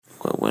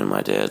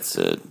my dad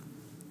said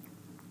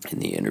in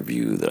the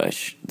interview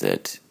that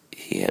that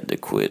he had to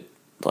quit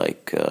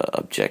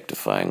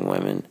objectifying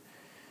women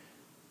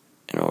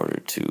in order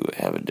to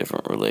have a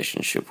different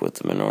relationship with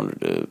them, in order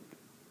to,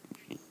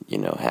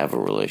 have a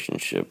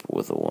relationship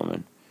with a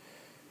woman.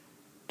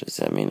 Does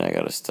that mean I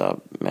gotta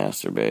stop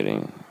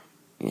masturbating?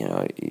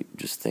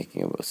 Just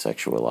thinking about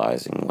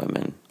sexualizing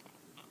women.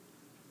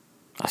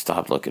 I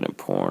stopped looking at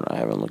porn. I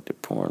haven't looked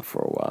at porn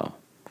for a while.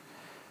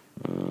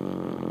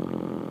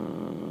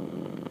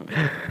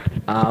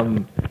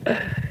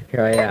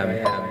 Here I am.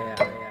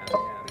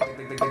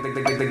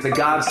 The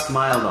God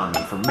smiled on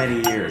me for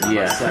many years.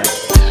 Yeah.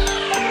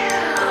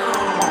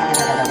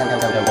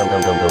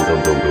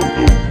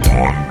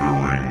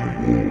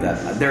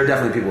 There are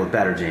definitely people with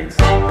better genes.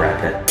 Brad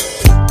Pitt.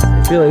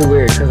 It's really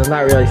weird because I'm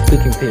not really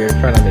speaking to you in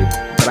front of me,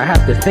 but I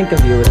have to think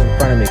of you as in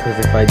front of me, because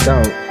if I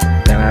don't,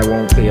 then I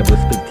won't be able to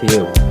speak to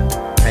you.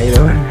 How you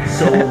doing?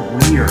 So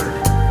weird.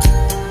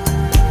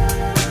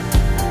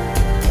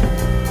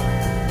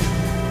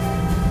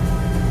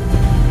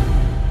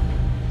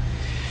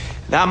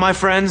 That, my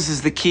friends,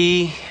 is the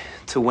key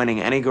to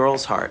winning any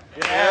girl's heart.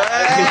 Yeah.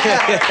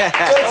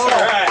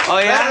 Oh,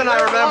 yeah? Better than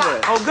I remember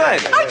it. Oh, good.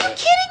 Are you kidding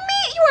me?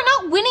 You are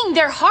not winning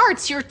their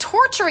hearts. You're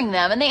torturing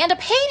them, and they end up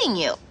hating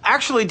you.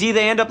 Actually, Dee,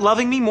 they end up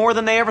loving me more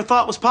than they ever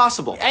thought was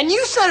possible. And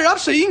you set it up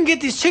so you can get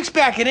these chicks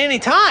back at any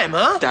time,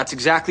 huh? That's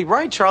exactly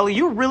right, Charlie.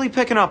 You're really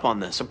picking up on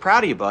this. I'm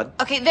proud of you, bud.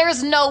 Okay,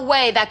 there's no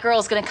way that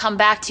girl's gonna come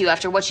back to you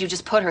after what you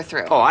just put her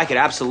through. Oh, I could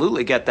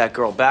absolutely get that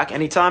girl back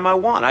anytime I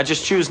want. I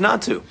just choose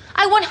not to.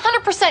 I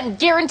 100%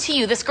 guarantee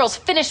you this girl's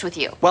finished with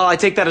you. Well, I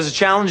take that as a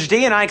challenge,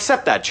 Dee, and I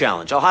accept that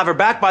challenge. I'll have her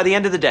back by the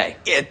end of the day.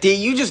 Yeah, D,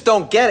 you just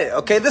don't get it,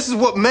 okay? This is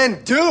what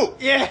men do.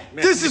 Yeah.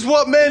 This is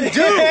what men do.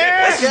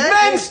 This is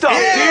men stuff,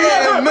 dude.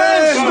 Yeah,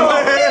 men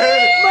stuff.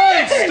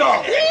 Men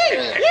stuff.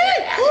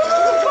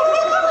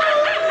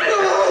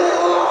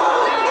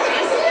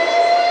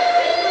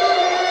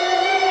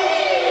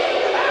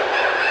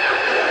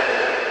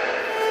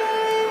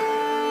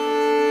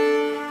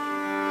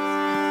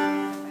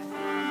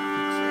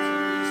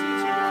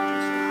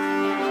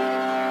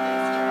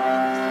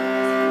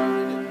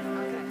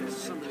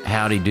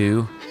 Howdy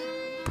do,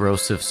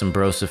 brosifs and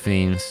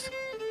brosifines.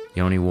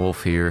 Yoni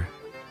Wolf here.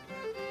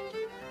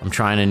 I'm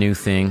trying a new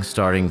thing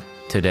starting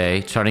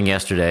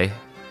yesterday.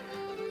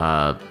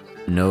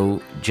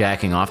 No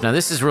jacking off. Now,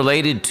 this is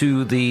related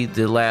to the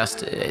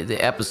last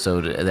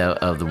episode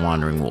of The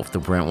Wandering Wolf, the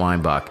Brent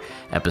Weinbach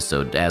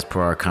episode. As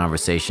per our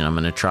conversation, I'm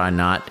going to try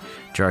not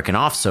jerking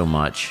off so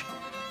much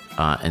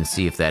and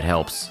see if that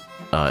helps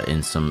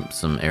in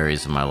some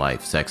areas of my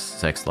life,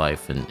 sex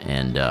life,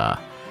 and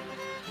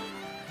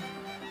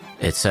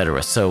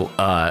etc. So,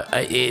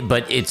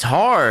 but it's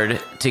hard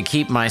to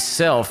keep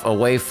myself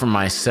away from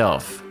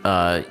myself,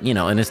 and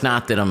it's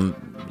not that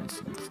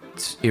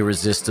it's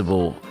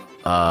irresistible.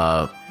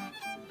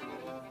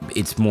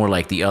 It's more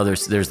like the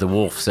others. There's the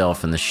wolf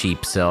self and the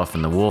sheep self,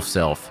 and the wolf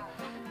self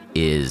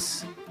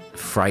is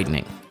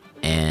frightening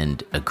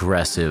and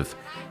aggressive,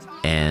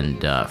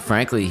 and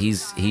frankly,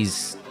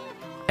 he's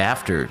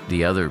after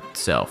the other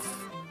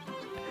self,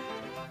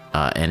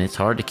 and it's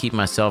hard to keep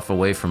myself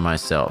away from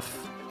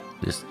myself.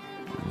 This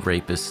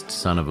rapist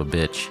son of a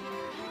bitch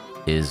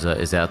is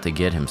out to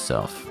get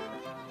himself.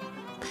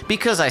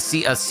 Because I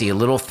see a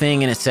little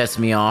thing and it sets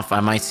me off.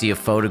 I might see a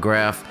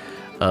photograph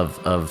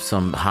of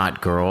some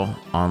hot girl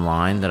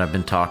online that I've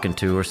been talking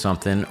to or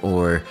something,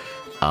 or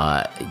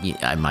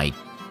I might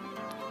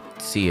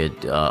see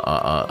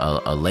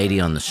a lady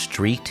on the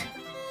street.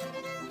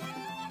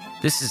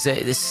 This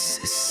is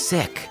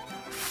sick.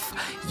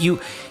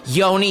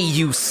 Yoni,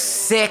 you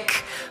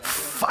sick.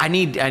 I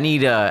need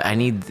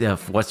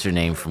what's her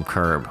name from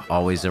Curb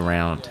always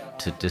around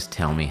to just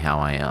tell me how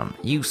I am.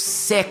 You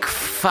sick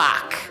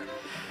fuck.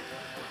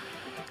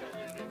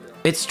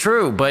 It's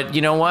true, but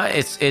you know what?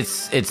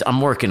 It's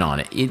I'm working on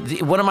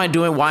it. What am I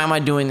doing? Why am I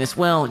doing this?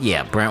 Well,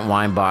 yeah, Brent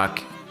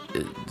Weinbach,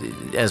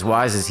 as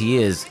wise as he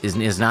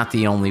is not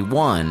the only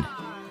one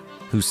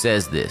who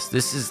says this.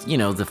 This is,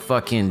 the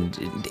fucking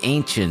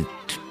ancient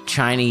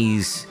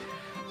Chinese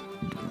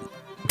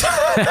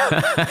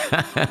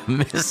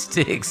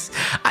mystics.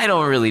 I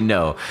don't really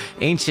know.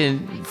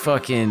 Ancient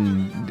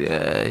fucking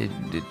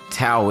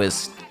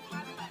Taoist,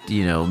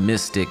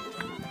 mystic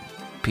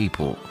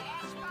people.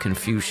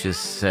 Confucius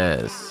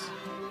says.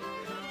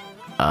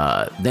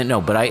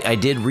 But I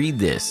did read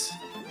this.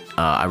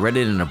 I read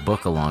it in a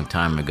book a long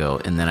time ago,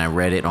 and then I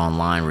read it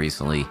online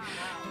recently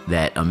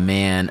that a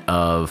man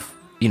of,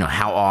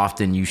 how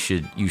often you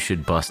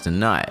should bust a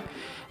nut.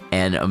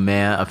 And a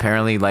man,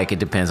 apparently, it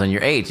depends on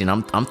your age. And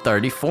I'm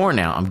 34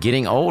 now. I'm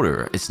getting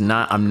older.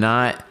 I'm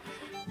not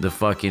the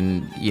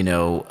fucking,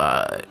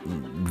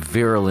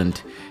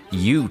 virulent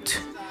Ute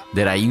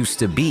that I used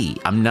to be.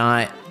 I'm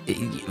not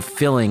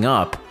filling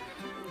up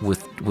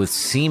with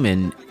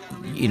semen,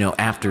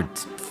 after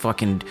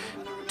fucking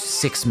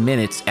 6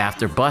 minutes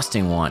after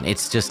busting one.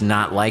 It's just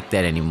not like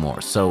that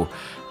anymore. So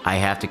I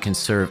have to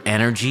conserve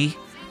energy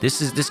This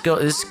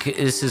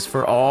is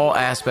for all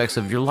aspects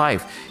of your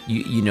life.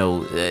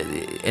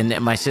 And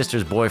my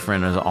sister's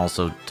boyfriend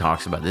also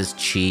talks about this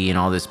chi and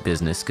all this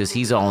business because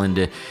he's all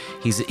into.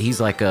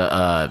 He's like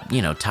a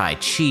Tai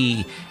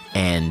Chi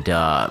and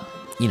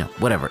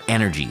whatever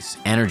energies,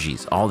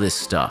 all this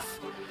stuff.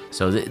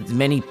 So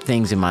many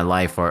things in my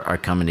life are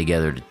coming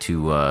together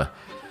to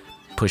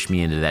push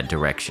me into that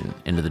direction,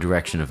 into the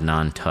direction of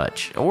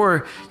non-touch.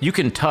 Or you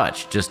can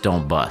touch, just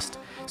don't bust.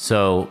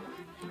 So.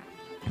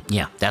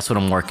 Yeah, that's what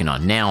I'm working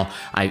on. Now,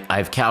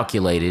 I've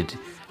calculated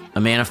a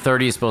man of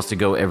 30 is supposed to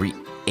go every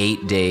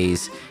 8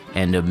 days,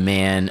 and a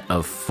man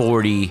of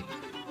 40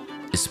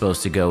 is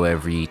supposed to go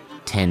every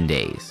 10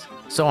 days.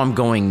 So I'm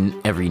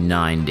going every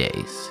 9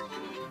 days.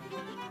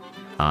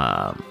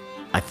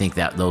 I think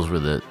that those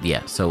were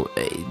so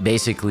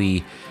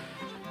basically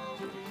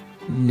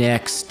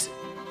next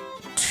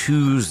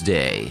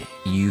Tuesday,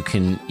 you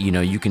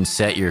can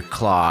set your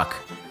clock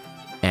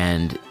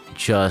and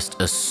just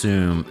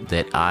assume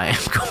that I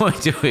am going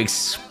to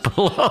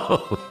explode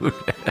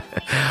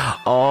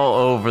all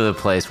over the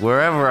place,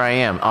 wherever I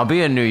am. I'll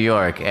be in New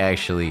York,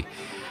 actually,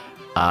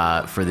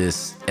 for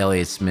this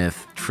Elliott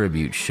Smith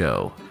tribute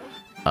show.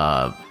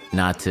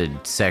 Not to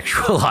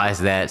sexualize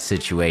that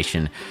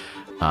situation,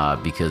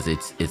 because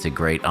it's a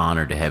great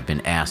honor to have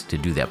been asked to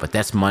do that. But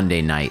that's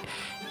Monday night.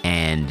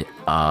 And,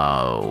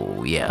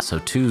 so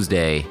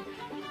Tuesday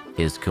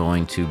is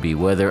going to be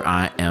whether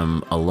I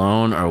am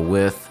alone or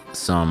with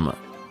some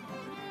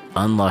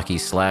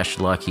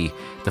unlucky/lucky.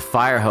 The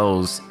fire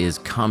hose is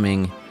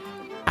coming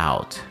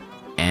out,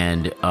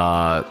 and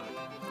I'm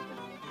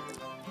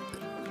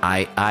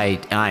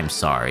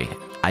sorry.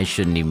 I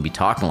shouldn't even be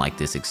talking like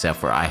this, except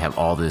for I have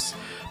all this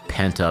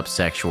pent-up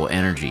sexual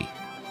energy.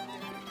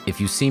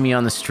 If you see me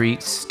on the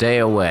street, stay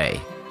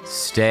away.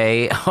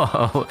 Stand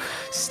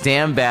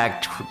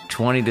back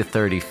 20 to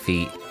 30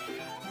 feet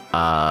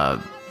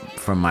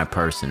from my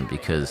person,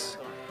 because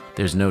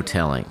there's no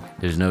telling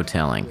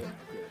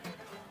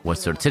what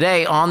sort.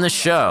 Today on the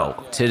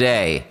show,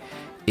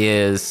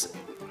 is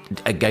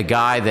a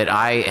guy that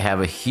I have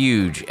a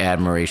huge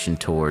admiration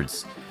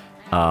towards,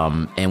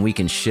 and we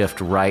can shift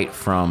right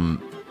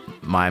from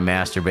my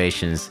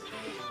masturbations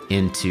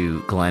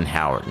into Glenn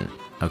Howerton.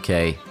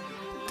 Okay,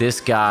 this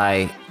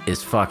guy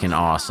is fucking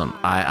awesome.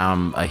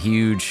 I'm a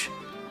huge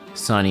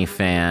Sonny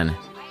fan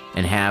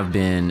and have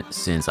been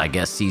since, I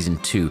guess, season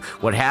 2.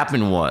 What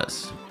happened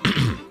was,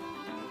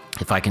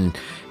 if I can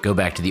go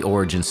back to the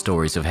origin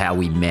stories of how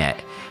we met.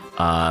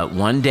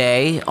 One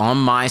day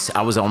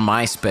I was on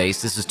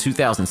MySpace. This is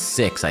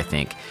 2006, I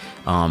think.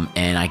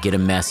 And I get a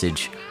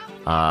message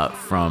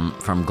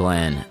from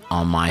Glenn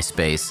on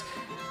MySpace.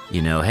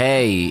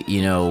 Hey,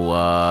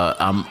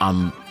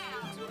 I'm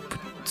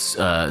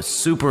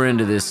super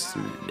into this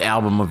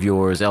album of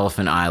yours,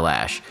 Elephant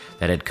Eyelash,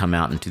 that had come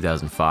out in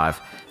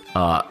 2005.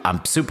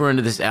 I'm super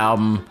into this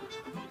album,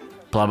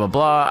 blah, blah,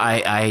 blah.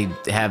 I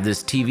have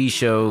this TV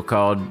show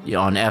called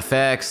on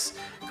FX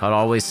called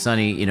Always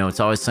Sunny. It's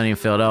Always Sunny in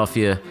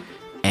Philadelphia.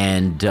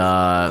 And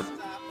I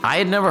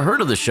had never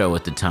heard of the show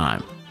at the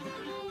time.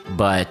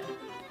 But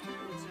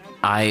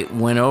I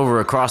went over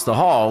across the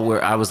hall,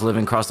 where I was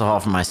living across the hall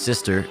from my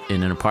sister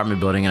in an apartment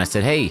building. And I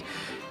said, hey,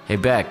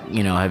 Beck,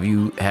 have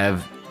you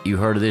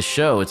heard of this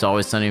show? It's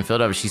Always Sunny in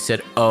Philadelphia. She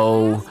said,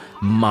 oh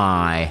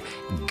my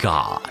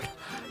God.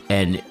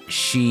 And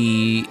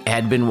she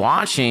had been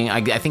watching,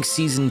 I think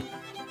season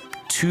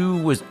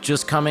 2 was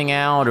just coming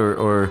out,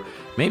 or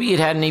maybe it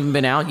hadn't even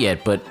been out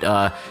yet, but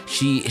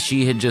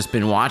she had just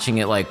been watching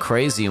it like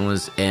crazy and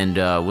was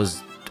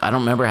I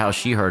don't remember how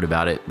she heard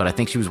about it, but I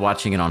think she was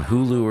watching it on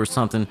Hulu or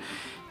something,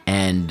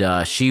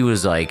 and she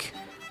was like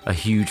a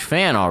huge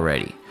fan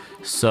already.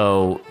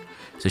 So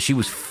she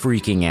was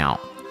freaking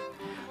out.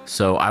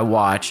 So I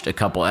watched a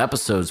couple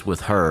episodes with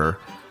her,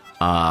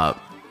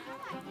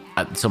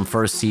 some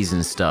first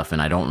season stuff,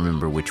 and I don't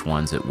remember which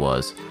ones it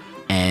was.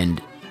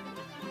 And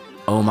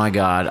oh my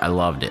God, I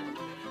loved it.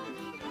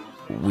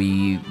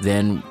 We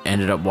then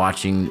ended up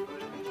watching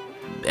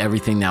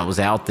everything that was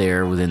out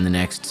there within the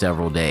next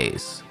several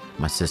days,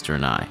 my sister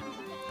and I.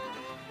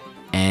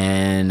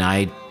 And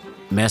I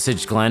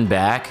messaged Glenn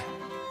back,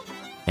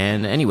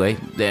 and anyway,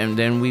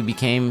 then we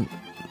became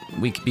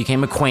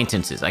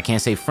acquaintances. I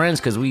can't say friends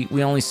because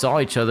we only see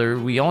each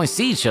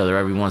other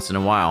every once in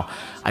a while.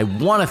 I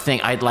want to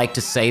think, I'd like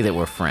to say that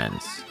we're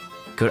friends.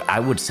 I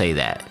would say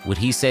that. Would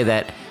he say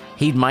that?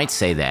 He might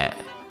say that.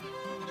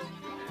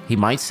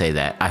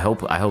 I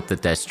hope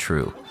that that's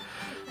true.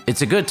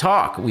 It's a good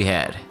talk we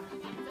had.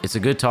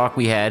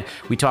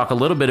 We talk a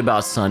little bit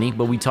about Sonny,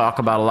 but we talk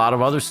about a lot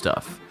of other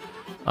stuff,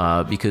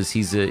 because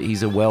he's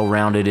a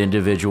well-rounded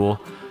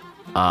individual.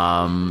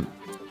 And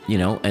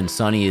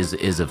Sonny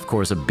is of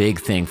course a big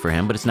thing for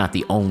him, but it's not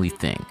the only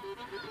thing.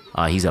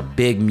 He's a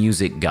big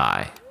music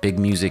guy, big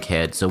music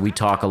head. So we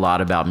talk a lot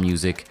about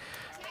music,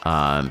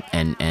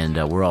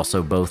 and we're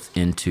also both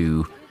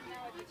into.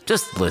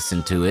 Just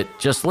listen to it.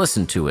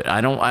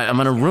 I'm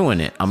gonna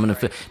ruin it.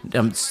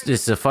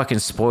 It's a fucking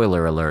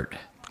spoiler alert.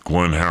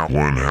 Glenn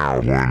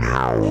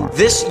Howerton.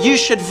 This, you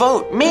should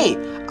vote. Me.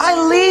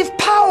 I leave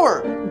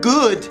power.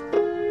 Good.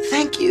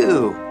 Thank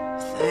you.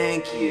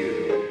 Thank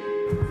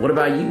you. What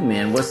about you,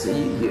 man? What's I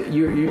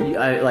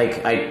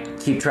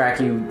keep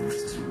track of you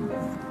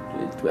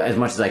as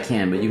much as I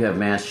can, but you have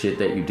mass shit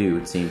that you do.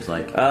 It seems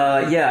like.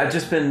 Yeah, I've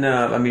just been.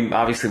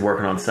 Obviously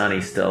working on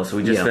Sunny still. So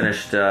we just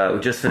finished. We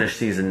just finished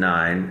season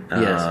 9.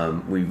 Yes.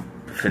 We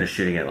finished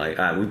shooting it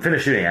we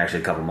finished shooting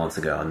actually a couple months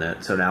ago,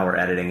 and so now we're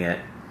editing it,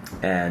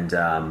 and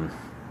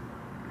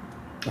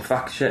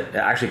it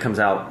actually comes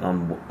out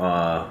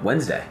on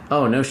Wednesday.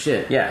 Oh no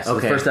shit. Yeah. So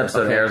the first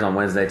episode airs on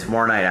Wednesday.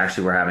 Tomorrow night,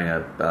 actually, we're having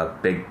a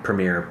big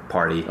premiere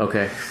party.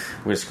 Okay.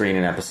 We're gonna screen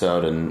an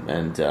episode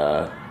and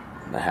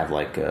have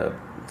like a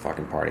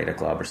fucking party at a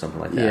club or something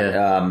like that.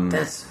 Yeah.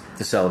 That's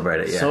to celebrate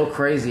it. Yeah. So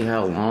crazy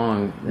how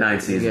long 9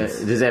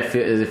 seasons. Does it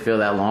feel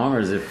that long, or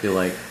does it feel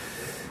like?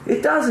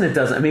 It does and it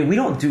doesn't. I mean, we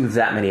don't do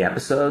that many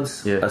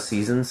episodes a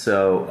season,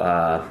 so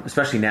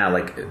especially now,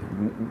 like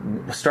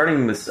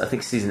starting with I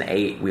think season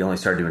 8, we only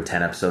started doing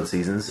 10-episode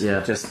seasons.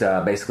 Yeah, just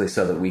basically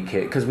so that we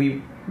could, because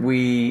we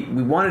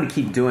wanted to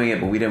keep doing it,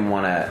 but we didn't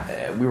want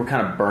to. We were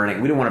kind of burning.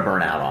 We didn't want to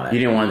burn out on it. You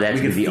didn't want that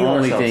to be the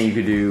only thing you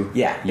could do.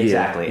 Yeah,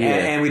 exactly. Yeah.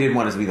 And we didn't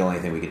want it to be the only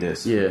thing we could do.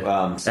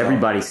 So,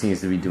 everybody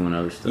seems to be doing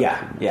other stuff.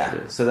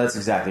 Yeah. So that's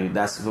exactly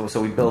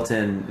so we built it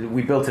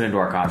into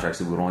our contracts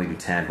that we would only do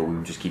 10, but we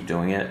would just keep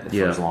doing it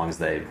for as long as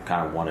they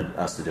kind of wanted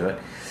us to do it.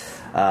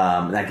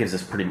 That gives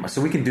us pretty much,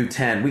 so we can do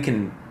 10. We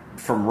can,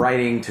 from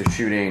writing to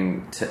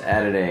shooting to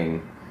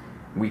editing,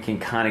 we can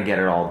kind of get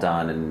it all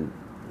done in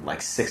like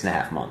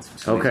 6.5 months.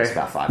 So it takes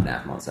about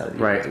 5.5 months out of the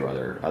year to do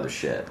other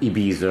shit.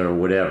 Ibiza or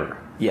whatever.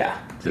 Yeah,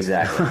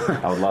 exactly.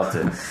 I would love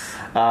to.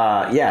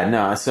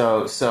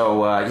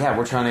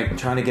 We're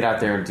trying to get out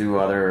there and do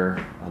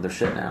other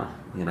shit now.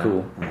 You know?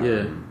 Cool.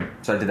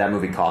 So I did that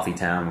movie Coffee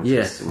Town, which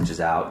is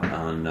out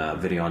on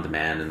video on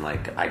demand and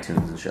like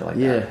iTunes and shit like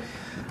that.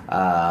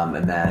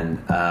 And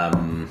then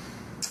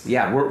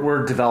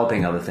we're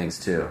developing other things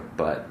too.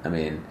 But I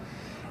mean,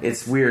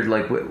 it's weird.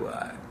 Like,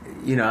 I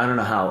don't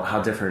know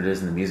how different it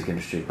is in the music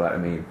industry, but I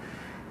mean,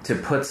 to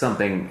put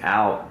something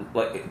out,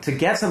 like to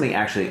get something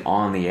actually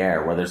on the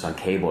air, whether it's on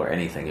cable or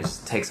anything, it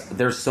just takes.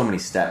 There's so many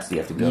steps that you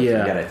have to go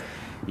through.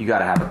 You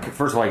gotta have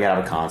first of all, you gotta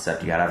have a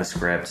concept, you gotta have a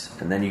script,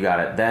 and then you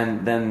gotta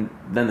then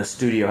the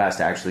studio has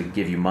to actually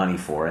give you money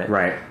for it.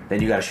 Right.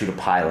 Then you gotta shoot a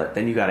pilot,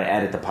 then you gotta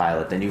edit the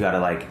pilot, then you gotta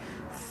like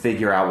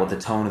figure out what the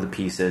tone of the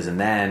piece is, and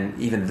then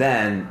even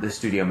then the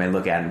studio may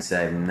look at it and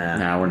say,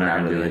 nah, we're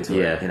not really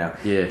into it.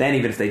 Then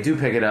even if they do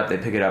pick it up, they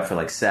pick it up for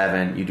like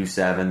 7, you do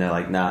 7, they're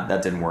like, nah,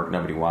 that didn't work,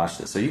 nobody watched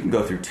it. So you can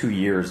go through 2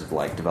 years of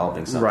like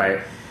developing something.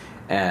 Right.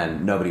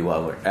 And nobody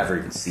will ever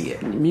even see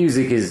it.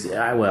 Music is,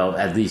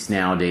 at least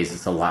nowadays,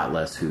 it's a lot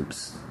less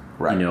hoops.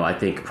 Right. I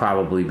think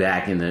probably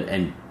back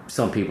and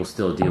some people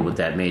still deal with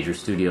that major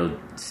studio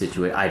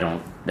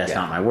situation. That's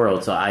not my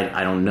world, so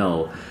I don't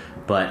know.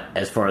 But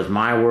as far as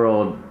my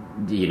world,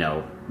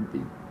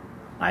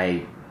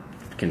 I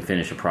can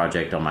finish a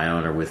project on my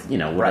own or with,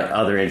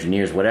 other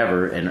engineers,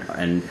 whatever,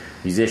 and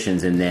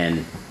musicians, and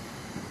then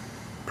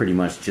pretty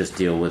much just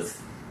deal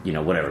with,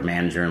 whatever,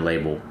 manager and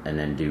label, and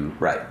then do...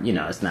 Right.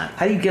 It's not...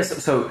 How do you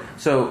guess... So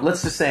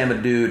let's just say I'm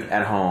a dude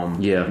at home,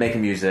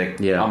 making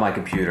music on my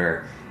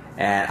computer,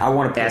 and I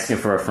want to... Asking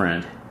for a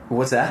friend.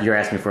 What's that? You're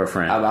asking for a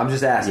friend. I'm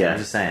just asking. I'm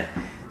just saying.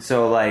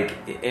 So,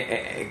 like,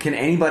 can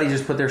anybody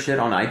just put their shit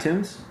on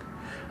iTunes?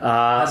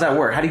 How does that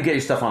work? How do you get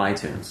your stuff on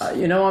iTunes?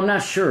 I'm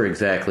not sure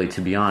exactly,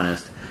 to be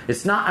honest.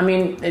 It's not... I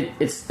mean,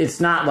 it's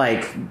not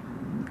like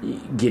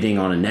getting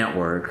on a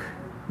network.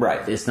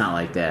 Right. It's not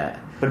like that.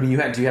 But I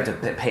mean, do you have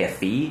to pay a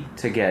fee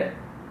to get?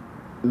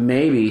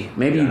 Maybe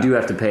you do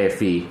have to pay a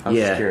fee. I'm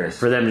just curious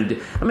for them to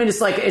do. I mean,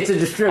 it's like it's a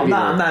distributor.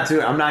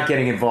 I'm not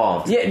getting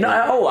involved. Yeah,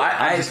 no.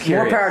 I'm just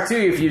curious. More power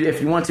to you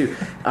if you want to.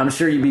 I'm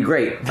sure you'd be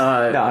great. No,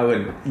 I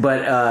wouldn't. But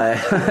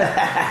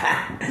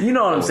you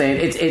know what I'm saying.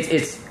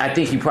 It's. I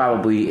think you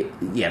probably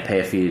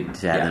pay a fee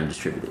to have them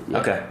distribute it. Yeah.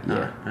 Okay.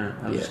 Yeah.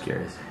 I'm just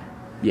curious.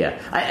 Yeah,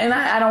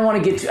 I don't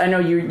want to get. I know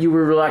you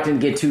were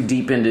reluctant to get too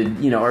deep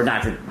into or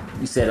not to.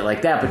 You said it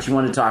like that, but you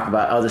want to talk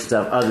about other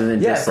stuff other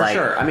than just like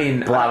sure. I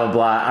mean, blah blah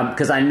blah.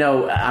 Because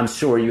I'm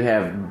sure you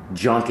have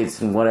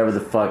junkets and whatever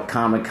the fuck,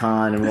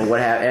 Comic-Con and what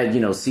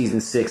have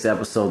season 6,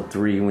 episode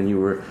 3 when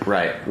you were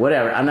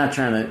whatever. I'm not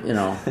trying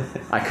to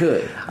I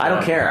could. I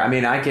don't care. I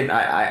mean, I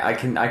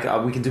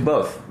can. We can do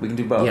both. We can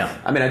do both. Yeah.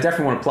 I mean, I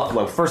definitely want to.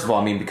 Well, first of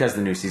all, I mean, because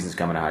the new season's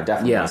coming out, I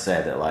definitely want to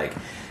say that like.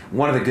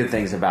 One of the good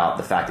things about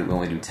the fact that we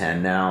only do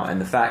 10 now, and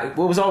the fact,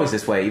 well, it was always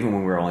this way, even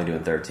when we were only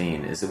doing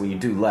 13, is that when you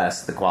do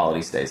less, the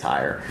quality stays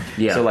higher.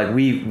 Yeah. So, like,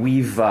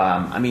 we've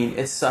I mean,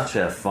 it's such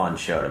a fun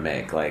show to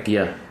make. Like,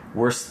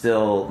 we're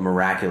still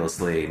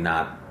miraculously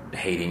not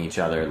hating each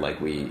other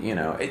like we,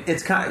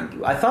 it's kind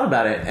of, I thought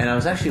about it, and I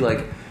was actually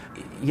like,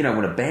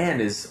 when a band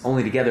is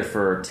only together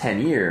for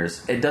 10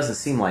 years, it doesn't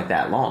seem like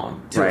that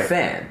long to a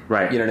fan.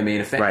 Right. You know what I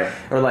mean? A fan,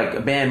 or like a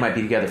band might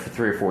be together for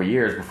 3 or 4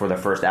 years before their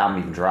first album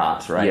even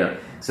drops, right? Yeah.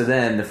 So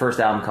then the first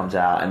album comes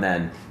out, and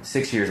then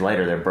 6 years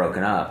later they're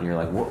broken up, and you're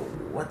like,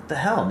 what the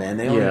hell, man?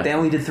 They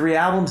only did 3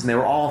 albums, and they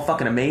were all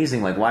fucking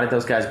amazing. Like, why did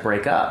those guys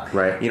break up?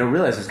 Right. You don't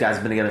realize those guys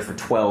have been together for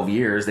 12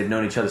 years. They've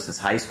known each other since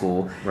high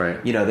school.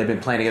 Right. You know, they've been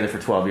playing together for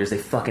 12 years. They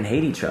fucking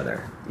hate each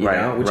other. You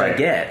know, which I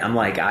get. I'm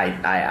like,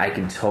 I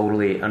can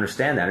totally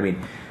understand that. I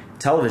mean,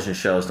 television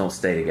shows don't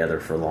stay together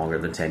for longer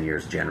than 10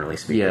 years, generally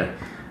speaking. Yeah.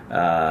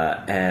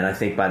 And I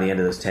think by the end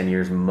of those 10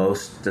 years,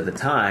 most of the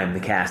time, the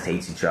cast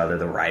hates each other,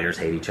 the writers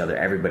hate each other,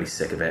 everybody's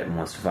sick of it and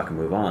wants to fucking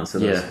move on. So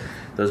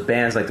those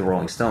bands like the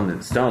Rolling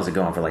Stones that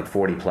go on for like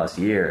 40 plus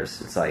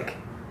years, it's like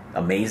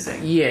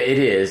amazing. Yeah, it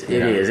is. It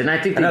is. And I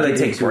think they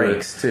take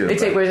breaks too. They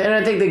take breaks, and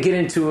I think they get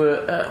into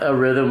a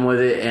rhythm with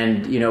it.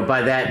 And you know,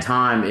 by that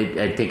time,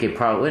 I think it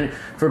probably,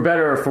 for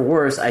better or for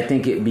worse, I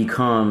think it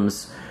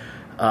becomes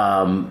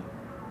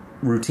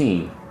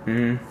routine.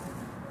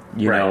 Mm-hmm.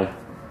 You know.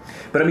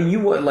 But I mean,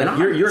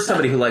 you're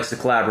somebody who likes to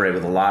collaborate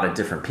with a lot of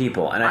different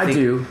people, and I think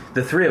do.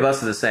 The three of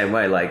us are the same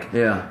way. Like,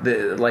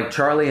 like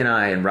Charlie and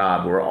I and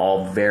Rob, we're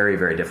all very,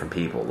 very different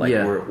people. Like,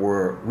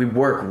 we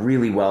work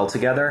really well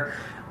together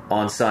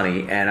on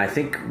Sunny, and I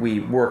think we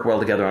work well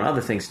together on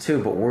other things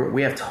too. But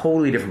we have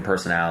totally different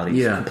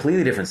personalities,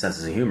 completely different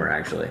senses of humor,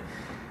 actually.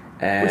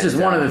 And, which is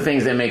one of the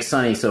things that makes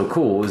Sunny so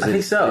cool. I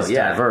think so. It's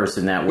diverse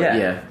in that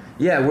way.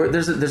 Yeah,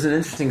 there's an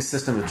interesting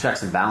system of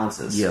checks and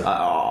balances. Yeah.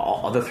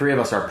 The three of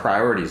us, our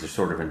priorities are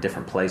sort of in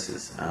different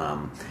places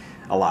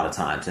a lot of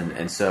times.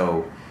 And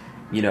so,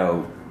 you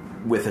know,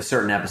 with a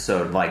certain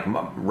episode, like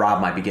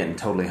Rob might be getting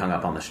totally hung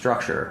up on the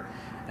structure,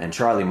 and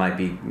Charlie might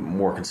be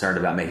more concerned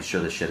about making sure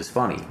the shit is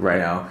funny. Right.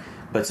 You know?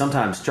 But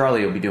sometimes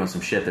Charlie will be doing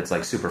some shit that's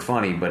like super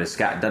funny, but doesn't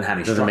have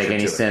any structure. Doesn't make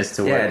any sense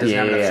to it. Yeah, it doesn't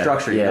have enough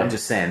structure. Yeah. I'm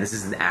just saying, this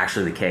isn't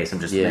actually the case.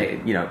 I'm just,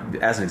 you know,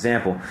 as an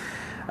example.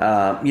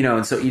 You know,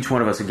 and so each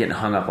one of us are getting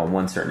hung up on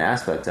one certain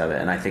aspect of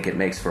it, and I think it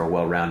makes for a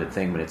well-rounded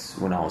thing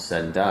when all is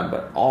said and done.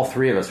 But all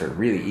three of us are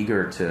really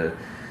eager to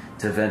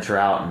venture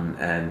out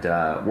and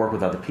work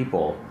with other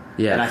people.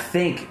 Yeah. And I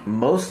think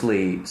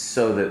mostly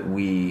so that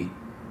we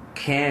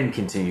can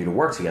continue to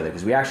work together,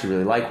 because we actually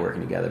really like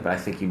working together. But I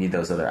think you need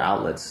those other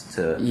outlets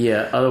to.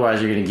 Yeah.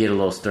 Otherwise, you're going to get a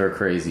little stir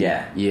crazy.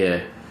 Yeah.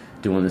 Yeah.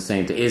 Doing the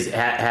same thing.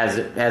 Has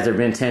there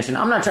been tension?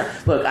 I'm not trying.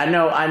 Look, I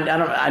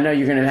know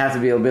you're going to have to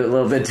be a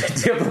little bit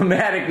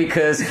diplomatic,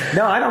 because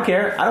no, I don't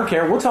care.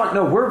 We'll talk.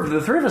 No,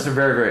 the three of us are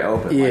very, very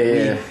open.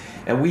 Yeah,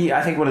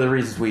 I think one of the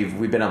reasons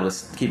we've been able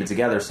to keep it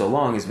together so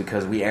long is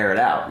because we air it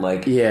out.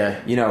 Like,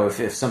 you know,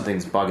 if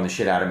something's bugging the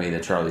shit out of me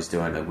that Charlie's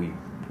doing, that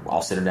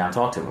I'll sit him down and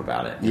talk to him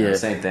about it. You know,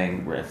 same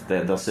thing. If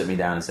they'll sit me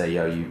down and say,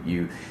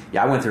 "Yo,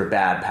 I went through a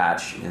bad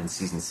patch in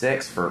season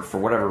 6 for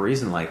whatever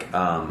reason." Like,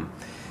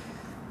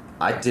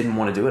 I didn't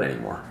want to do it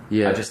anymore.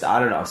 Yeah. I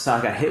don't know. So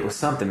I got hit with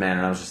something, man,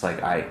 and I was just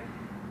like,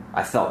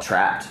 I felt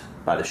trapped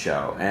by the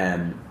show.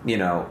 And, you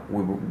know,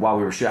 while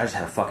we were shooting, I just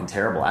had a fucking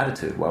terrible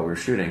attitude while we were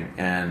shooting.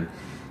 And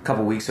a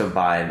couple weeks went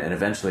by, and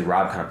eventually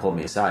Rob kind of pulled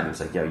me aside and he was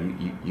like, "Yo,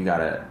 you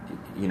gotta,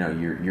 you know,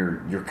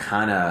 you're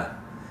kind of,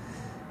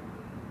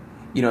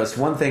 you know, it's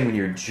one thing when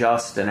you're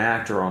just an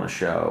actor on a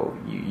show.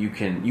 You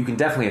can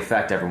definitely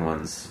affect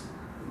everyone's,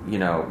 you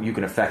know, you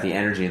can affect the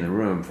energy in the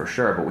room for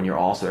sure. But when you're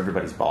also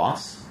everybody's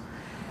boss,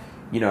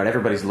 you know, and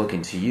everybody's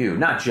looking to you,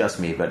 not just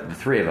me, but the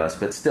three of us,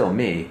 but still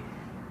me,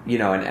 you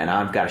know, and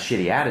I've got a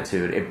shitty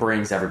attitude, it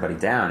brings everybody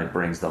down. It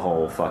brings the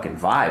whole fucking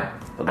vibe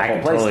of the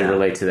whole place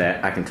down.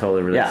 I can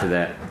totally relate to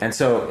that. And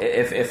so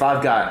if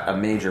I've got a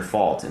major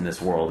fault in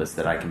this world, it's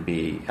that I can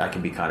be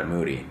kind of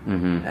moody,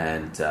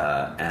 and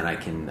I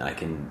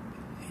can,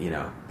 you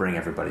know, bring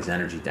everybody's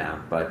energy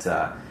down. But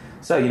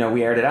so, you know,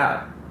 we aired it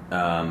out.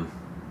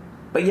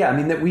 But yeah, I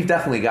mean, we've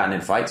definitely gotten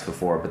in fights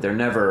before, but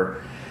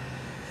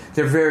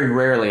they're very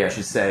rarely, I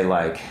should say,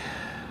 like,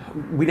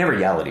 we never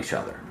yell at each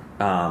other.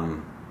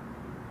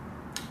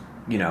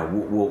 You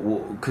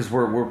know, because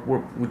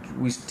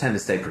we tend to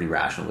stay pretty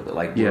rational with it.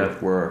 Like,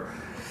 we're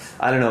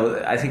I don't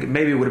know. I think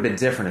maybe it would have been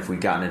different if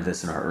we'd gotten into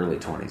this in our early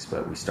 20s,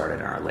 but we started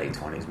in our late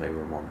 20s. Maybe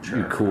we're more mature.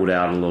 You cooled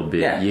out a little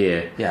bit.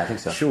 Yeah, I think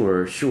so.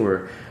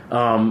 Sure.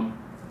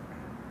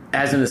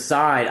 As an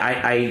aside,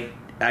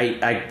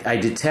 I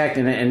detect,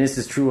 and this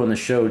is true on the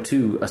show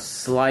too, a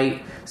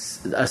slight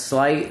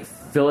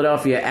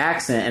Philadelphia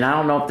accent, and I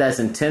don't know if that's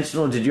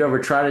intentional. Did you ever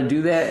try to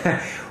do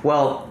that?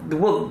 well,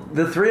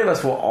 the three of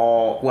us will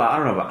all. Well, I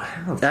don't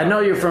know. I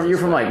know you're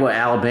from like what,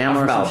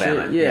 Alabama? I'm from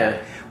Alabama. Shit?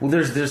 Yeah. Well,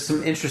 there's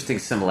some interesting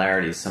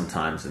similarities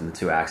sometimes in the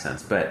two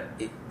accents, but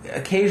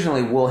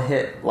occasionally we'll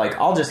hit, like,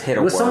 I'll just hit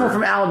a word. Would someone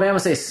from Alabama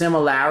say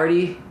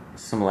similarity?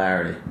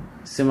 Similarity.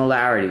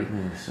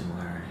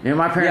 You know,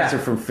 my parents are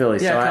from Philly,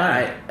 so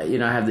I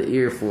have the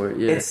ear for it.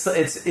 Yeah.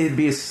 It'd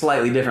be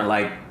slightly different,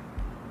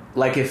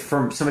 like if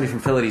somebody from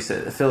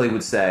Philly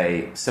would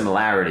say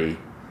similarity,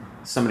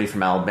 somebody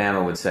from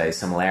Alabama would say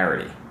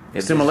similarity.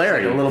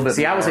 Similarity, like a little bit.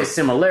 See, more. I would say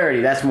similarity.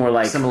 That's more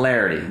like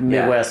similarity,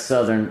 Midwest,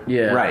 Southern.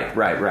 Yeah,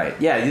 right.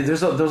 Yeah,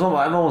 there's I've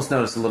almost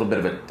noticed a little bit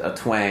of a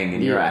twang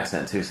in your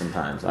accent too.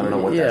 Sometimes I don't know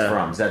what that's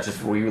from. Is that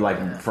just were you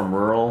like from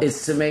rural?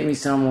 It's to make me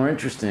sound more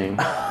interesting.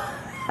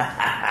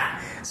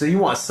 So you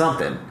want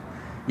something.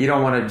 You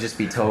don't want to just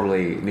be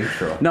totally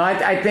neutral. No,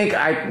 I think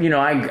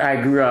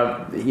I grew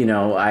up.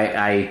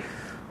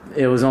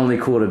 It was only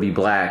cool to be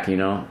black.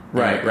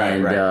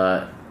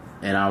 Right.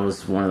 And I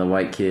was one of the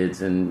white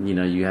kids, and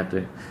you have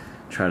to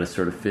try to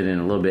sort of fit in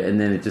a little bit, and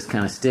then it just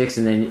kind of sticks,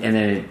 and then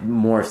it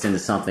morphs into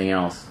something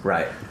else.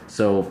 Right.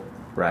 So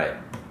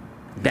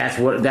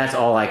that's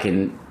all I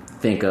can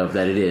think of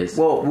that it is.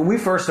 Well, when we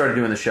first started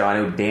doing the show, I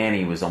know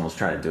Danny was almost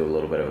trying to do a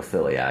little bit of a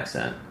Philly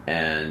accent,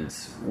 and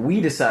we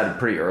decided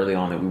pretty early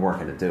on that we weren't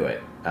going to do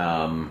it.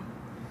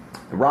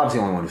 Rob's the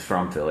only one who's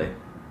from Philly,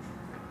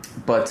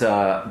 but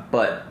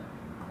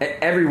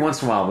every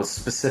once in a while with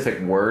specific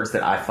words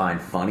that I find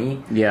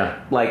funny.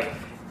 Yeah. Like,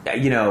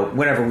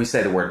 whenever we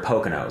say the word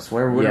Poconos,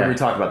 whenever we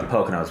talk about the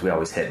Poconos, we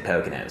always hit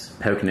Poconos.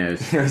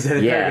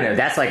 Poconos. Yeah,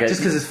 that's like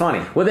just because it's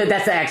funny. Well,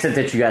 that's the accent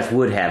that you guys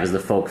would have, is the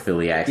folk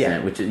Philly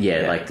accent, which is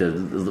like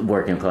the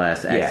working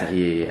class accent.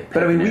 Yeah.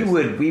 But I mean,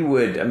 we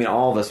would. I mean,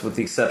 all of us, with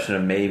the exception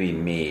of maybe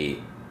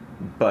me,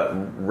 but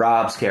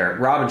Rob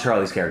and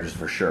Charlie's characters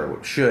for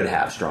sure should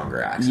have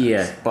stronger accents.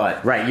 Yeah,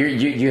 but right,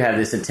 you have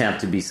this attempt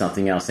to be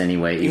something else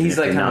anyway. He's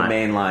like kind of a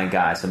mainline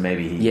guy, so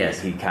maybe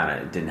he kind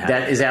of didn't have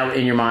that. Is that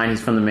in your mind?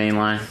 He's from the main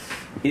line.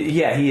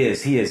 Yeah, he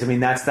is. I mean,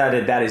 that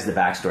is the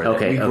backstory.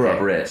 Okay, we grew up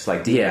rich.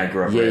 Like Dee and I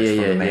grew up rich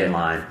from the main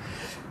line.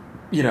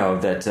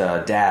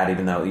 That Dad,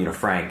 even though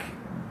Frank,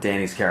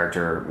 Danny's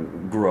character,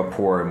 grew up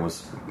poor and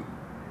was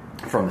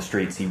from the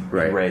streets. He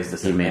raised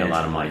us. He made a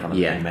lot of money on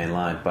the main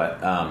line,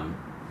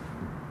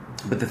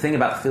 But the thing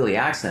about the Philly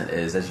accent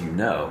is, as you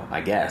know, I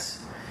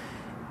guess,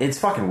 it's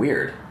fucking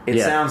weird. It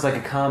sounds like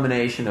a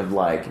combination of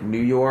like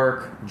New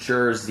York,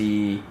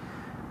 Jersey,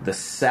 the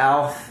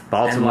South,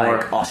 Baltimore,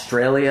 and like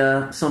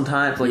Australia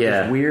sometimes. Like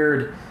it's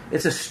weird.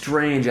 It's a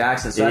strange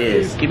accent. So it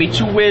is. Give me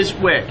 2 whiz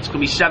quick. It's going to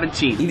be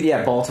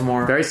 17.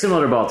 Baltimore. Very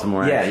similar to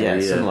Baltimore,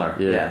 actually. Similar.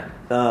 Yeah.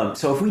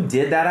 So if we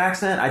did that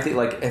accent, I think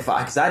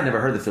because I'd never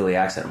heard the Philly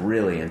accent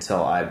really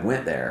until I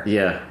went there.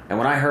 Yeah. And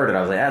when I heard it,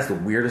 I was like, that's the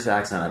weirdest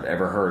accent I've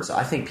ever heard. So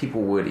I think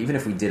people would, even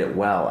if we did it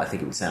well, I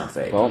think it would sound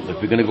fake. Well, if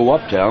you're going to go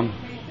uptown,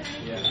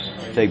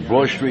 take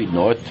Broad Street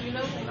North.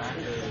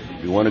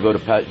 If you want to go to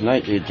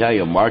the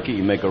Italian Market,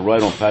 you make a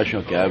right on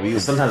Passyunk Avenue.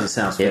 Sometimes it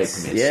sounds fake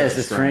to me. It's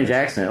a strange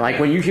accent.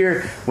 Like when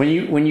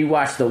you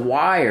watch The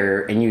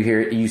Wire and you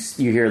hear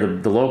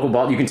the local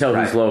ball, you can tell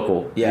who's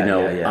local.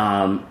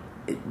 Yeah.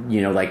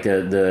 Like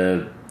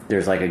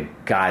there's like a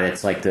guy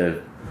that's like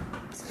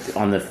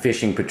on the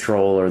fishing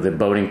patrol or the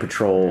boating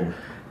patrol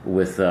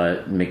with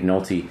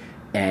McNulty,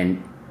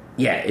 and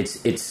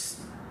it's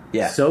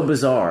so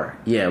bizarre.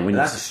 Yeah,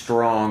 that's a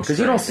strong, because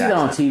you don't see that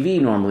on TV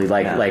normally.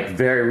 Like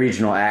very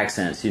regional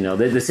accents.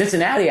 The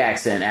Cincinnati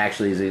accent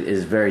actually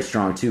is very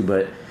strong too.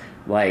 But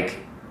like,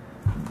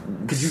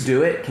 could you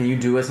do it? Can you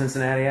do a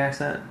Cincinnati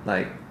accent?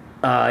 Like,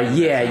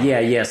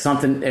 yeah.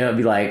 Something it would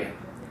be like,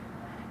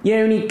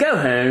 Yoni, go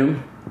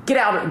home. Get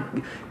out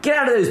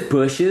of those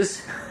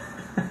bushes.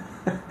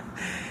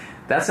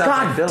 That sounds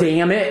like Philly. God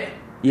damn it.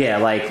 Yeah,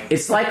 like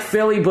it's like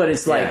Philly, but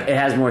it's like it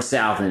has more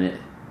South in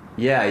it.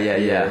 Yeah.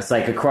 It's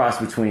like a cross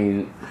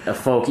between a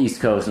folk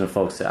East Coast and a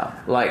folk South.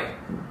 Like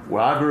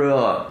where I grew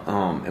up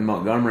in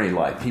Montgomery,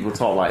 like people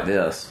talk like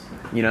this,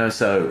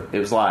 So it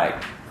was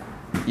like,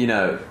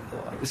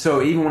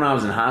 So even when I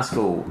was in high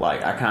school,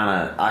 like I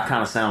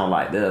kind of sounded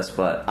like this,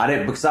 but I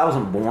didn't, because I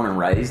wasn't born and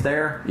raised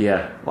there.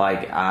 Yeah.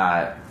 Like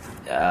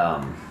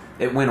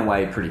it went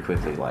away pretty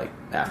quickly. Like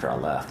after I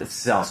left, it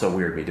sounds so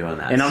weird me doing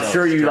that. And I'm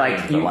sure you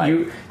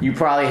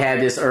probably had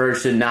this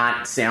urge to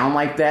not sound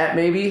like that.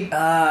 Maybe.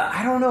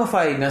 I don't know if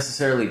I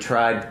necessarily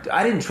tried.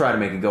 I didn't try to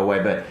make it go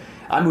away, but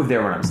I moved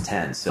there when I was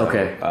 10. So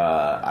okay.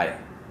 I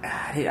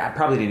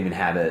probably didn't even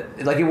have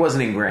it. Like it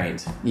wasn't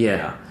ingrained.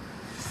 Yeah.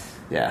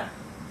 Yeah.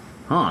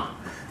 Huh.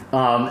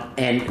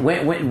 And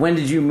when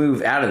did you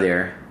move out of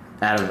there,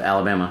 out of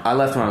Alabama? I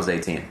left when I was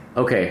 18.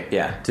 Okay.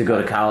 Yeah. To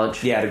go to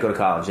college? Yeah, to go to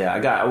college. Yeah.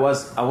 I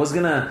was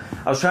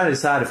trying to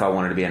decide if I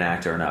wanted to be an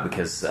actor or not,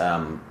 because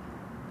I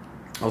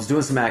was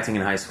doing some acting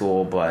in high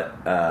school, but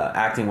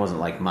acting wasn't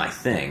like my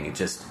thing.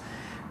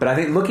 But I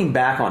think looking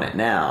back on it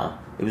now,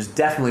 it was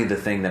definitely the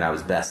thing that I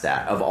was best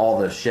at. Of all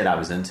the shit I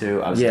was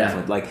into, I was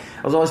definitely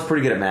I was always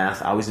pretty good at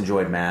math. I always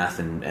enjoyed math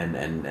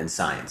and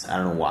science. I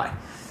don't know why.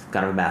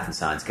 Kind of a math and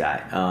science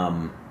guy.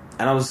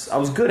 And I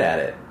was good at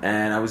it,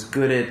 and I was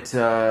good at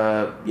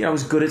I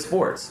was good at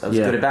sports. I was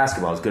good at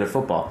basketball. I was good at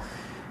football.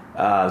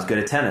 I was good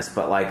at tennis.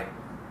 But like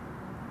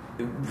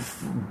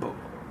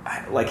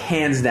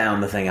hands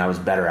down, the thing I was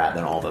better at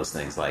than all those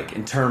things. Like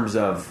in terms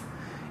of,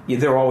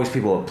 there were always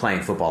people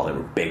playing football that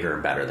were bigger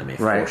and better than me.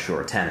 For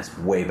sure, tennis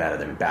way better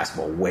than me.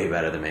 Basketball way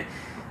better than me.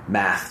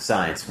 Math,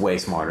 science way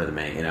smarter than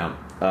me.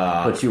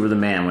 But you were the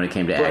man when it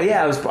came to acting.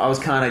 Yeah, I was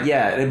kind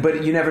of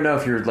But you never know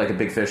if you're like a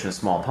big fish in a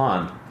small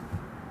pond.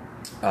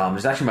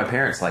 There's actually my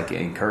parents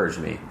encouraged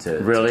me to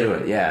do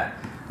it. Yeah,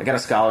 I got a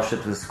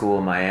scholarship to the school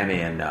in Miami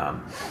and a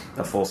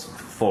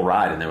full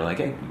ride, and they were like,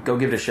 "Hey, go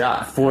give it a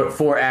shot."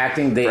 For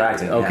acting. For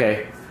acting.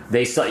 Okay. Yeah.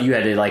 They saw you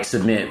had to like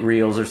submit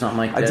reels or something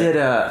like that.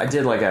 I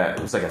did like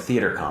it was like a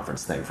theater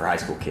conference thing for high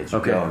school kids. You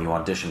go and you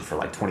audition for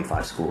like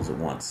 25 schools at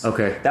once.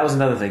 Okay. That was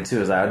another thing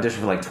too, is I auditioned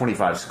for like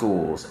 25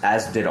 schools,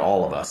 as did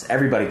all of us.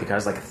 Everybody,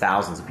 because like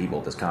thousands of people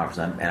at this conference,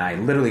 and I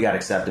literally got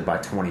accepted by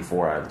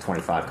 24 out of the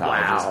 25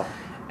 colleges. Wow.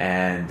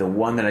 And the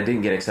one that I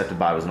didn't get accepted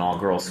by was an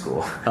all-girls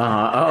school.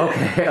 Oh,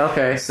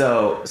 okay.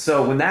 So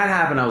when that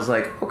happened, I was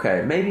like,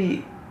 okay,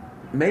 maybe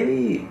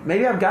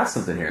I've got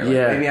something here. Like,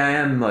 maybe I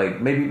am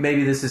like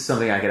maybe this is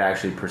something I could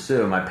actually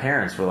pursue. And my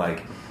parents were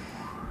like,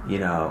 they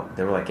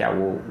were like, yeah,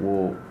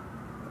 we're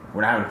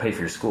not going to pay for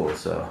your school.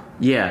 So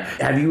yeah,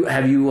 have you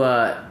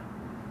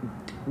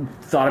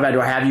thought about it,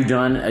 or have you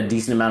done a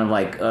decent amount of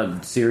like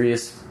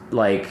serious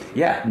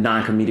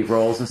non-comedic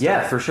roles and stuff?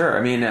 Yeah, for sure.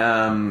 I mean,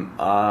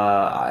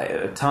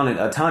 a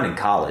ton in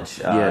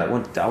college. I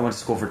went to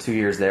school for 2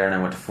 years there, and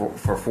I went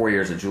for 4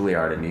 years at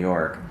Juilliard in New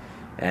York.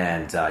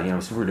 And so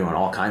we were doing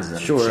all kinds of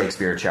them.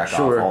 Shakespeare,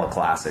 Chekhov, all the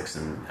classics,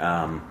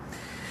 and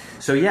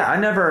so yeah, I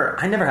never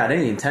had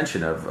any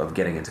intention of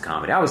getting into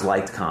comedy. I always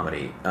liked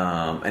comedy,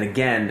 and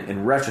again,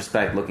 in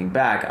retrospect, looking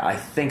back, I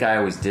think I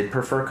always did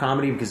prefer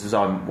comedy because it was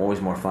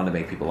always more fun to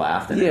make people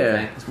laugh than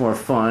anything. It's more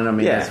fun. I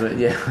mean, that's what, I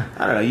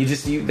don't know. You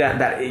get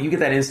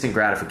that instant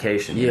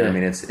gratification. You know? I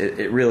mean,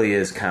 it really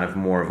is kind of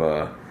more of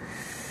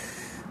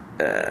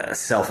a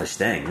selfish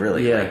thing,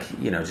 really.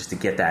 Like just to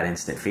get that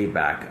instant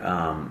feedback.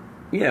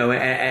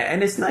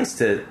 And it's nice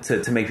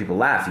to make people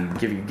laugh.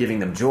 You're giving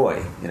them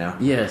joy.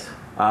 Yes.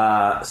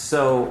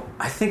 So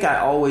I think I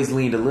always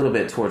leaned a little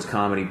bit towards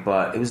comedy,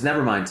 but it was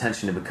never my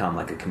intention to become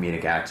like a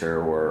comedic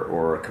actor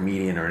or a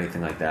comedian or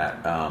anything like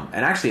that.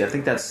 And actually, I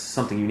think that's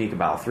something unique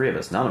about all three of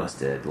us. None of us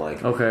did.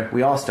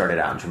 We all started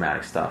out in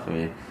dramatic stuff. I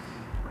mean,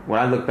 when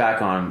I look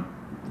back on,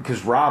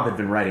 because Rob had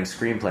been writing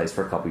screenplays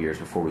for a couple years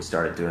before we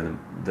started doing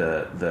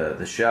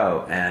the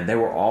show, and they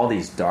were all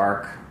these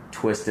dark,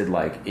 twisted,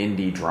 like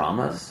indie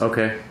dramas.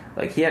 Okay.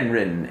 Like he hadn't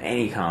written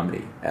any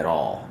comedy at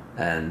all,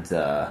 and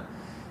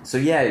so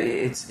yeah,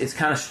 it's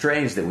kind of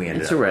strange that we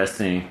ended up.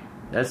 Interesting.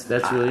 That's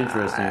really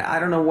interesting. I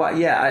don't know why.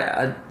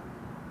 Yeah,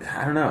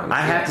 I don't know.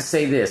 I have to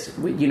say this.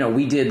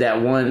 We did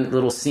that one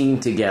little scene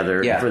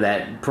together for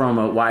that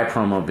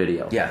promo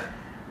video. Yeah.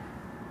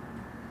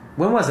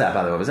 When was that,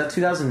 by the way? Was that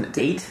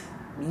 2008?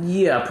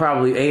 Yeah,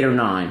 probably 8 or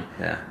 9.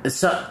 Yeah.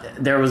 So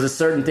there was a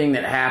certain thing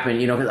that happened,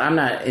 because I'm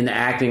not in the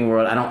acting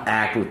world. I don't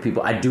act with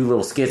people. I do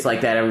little skits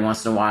like that every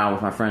once in a while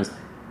with my friends.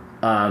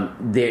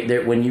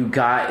 When you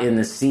got in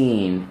the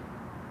scene,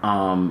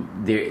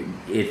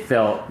 it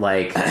felt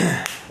like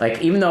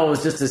even though it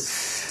was just a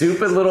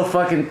stupid little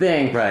fucking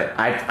thing, right?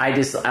 I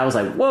was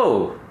like,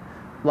 whoa,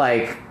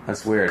 like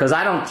that's weird, because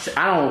I don't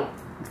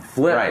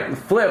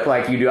flip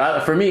like you do.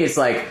 For me, it's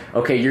like,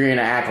 okay, you're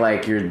gonna act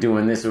like you're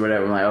doing this or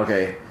whatever. I'm like,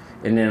 okay.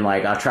 And then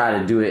like I'll try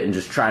to do it and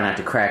just try not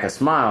to crack a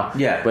smile.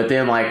 Yeah. But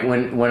then like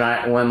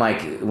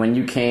when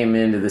you came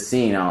into the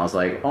scene, I was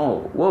like,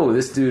 oh, whoa,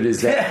 this dude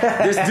is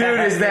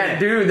that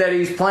dude that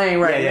he's playing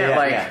right now.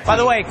 Like, by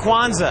the way,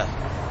 Kwanzaa,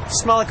 you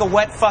smell like a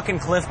wet fucking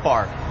Cliff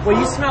Bar. Well,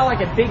 you smell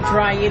like a big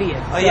dry idiot.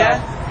 Oh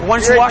yeah? Why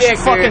don't you wash your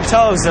fucking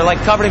toes? They're like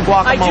covered in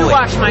guacamole. I do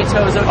wash my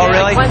toes. Okay. Oh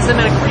really? I cleanse them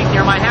in a creek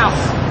near my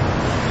house.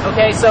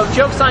 Okay, so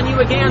joke's on you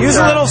again. Use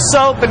sir. a little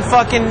soap and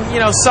fucking,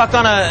 suck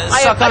on a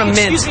mint.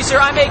 Excuse me, sir.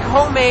 I make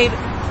homemade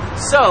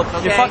soap.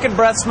 Okay? Your fucking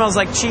breath smells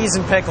like cheese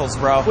and pickles,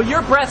 bro. Well,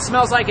 your breath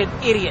smells like an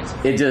idiot.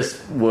 It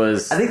just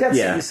was. I think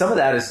that's some of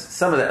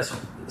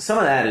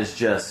that is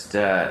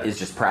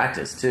just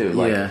practice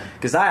too.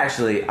 Because I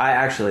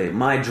actually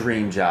my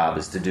dream job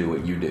is to do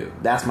what you do.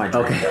 That's my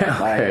dream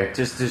job. Okay.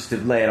 Just to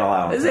lay it all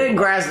out. Isn't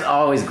grass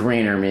always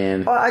greener,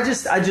 man? Well, I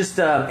just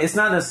it's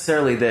not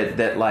necessarily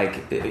that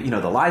like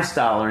the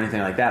lifestyle or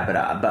anything like that,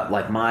 but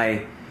like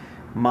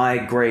my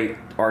great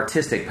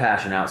artistic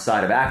passion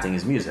outside of acting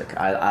is music.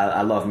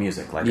 I love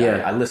music. Like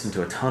I listen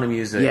to a ton of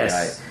music.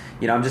 Yes.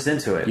 I'm just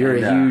into it. You're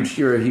a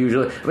huge.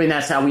 I mean,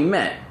 that's how we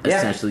met.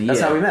 Essentially, that's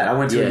how we met. I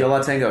went to a Yo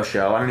La Tengo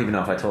show. I don't even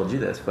know if I told you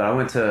this, but I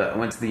went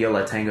to the Yo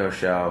La Tango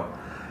show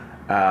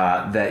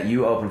that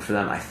you opened for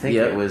them. I think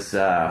it was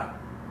at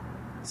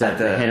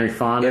the Henry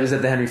Fonda. It was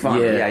at the Henry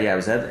Fonda. Yeah. It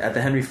was at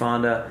the Henry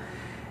Fonda,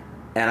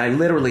 and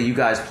you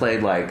guys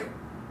played like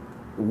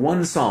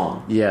one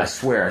song. Yeah, I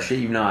swear, I shit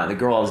you not. The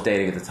girl I was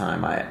dating at the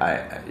time,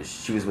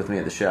 she was with me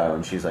at the show,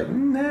 and she was like,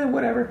 nah,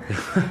 whatever,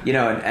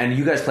 And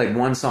you guys played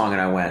one song, and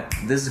I went,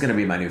 this is going to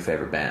be my new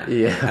favorite band.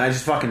 Yeah, and I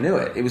just fucking knew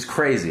it. It was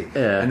crazy.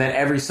 Yeah, and then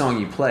every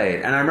song you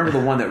played, and I remember the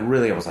one that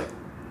really I was like,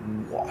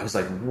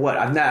 what?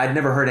 I'd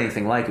never heard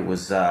anything like it.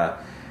 Was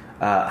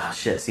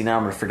shit. See, now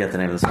I'm gonna forget the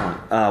name of the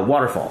song.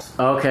 Waterfalls.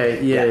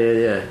 Okay.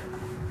 Yeah.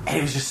 And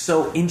it was just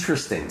so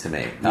interesting to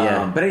me.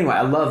 Yeah. But anyway,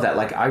 I love that.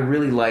 Like, I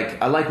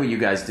like what you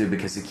guys do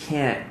because you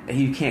can't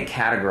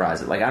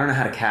categorize it. Like, I don't know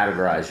how to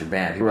categorize your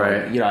band. People,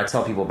 right. I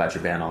tell people about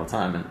your band all the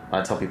time, and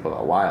I tell people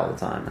about Y all the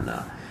time,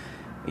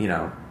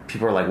 and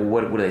people are like, well,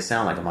 what do they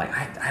sound like? I'm like,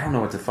 I don't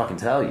know what to fucking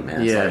tell you,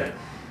 man.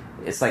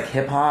 It's like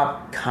hip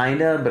hop,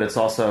 kinda, but it's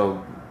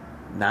also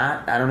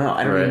not. I don't know.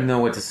 I don't even know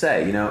what to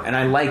say. And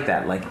I like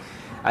that. Like,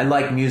 I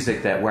like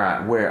music that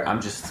where I'm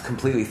just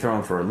completely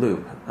thrown for a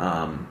loop.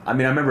 I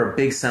mean, I remember a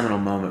big seminal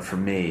moment for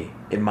me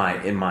in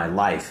my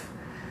life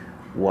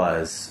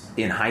was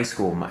in high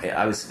school.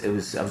 I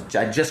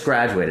just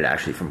graduated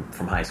actually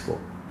from high school.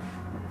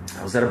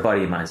 I was at a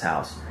buddy of mine's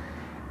house,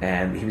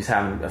 and he was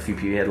having a few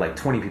people. He had like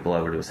 20 people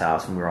over to his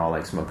house, and we were all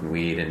like smoking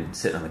weed and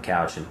sitting on the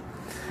couch. And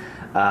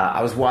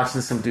I was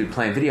watching some dude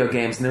playing video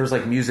games, and there was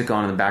like music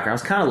on in the background.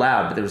 It was kind of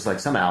loud, but there was like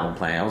some album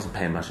playing. I wasn't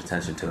paying much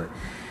attention to it.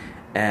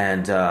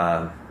 And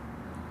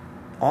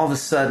all of a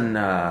sudden,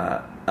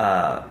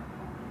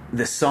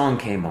 this song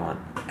came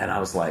on, and I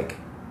was like,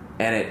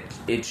 and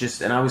it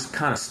just, and I was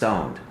kind of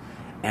stoned,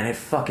 and it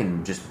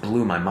fucking just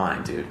blew my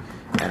mind, dude.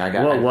 And I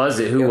got, what was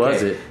it? Who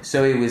was it?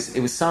 So it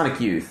was Sonic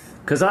Youth.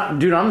 Cause I'm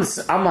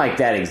like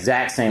that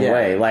exact same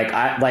way.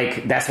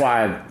 Like that's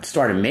why I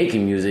started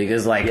making music.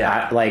 Is like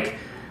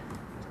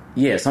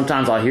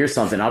sometimes I'll hear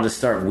something, I'll just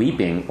start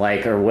weeping,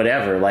 like, or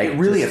whatever. Like, it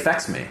really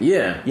affects me.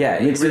 Yeah,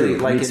 it really,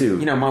 like, me too.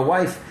 You know, my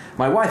wife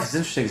is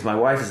interesting because my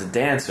wife is a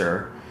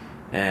dancer,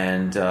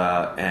 and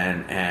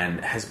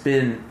has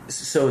been,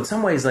 so in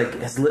some ways, like,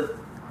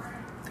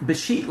 but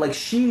she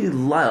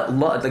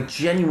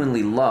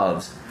genuinely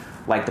loves,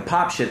 like, the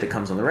pop shit that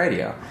comes on the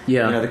radio.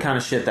 Yeah. You know, the kind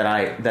of shit that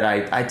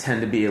I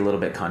tend to be a little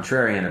bit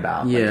contrarian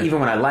about. Yeah. Like, even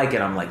when I like it,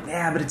 I'm like,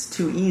 yeah, but it's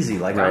too easy.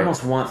 Like, right. I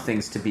almost want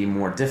things to be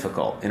more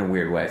difficult in a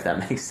weird way, if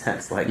that makes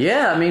sense. Like,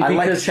 yeah, I mean, I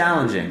like because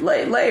challenging.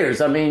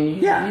 Layers, I mean,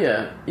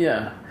 yeah.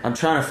 I'm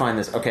trying to find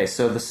this. Okay,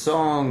 so the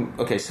song,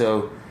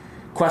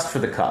 Quest for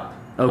the Cup.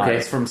 Okay.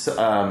 It's from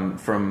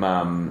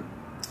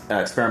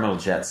Experimental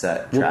Jet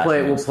Set. We'll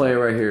play it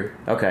right here.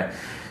 Okay.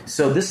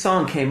 So this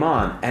song came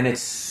on, and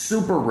it's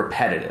super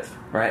repetitive,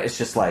 right? It's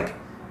just like,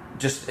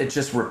 it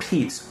just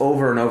repeats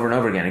over and over and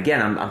over again.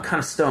 Again, I'm kind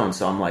of stoned,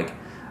 so I'm like,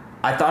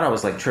 I thought I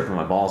was like tripping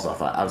my balls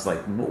off. I was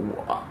like,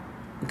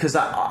 because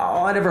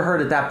all I'd ever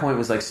heard at that point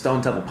was like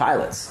Stone Temple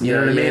Pilots. You know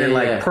what I mean? And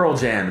like Pearl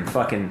Jam and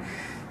fucking,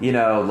 you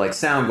know, like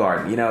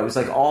Soundgarden. You know, it was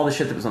like all the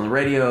shit that was on the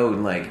radio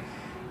and like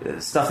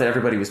stuff that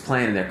everybody was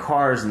playing in their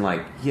cars, and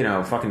like, you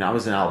know, fucking, I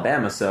was in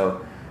Alabama,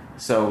 so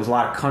it was a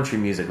lot of country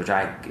music, which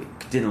I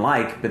didn't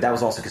like, but that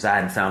was also because I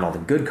hadn't found all the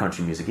good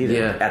country music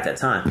either at that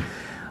time.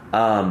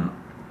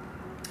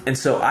 And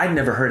so I'd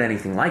never heard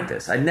anything like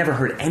this. I'd never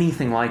heard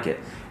anything like it.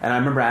 And I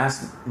remember I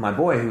asked my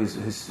boy,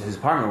 whose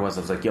partner was,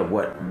 I was like, yo,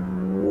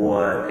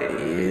 what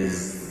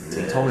is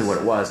this? He told me what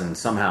it was, and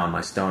somehow in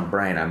my stoned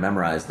brain, I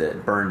memorized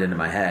it, burned into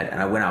my head, and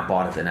I went out and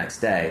bought it the next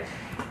day.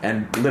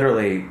 And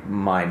literally,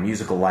 my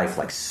musical life,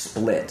 like,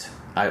 split.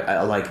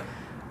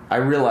 I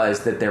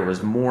realized that there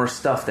was more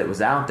stuff that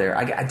was out there.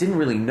 I didn't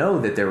really know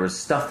that there was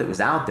stuff that was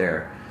out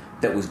there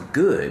that was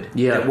good,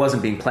 that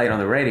wasn't being played on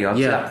the radio. Up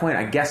to that point,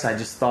 I guess I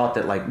just thought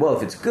that, like, well,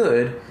 if it's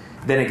good,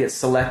 then it gets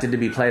selected to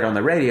be played on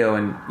the radio,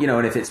 and, you know,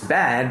 and if it's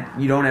bad,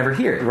 you don't ever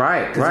hear it.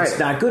 Right, because it's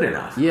not good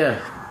enough. Yeah.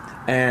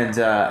 And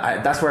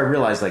that's where I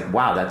realized, like,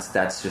 wow,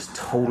 that's just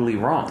totally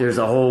wrong. There's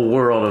a whole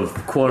world of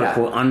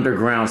quote-unquote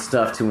underground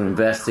stuff to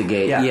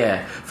investigate.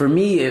 Yeah. For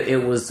me,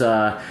 it was...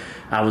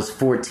 I was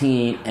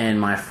 14, and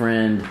my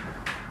friend,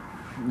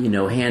 you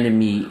know, handed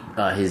me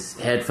his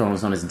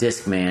headphones on his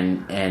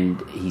Discman, and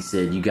he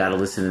said, you got to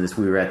listen to this.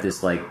 We were at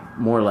this, like,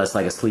 more or less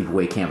like a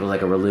sleepaway camp. It was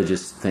like a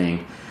religious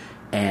thing.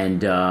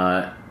 And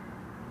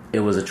it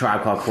was A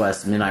Tribe Called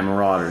Quest, Midnight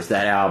Marauders,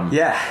 that album.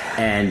 Yeah.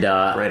 And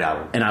great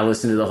album. And I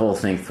listened to the whole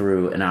thing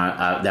through, and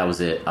I that was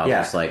it. I was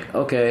just like,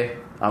 okay,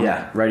 I'm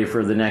ready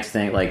for the next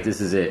thing. Like,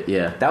 this is it.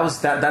 Yeah.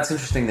 That's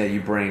interesting that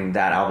you bring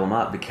that album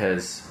up,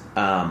 because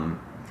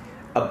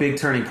a big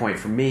turning point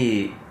for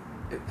me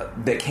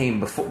that came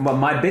before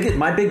my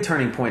big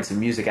turning points in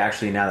music,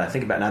 actually, now that I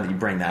think about it, now that you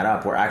bring that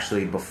up, were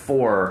actually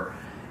before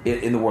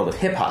in the world of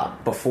hip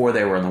hop, before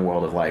they were in the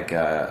world of like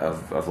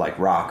of like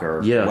rock or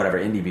whatever,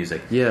 indie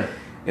music. Yeah.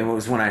 It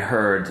was when I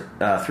heard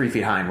 3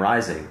 Feet High and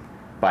Rising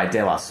by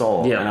De La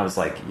Soul, and I was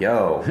like,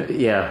 yo,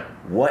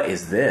 what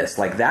is this?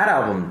 Like, that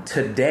album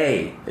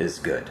today is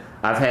good.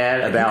 I've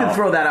had you can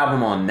throw that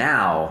album on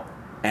now,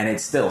 and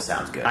it still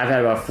sounds good. I've had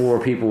about 4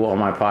 people on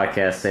my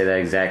podcast say that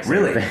exact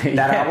same thing.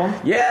 That album?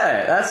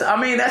 Yeah,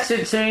 that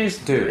shit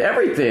changed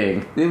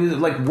everything. It was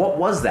like, what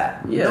was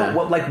that? Yeah.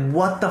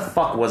 What the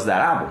fuck was that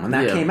album? When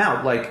that came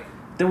out, like,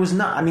 there was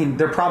not, I mean,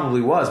 there probably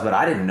was, but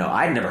I didn't know.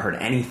 I'd never heard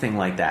anything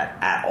like that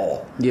at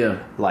all.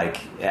 Yeah. Like,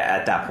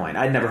 at that point.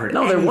 I'd never heard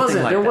anything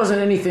there like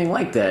wasn't anything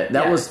like that.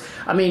 That was,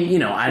 I mean, you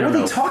know, I don't know.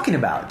 What are they talking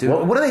about, dude?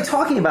 What are they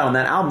talking about on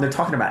that album? They're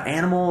talking about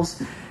animals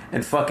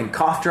and fucking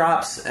cough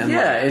drops and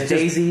like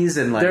daisies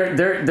and like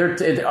they're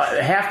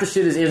half the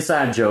shit is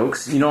inside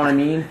jokes, you know what I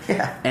mean?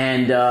 Yeah.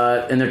 And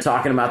they're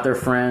talking about their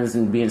friends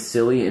and being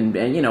silly and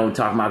you know,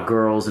 talking about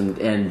girls and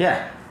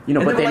you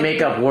know, but they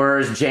make up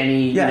words,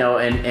 Jenny, you know,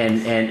 and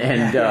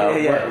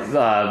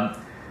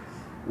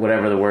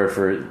whatever the word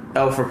for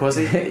for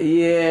pussy.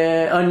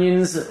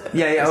 Onions.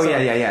 Yeah.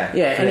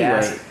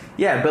 Anyway.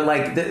 Yeah, but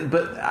like,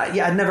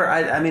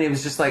 I mean, it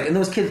was just like, and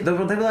those kids, they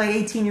were like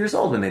 18 years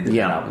old when they did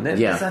that album.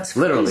 That's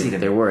literally, crazy to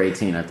me. They were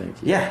 18, I think.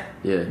 Yeah.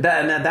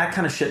 That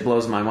kind of shit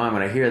blows my mind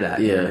when I hear that.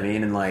 You know what I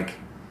mean? And like,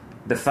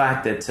 the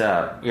fact that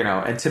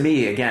and to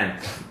me again,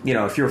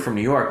 if you're from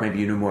New York, maybe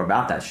you knew more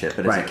about that shit.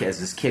 But as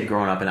this kid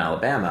growing up in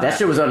Alabama, that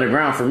shit was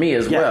underground for me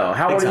as well.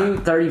 How old are you?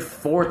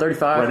 34,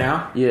 35? Right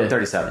now? Yeah, I'm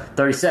 37.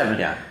 37.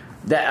 Yeah.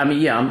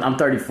 I'm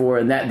 34,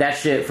 and that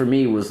shit for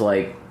me was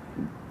like.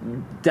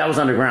 That was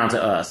underground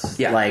to us.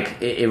 Yeah.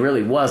 Like, it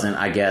really wasn't,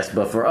 I guess.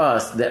 But for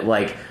us, that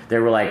like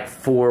there were like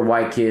 4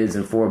 white kids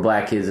and 4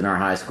 black kids in our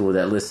high school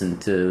that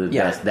listened to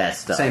that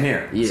stuff. Same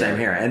here. Yeah. Same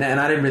here. And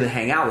I didn't really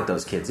hang out with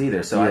those kids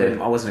either, so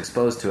I wasn't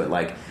exposed to it.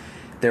 Like,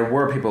 there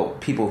were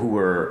people who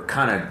were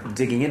kind of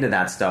digging into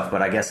that stuff,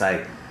 but I guess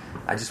I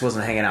just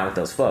wasn't hanging out with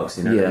those folks.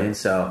 You know what I mean?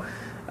 So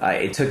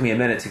it took me a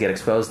minute to get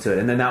exposed to it,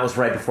 and then that was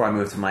right before I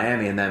moved to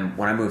Miami. And then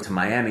when I moved to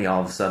Miami,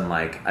 all of a sudden,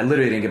 like, I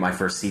literally didn't get my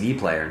first CD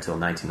player until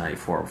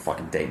 1994. I'm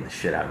fucking dating the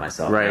shit out of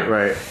myself.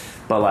 Right.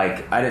 But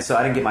like, I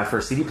didn't get my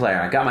first CD player.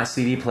 I got my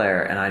CD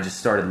player, and I just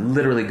started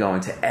literally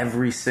going to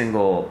every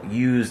single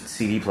used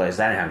CD players.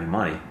 I didn't have any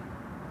money,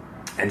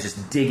 and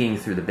just digging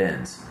through the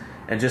bins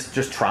and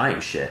just trying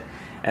shit,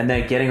 and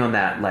then getting on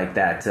that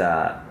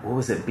what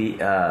was it?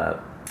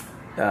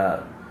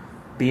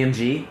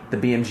 BMG, the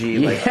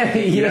BMG,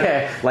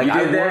 like, like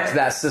I worked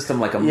that system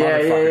like a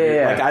motherfucker.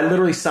 Yeah. Like, I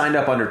literally signed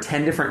up under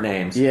 10 different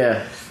names.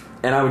 Yeah,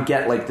 and I would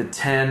get like 12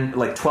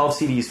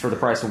 CDs for the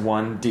price of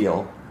one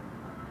deal.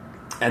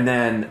 And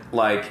then,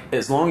 like,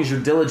 as long as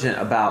you're diligent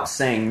about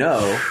saying no,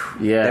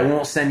 they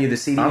won't send you the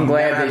CD. I'm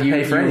glad that you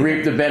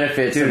reaped the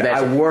benefits of that.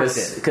 I worked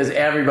it because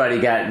everybody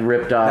got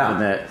ripped off in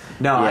that.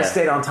 No, I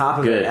stayed on top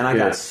of it, and I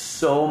got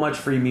so much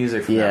free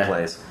music from that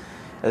place.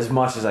 As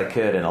much as I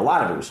could, and a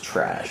lot of it was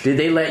trash. Did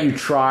they let you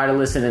try to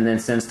listen and then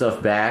send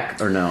stuff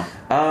back, or no?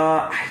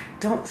 I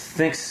don't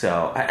think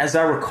so. As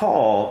I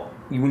recall,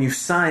 when you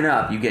sign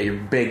up, you get your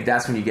big.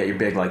 That's when you get your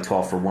big, like,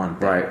 12 for 1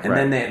 thing. Right.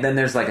 And then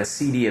there's like a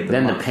CD of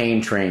the month. the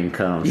pain train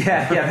comes.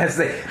 Yeah. That's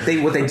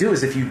what they do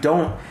is if you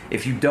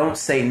don't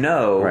say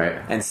no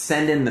and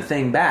send in the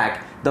thing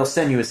back, they'll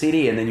send you a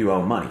CD and then you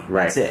owe money.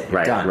 Right. That's it.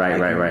 You're done.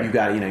 Right. You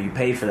got you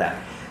paid for that.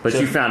 But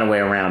you found a way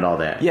around all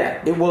that.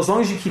 Yeah. Well, as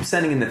long as you keep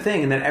sending in the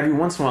thing, and then every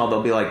once in a while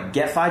they'll be like,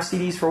 get 5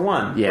 CDs for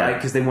 1. Yeah. Right?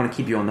 Because they want to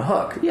keep you on the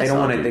hook. Yes, they don't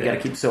want to. They got to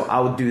keep. So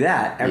I would do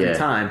that every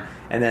time,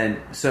 and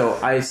then so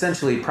I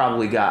essentially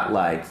probably got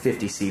like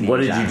 50 CDs. What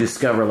did you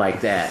discover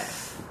like that?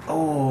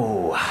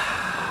 Oh,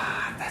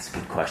 that's a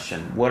good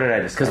question. What did I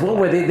discover? Because what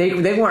were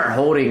they weren't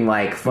holding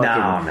like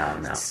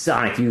fucking no.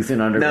 Sonic Youth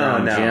and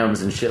Underground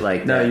Gems and shit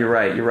like that. No, you're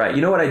right.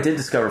 You know what I did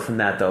discover from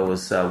that though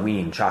was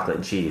Ween chocolate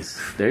and cheese.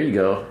 There you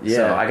go. Yeah,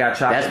 so I got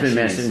chocolate. That's been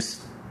and cheese. mentioned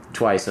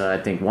twice. I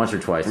think once or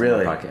twice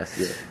really? on the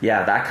podcast.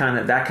 Yeah, that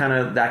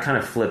kind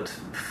of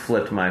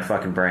flipped my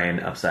fucking brain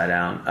upside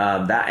down.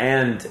 That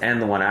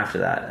and the one after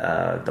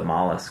that, the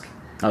Mollusk.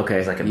 Okay,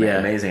 it's like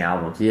amazing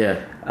albums.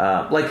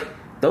 Yeah, like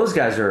those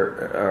guys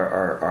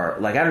are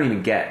like I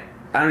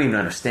don't even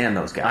understand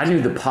those guys. I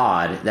knew the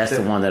Pod. That's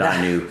the one that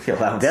I knew.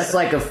 That's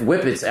like a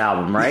Whippets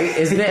album, right?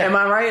 Isn't it? Am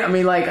I right? I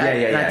mean, like,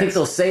 I think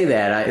they'll say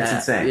that. It's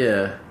insane.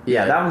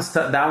 Yeah.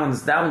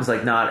 That one's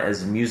like not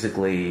as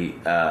musically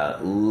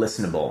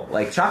listenable.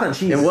 Like Chocolate and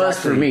Cheese. It was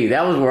for me.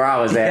 That was where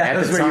I was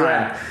at the time. You were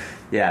at.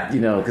 Yeah,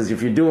 because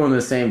if you're doing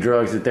the same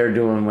drugs that they're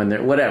doing when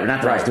they're whatever,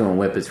 not that I was doing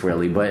Whippets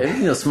really, but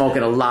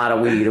smoking a lot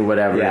of weed or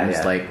whatever, and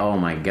it's like, oh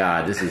my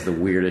god, this is the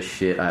weirdest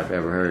shit I've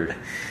ever heard.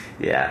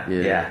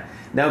 Yeah.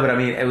 No, but I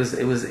mean, it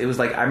was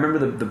like I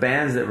remember the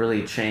bands that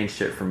really changed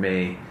shit for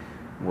me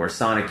were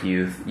Sonic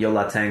Youth, Yo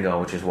La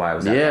Tengo, which is why I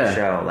was at the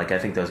show. Like I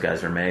think those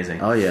guys are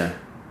amazing. Oh yeah.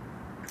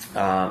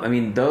 I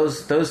mean,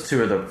 those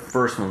two are the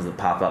first ones that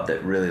pop up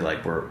that really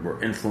like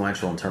were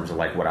influential in terms of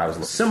like what I was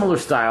looking Similar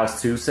for.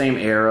 styles too, same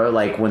era,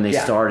 like when they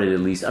started at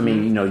least. I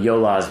mean,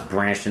 Yola's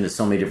branched into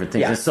so many different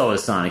things, and so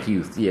is Sonic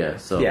Youth. Yeah,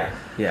 so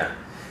yeah.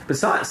 But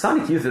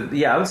Sonic Youth,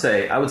 I would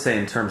say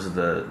in terms of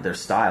their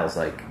styles,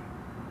 like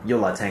Yo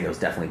La Tango's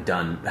definitely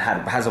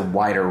has a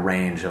wider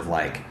range of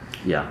like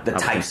the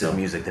types of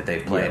music that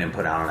they've played and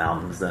put out on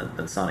albums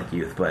than Sonic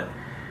Youth, but.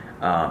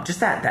 Just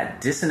that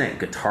dissonant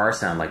guitar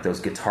sound, like those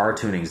guitar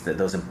tunings,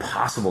 those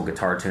impossible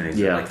guitar tunings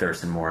that like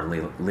Thurston Moore and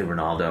Lee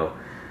Ronaldo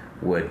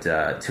would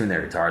tune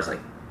their guitars. Like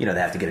they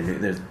have to get a new.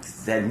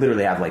 They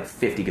literally have like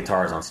 50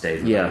 guitars on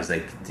stage. Yeah,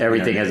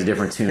 everything has a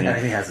different tuning.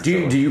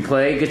 Do you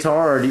play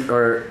guitar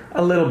or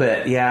a little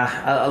bit?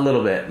 Yeah, a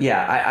little bit.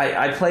 Yeah,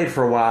 I played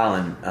for a while,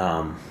 and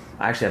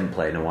I actually haven't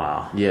played in a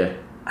while. Yeah.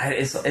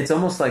 It's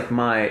almost like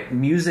my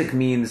music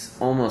means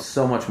almost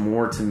so much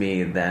more to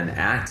me than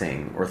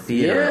acting or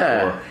theater,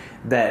 or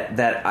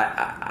that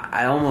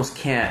I almost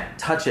can't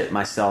touch it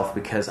myself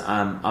because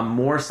I'm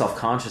more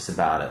self-conscious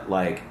about it.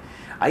 Like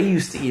I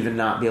used to even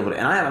not be able to,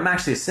 and I'm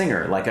actually a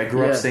singer. Like I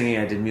grew up singing.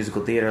 I did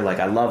musical theater. Like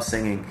I love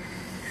singing,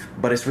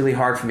 but it's really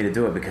hard for me to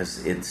do it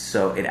because it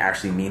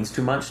actually means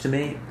too much to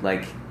me.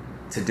 Like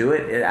to do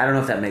it, I don't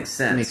know if that makes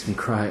sense. It makes me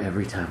cry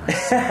every time I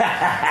sing.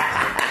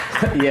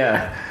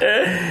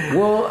 Yeah.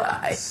 Well,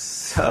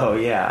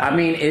 I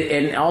mean,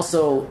 and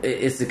also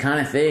it's the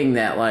kind of thing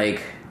that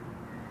like,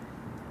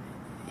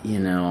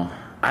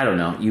 I don't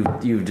know.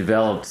 You've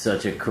developed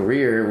such a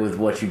career with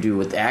what you do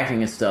with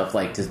acting and stuff.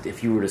 Like,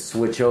 if you were to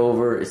switch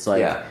over, it's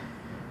like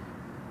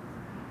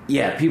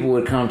people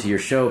would come to your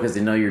show because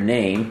they know your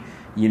name,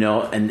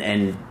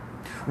 and.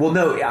 Well,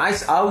 no, I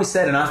always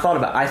said, and I thought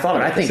about. I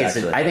think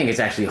it's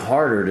actually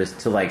harder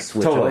to like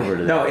switch over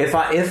to that. No,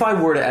 if I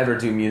were to ever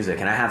do music,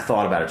 and I have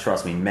thought about it,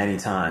 trust me, many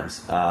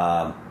times.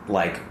 And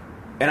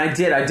I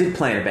did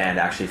play in a band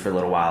actually for a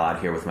little while out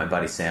here with my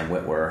buddy Sam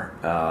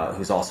Witwer,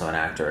 who's also an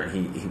actor,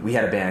 and we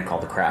had a band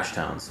called the Crash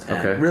Tones.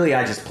 And really,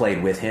 I just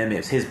played with him. It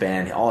was his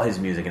band, all his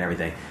music and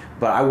everything.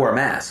 But I wore a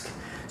mask.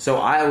 So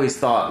I always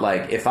thought,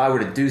 like, if I were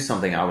to do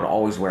something, I would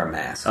always wear a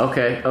mask.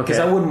 Okay. Because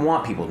I wouldn't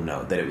want people to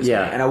know that it was me,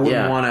 and I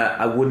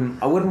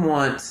wouldn't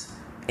want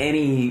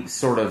any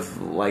sort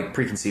of like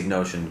preconceived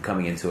notion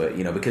coming into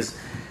it, because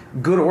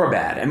good or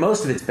bad, and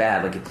most of it's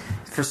bad. Like,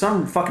 for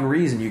some fucking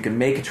reason, you can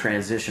make a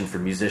transition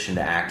from musician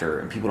to actor,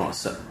 and people don't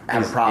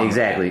have a problem.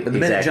 Exactly. But the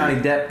minute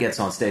Johnny Depp gets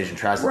on stage and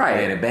tries to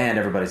play in a band,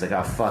 everybody's like,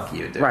 "Oh, fuck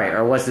you, dude." Right?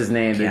 Or what's his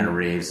name? Keanu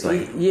Reeves.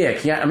 Like,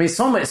 I mean,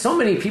 so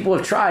many people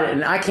have tried it,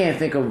 and I can't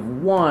think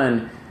of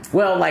one.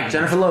 Well, like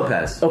Jennifer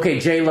Lopez. Okay,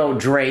 J-Lo,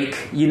 Drake,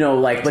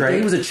 but Drake.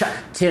 He was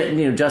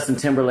Justin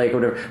Timberlake or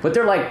whatever. But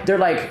they're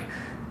like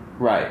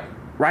right,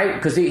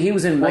 because he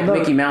was in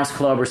Mickey Mouse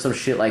Club or some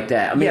shit like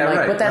that. I mean,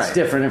 but that's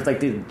different if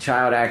like the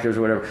child actors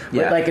or whatever.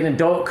 But like an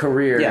adult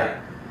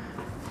career,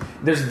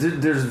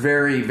 There's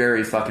very,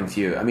 very fucking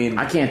few. I mean,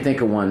 I can't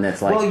think of one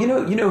that's like. Well,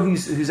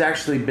 who's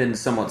actually been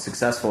somewhat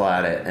successful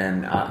at it,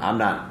 and I'm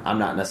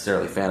not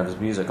necessarily a fan of his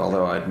music,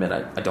 although I admit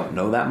I don't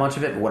know that much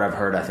of it. But what I've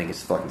heard, I think it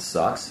fucking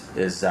sucks.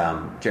 Is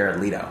Jared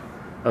Leto?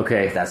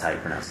 Okay, if that's how you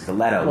pronounce it, the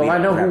Leto. Well, Leto, I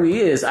know whatever. who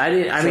he is.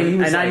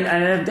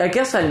 I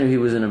guess I knew he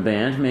was in a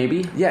band.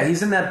 Maybe. Yeah,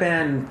 he's in that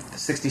band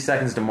 60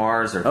 Seconds to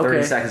Mars or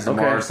 30 Seconds to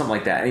Mars, something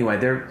like that. Anyway,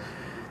 they're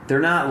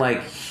not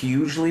like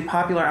hugely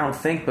popular, I don't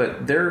think,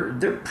 but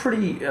they're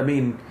pretty. I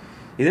mean,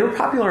 they were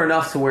popular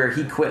enough to where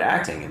he quit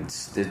acting and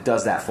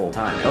does that full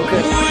time.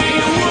 Okay.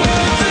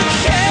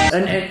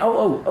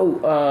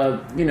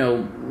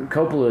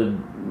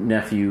 Coppola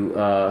nephew,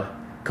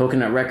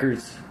 Coconut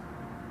Records.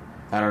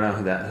 I don't know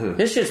who.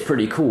 His shit's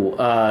pretty cool.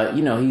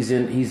 He's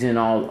in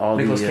all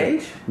Nicolas the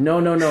Cage? No.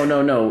 Younger.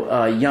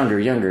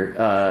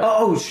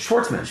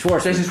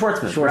 Schwartzman. Jason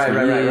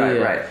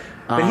Schwartzman. Right.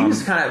 But he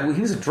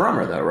was a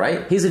drummer though,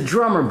 right? He's a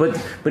drummer, but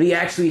he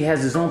actually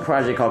has his own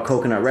project called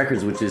Coconut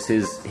Records, which is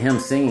him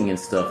singing and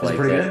stuff like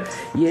that. Good?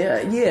 Yeah,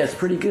 it's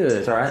pretty good.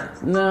 It's all right. I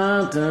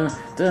don't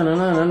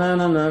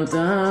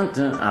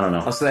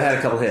know. Oh, so they had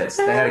a couple hits.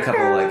 They had a couple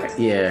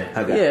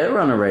we're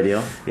on the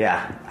radio.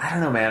 Yeah, I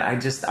don't know, man.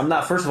 I'm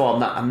not. First of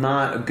all, I'm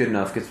not good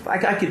enough because I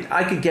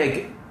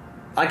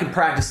could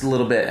practice a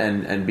little bit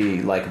and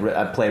be like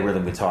I play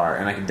rhythm guitar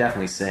and I could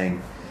definitely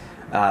sing.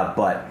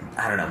 But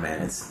I don't know,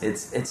 man.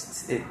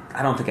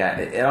 I don't think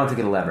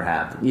it'll ever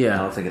happen. Yeah, I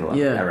don't think it'll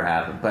ever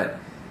happen. But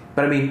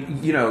I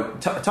mean,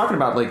 talking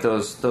about like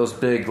those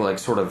big like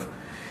sort of,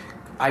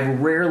 I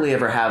rarely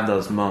ever have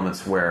those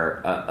moments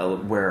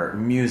where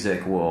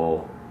music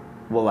will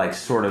like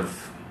sort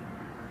of,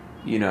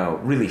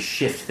 really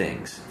shift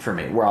things for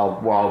me. Where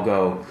I'll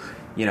go,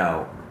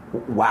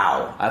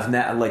 wow,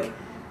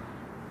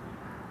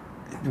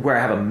 where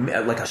I have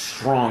a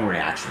strong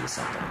reaction to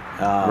something,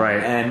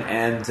 right?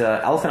 And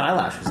Elephant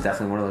Eyelash was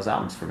definitely one of those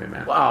albums for me,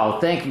 man. Wow,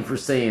 thank you for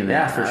saying that.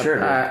 Yeah, for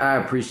sure. I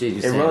appreciate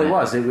you saying that. It really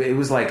was. It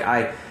was like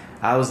I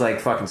was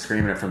like fucking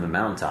screaming it from the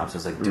mountaintops. I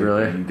was like, dude,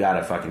 really? You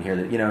gotta fucking hear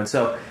that, And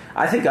so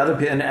I think other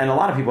people and a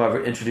lot of people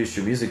I've introduced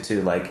your music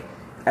to, like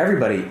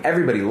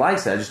everybody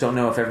likes it. I just don't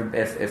know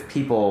if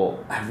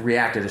people have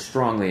reacted as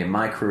strongly in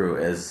my crew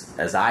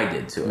as I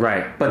did to it.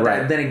 Right.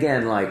 But then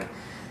again, like.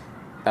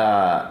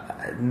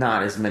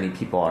 Not as many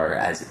people are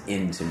as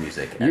into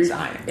music as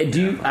I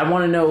am. I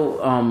want to know,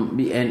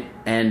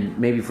 and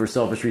maybe for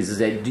selfish reasons,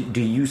 that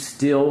do you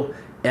still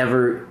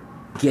ever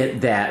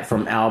get that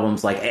from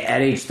albums like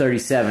at age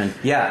 37?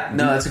 Yeah,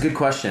 no, that's a good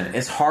question.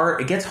 It's hard.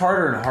 It gets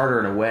harder and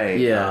harder in a way.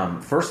 Yeah.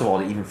 First of all,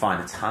 to even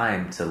find the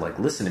time to like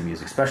listen to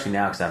music, especially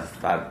now because I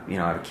have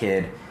a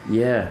kid.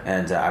 Yeah.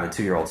 And I have a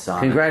 2-year-old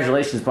son.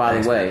 Congratulations, by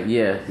the way. Man.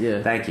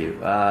 Yeah. Thank you.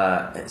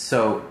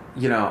 So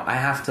I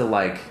have to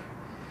like.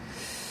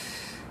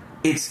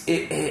 It's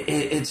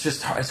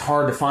just it's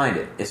hard to find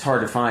it. It's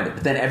hard to find it.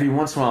 But then every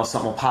once in a while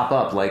something will pop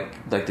up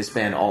like this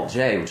band Alt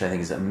J, which I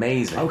think is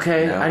amazing.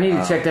 Okay, I need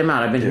to check them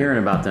out. I've been hearing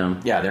about them.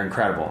 Yeah, they're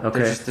incredible.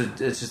 Okay,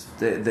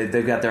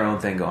 they've got their own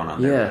thing going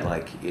on there. Yeah,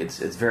 like it's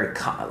very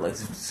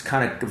it's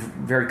kind of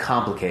very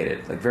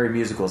complicated, like very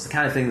musical. It's the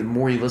kind of thing that the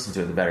more you listen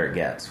to it, the better it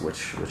gets,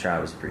 which I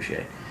always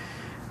appreciate.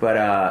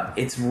 But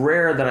it's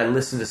rare that I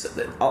listen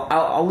to.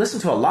 I'll listen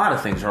to a lot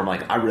of things where I'm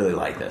like, I really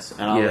like this,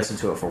 and I'll listen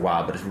to it for a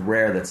while. But it's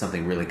rare that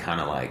something really kind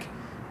of like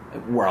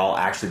where I'll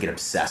actually get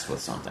obsessed with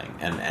something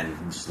and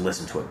just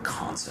listen to it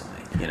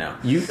constantly.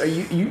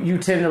 You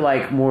tend to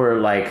like more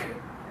like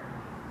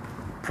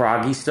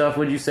proggy stuff.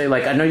 Would you say?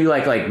 Like I know you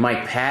like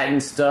Mike Patton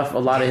stuff. A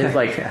lot of his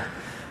like.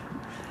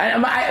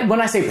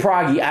 when I say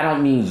proggy, I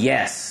don't mean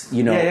Yes,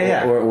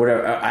 or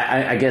whatever.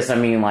 I guess I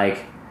mean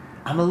like.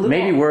 I'm a little.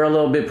 Maybe we're a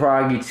little bit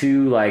proggy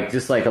too, like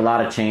just like a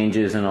lot of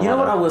changes and a lot. You know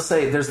what of, I will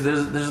say? There's a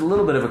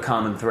little bit of a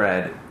common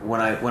thread when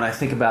I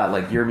think about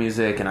like your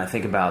music, and I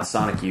think about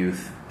Sonic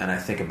Youth, and I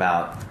think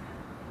about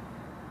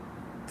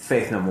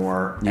Faith No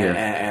More,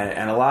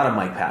 and a lot of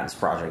Mike Patton's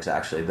projects.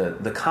 Actually,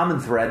 the common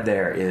thread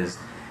there is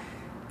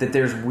that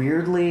there's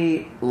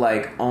weirdly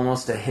like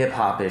almost a hip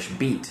hop-ish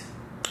beat.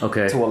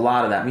 Okay. To a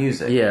lot of that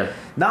music. Yeah.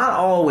 Not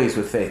always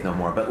with Faith No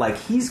More, but like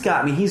he's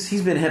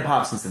been hip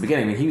hop since the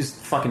beginning. I mean, he was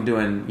fucking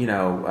doing,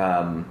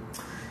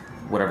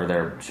 whatever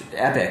their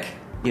Epic,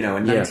 in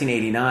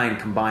 1989,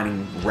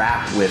 combining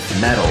rap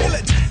with metal.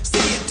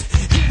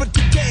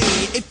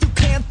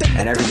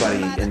 And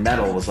everybody in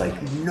metal was like,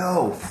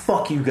 no,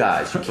 fuck you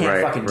guys. You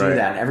can't fucking do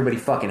that. And everybody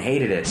fucking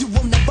hated it. You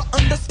will never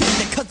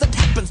understand it because it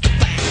happens to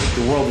fans.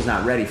 The world was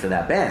not ready for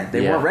that band.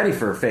 They weren't ready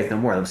for Faith No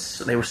More.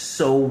 They were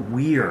so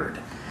weird.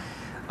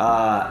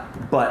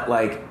 But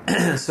like,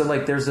 so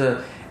like there's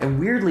and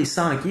weirdly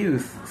Sonic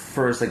Youth,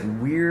 for as like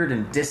weird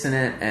and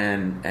dissonant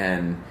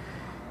and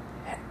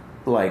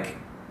like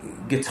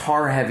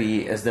guitar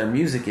heavy as their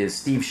music is,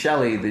 Steve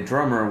Shelley, the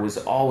drummer, was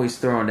always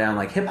throwing down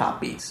like hip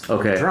hop beats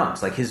on the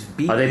drums. Like his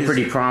beat. Are they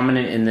pretty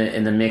prominent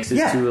in the mixes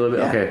too a little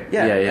bit? Okay.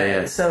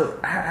 Yeah. So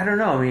I don't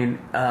know. I mean,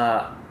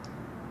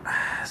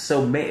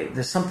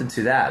 there's something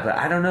to that, but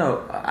I don't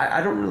know.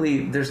 I don't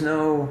really.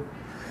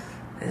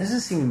 It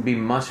doesn't seem to be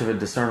much of a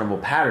discernible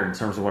pattern in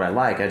terms of what I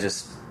like. I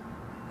just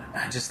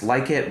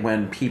like it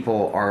when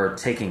people are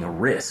taking a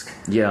risk.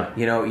 Yeah.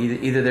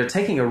 Either they're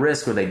taking a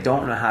risk or they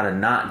don't know how to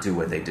not do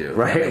what they do.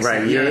 Right. You know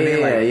what I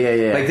mean? Like,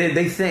 Like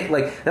they think,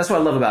 like, that's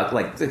what I love about,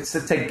 like, let's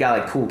take a guy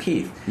like Kool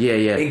Keith.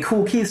 Yeah. In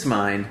Kool Keith's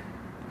mind,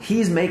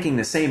 he's making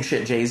the same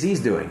shit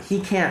Jay-Z's doing. He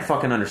can't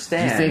fucking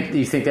understand.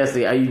 You think that's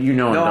the, him,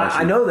 No, don't you?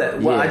 I know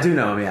that. Well, I do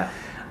know him, yeah.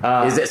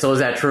 Is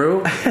that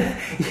true?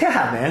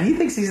 Yeah, man. He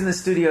thinks he's in the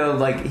studio,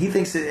 like, he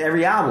thinks that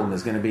every album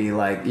is going to be,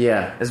 like,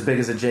 as big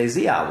as a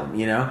Jay-Z album,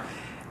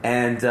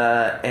 And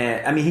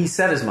I mean, he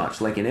said as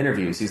much, like, in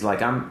interviews. He's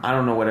like, I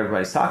don't know what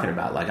everybody's talking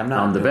about. Like,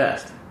 I'm the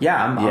best.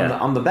 Yeah,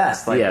 I'm the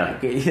best. Like,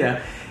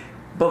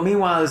 But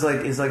meanwhile, it's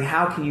like,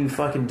 how can you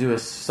fucking do a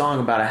song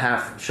about a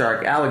half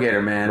shark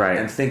alligator man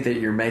and think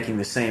that you're making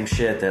the same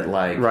shit that,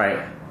 like,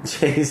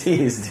 Jay-Z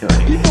is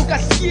doing? People got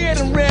scared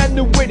and ran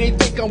away. They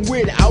think I'm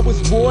weird. I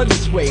was born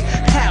this way.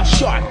 Half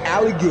shark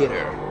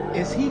alligator.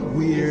 Is he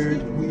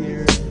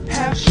weird?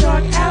 Half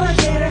shark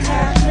alligator,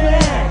 half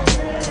man.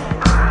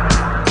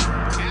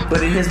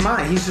 But in his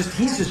mind, he's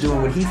just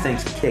doing what he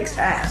thinks kicks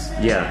ass.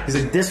 Yeah, he's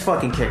like, this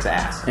fucking kicks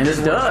ass, and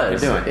it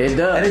does. It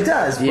does, and it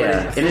does.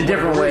 Yeah, in a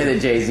different way that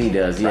Jay-Z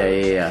does.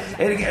 Yeah.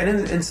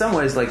 And in some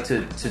ways, like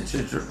to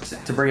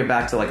bring it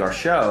back to like our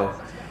show,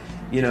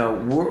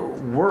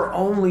 we're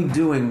only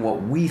doing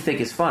what we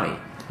think is funny.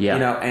 Yeah,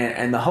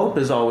 and the hope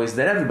is always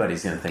that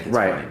everybody's going to think it's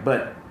funny.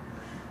 But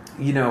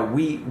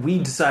we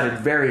decided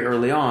very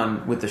early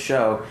on with the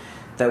show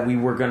that we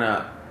were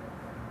gonna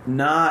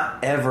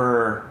not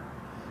ever.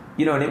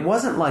 And it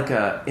wasn't like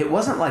a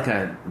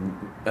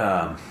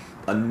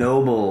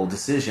noble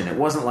decision. It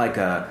wasn't like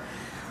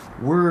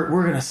we're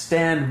going to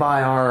stand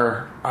by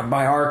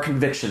our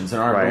convictions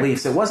and our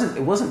beliefs. It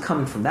wasn't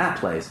coming from that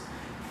place.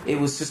 It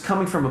was just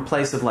coming from a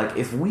place of like,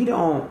 if we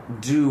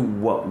don't do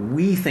what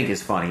we think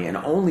is funny and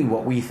only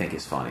what we think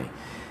is funny,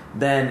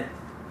 then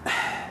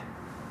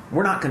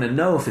we're not going to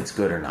know if it's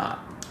good or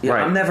not.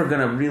 I'm never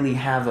going to really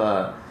have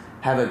a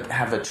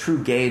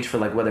true gauge for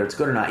like whether it's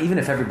good or not. Even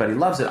if everybody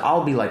loves it,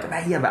 I'll be like,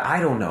 yeah, but I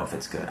don't know if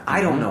it's good.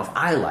 I don't know if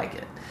I like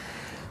it.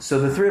 So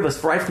the three of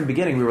us, right from the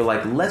beginning, we were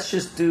like, let's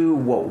just do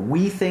what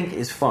we think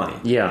is funny.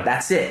 Yeah,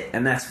 that's it,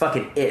 and that's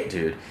fucking it,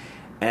 dude.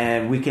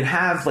 And we can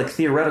have like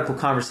theoretical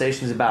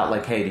conversations about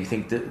like, hey, do you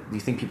think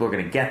people are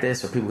going to get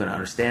this, or people are going to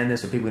understand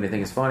this, or people are going to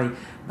think it's funny?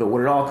 But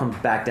what it all comes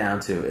back down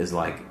to is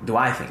like, do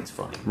I think it's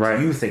funny? Right.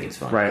 Do you think it's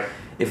funny? Right.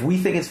 If we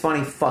think it's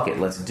funny, fuck it,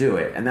 let's do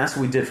it. And that's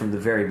what we did from the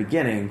very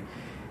beginning.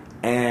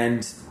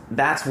 And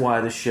that's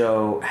why the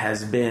show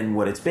has been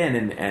what it's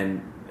been,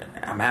 and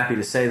I'm happy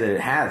to say that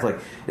it has. Like,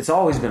 it's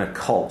always been a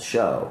cult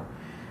show,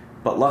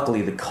 but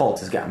luckily the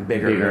cult has gotten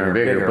bigger and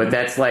bigger. But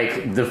that's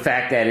like the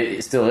fact that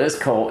it still is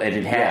cult, and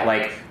it had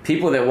like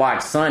people that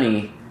watch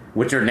Sunny,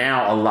 which are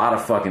now a lot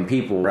of fucking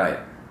people,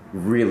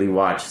 really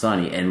watch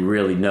Sunny and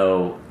really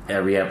know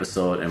every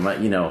episode, and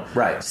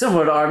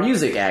similar to our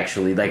music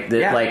actually, like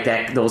like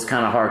that, those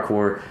kind of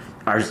hardcore.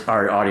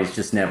 Our audience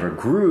just never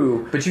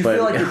grew, but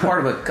feel like you're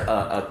part of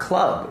a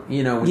club,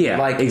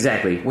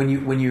 exactly. When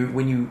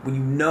you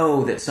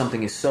know that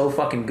something is so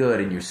fucking good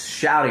and you're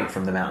shouting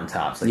from the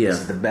mountaintops, like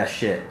this is the best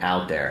shit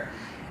out there,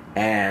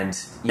 and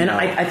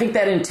I think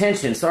that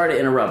intention. Sorry to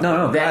interrupt.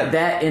 No,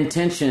 that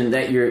intention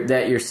that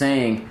you're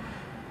saying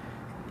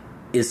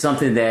is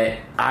something that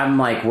I'm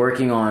like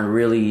working on,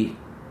 really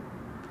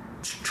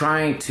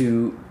trying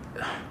to.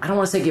 I don't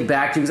want to say get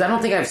back to, because I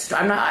don't think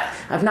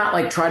I've not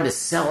like tried to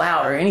sell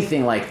out or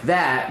anything like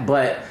that,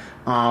 but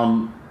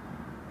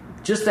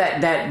just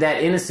that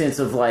innocence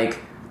of like,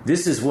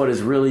 this is what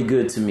is really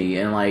good to me,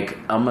 and like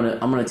I'm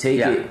gonna take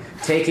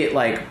it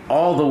like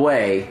all the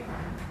way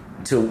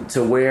to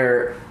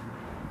where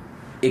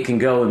it can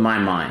go in my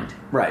mind.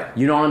 Right.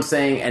 You know what I'm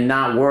saying? And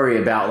not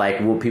worry about, like,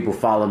 will people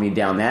follow me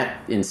down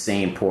that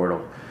insane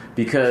portal?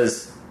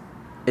 Because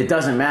it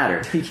doesn't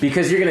matter.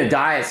 Because you're going to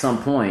die at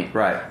some point.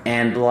 Right.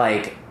 And,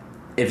 like,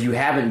 if you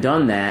haven't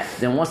done that,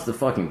 then what's the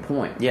fucking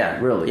point? Yeah.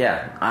 Really?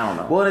 Yeah. I don't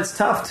know. Well, and it's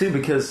tough, too,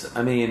 because,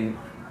 I mean,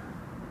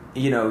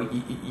 you know,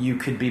 you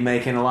could be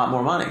making a lot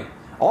more money.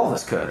 All of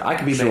us could. I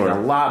could be making a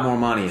lot more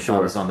money if I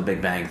was on The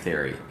Big Bang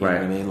Theory. You know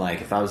what I mean?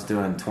 Like, if I was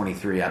doing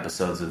 23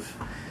 episodes of,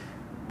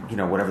 you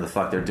know, whatever the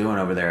fuck they're doing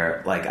over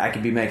there, like, I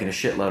could be making a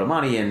shitload of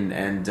money,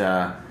 and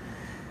I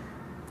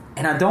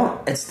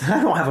don't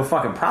have a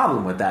fucking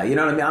problem with that. You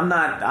know what I mean?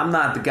 I'm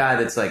not the guy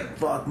that's like,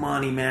 fuck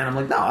money, man. I'm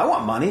like, no, I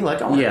want money.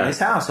 Like, I want a nice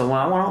house. I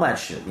want all that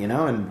shit, you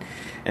know?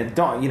 And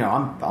don't, you know,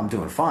 I'm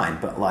doing fine.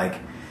 But, like,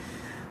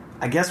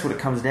 I guess what it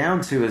comes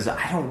down to is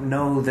I don't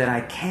know that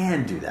I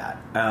can do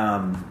that.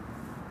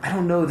 I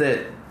don't know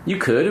that... You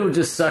could. It would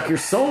just suck your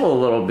soul a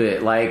little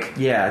bit. Like,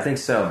 yeah, I think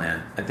so,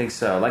 man. I think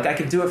so. Like, I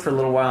could do it for a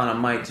little while, and I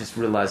might just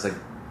realize, like...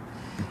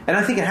 And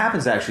I think it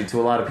happens, actually, to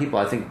a lot of people.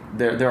 I think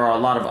there are a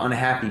lot of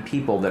unhappy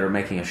people that are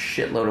making a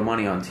shitload of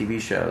money on TV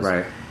shows.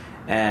 Right.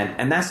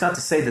 And that's not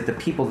to say that the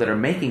people that are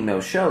making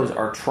those shows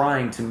are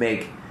trying to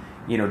make,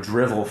 you know,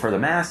 drivel for the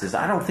masses.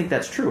 I don't think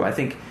that's true. I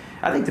think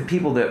the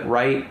people that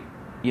write,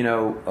 you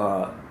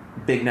know...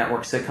 big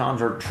network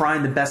sitcoms are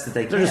trying the best that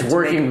they can. They're just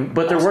working,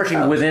 but they're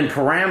working within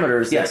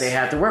parameters that they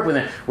have to work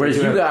within. Whereas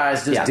you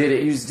guys just did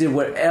it. You just did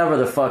whatever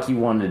the fuck you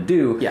wanted to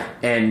do. Yeah.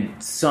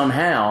 And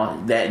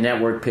somehow that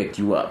network picked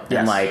you up.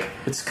 Yes. And like,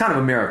 it's kind of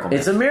a miracle. Man.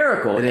 It's a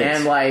miracle. It is.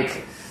 And like,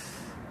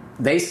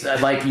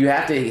 you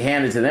have to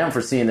hand it to them for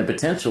seeing the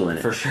potential in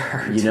it. For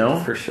sure. You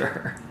know? For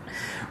sure.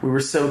 We were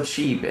so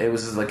cheap. It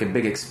was like a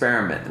big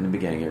experiment in the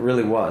beginning. It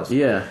really was.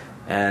 Yeah.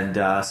 And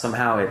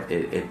somehow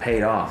it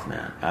paid off,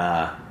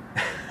 man.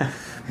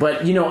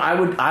 But, you know,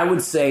 I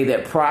would say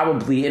that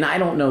probably, and I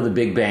don't know The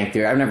Big Bang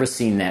Theory, I've never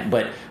seen that,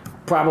 but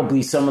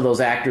probably some of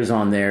those actors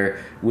on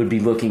there would be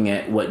looking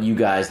at what you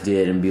guys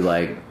did and be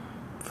like,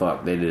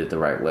 fuck, they did it the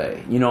right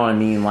way. You know what I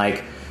mean?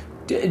 Like,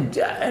 and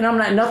I'm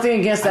not, nothing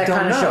against that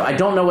kind of show. I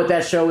don't know what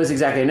that show is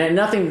exactly. And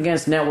nothing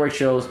against network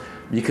shows,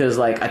 because,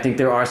 like, I think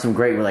there are some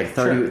great, like,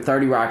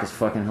 30 Rock is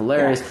fucking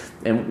hilarious.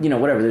 Yeah. And, you know,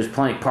 whatever, there's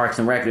plenty, Parks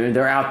and Rec,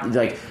 they're out,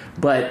 like,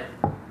 but...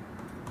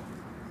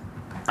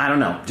 I don't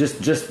know.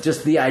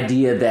 Just the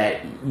idea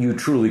that you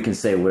truly can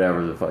say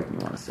whatever the fuck you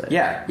want to say.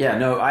 Yeah.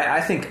 No, I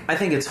think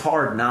it's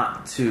hard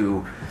not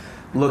to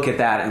look at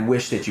that and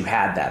wish that you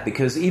had that,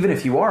 because even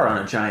if you are on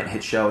a giant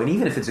hit show, and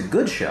even if it's a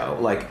good show,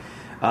 like,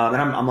 and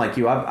I'm like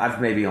you,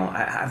 I've really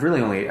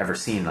only ever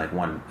seen like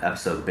one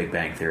episode of The Big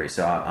Bang Theory,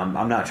 so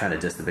I'm not trying to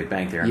diss The Big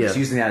Bang Theory. I'm just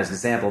using that as an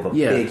example of a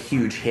big,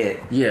 huge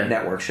hit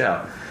network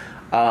show.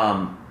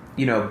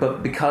 You know,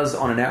 but because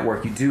on a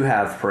network you do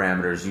have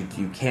parameters,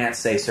 you can't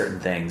say certain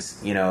things.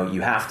 You know,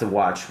 you have to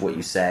watch what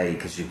you say,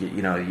 because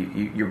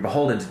you're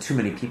beholden to too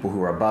many people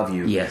who are above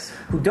you. Yes.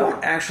 Who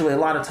don't actually a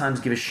lot of times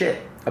give a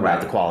shit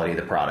about the quality of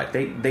the product.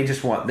 They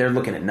just they're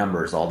looking at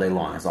numbers all day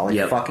long. That's all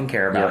they fucking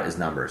care about is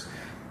numbers.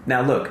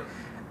 Now look,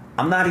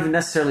 I'm not even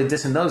necessarily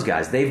dissing those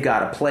guys. They've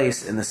got a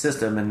place in the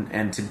system,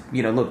 and to,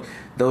 you know, look,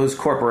 those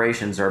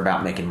corporations are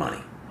about making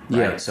money.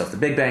 Right? Yeah. So if The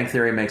Big Bang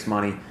Theory makes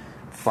money,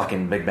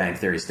 fucking Big Bang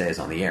Theory stays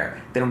on the air.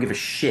 They don't give a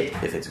shit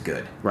if it's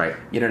good. Right.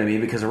 You know what I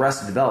mean? Because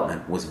Arrested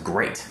Development was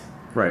great.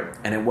 Right.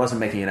 And it wasn't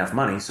making enough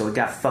money, so it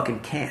got fucking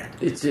canned.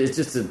 It's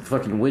just a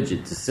fucking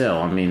widget to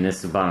sell. I mean,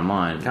 that's the bottom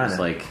line. Kinda. It's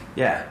like...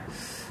 Yeah.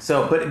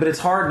 So, but it's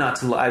hard not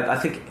to... I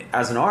think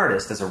as an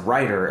artist, as a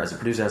writer, as a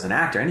producer, as an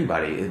actor,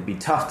 anybody, it'd be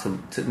tough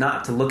to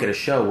not to look at a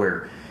show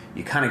where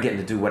you kind of get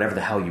to do whatever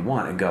the hell you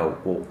want and go,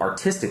 well,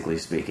 artistically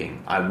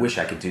speaking, I wish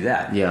I could do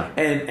that. Yeah.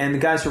 And the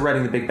guys who are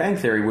writing The Big Bang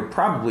Theory would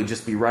probably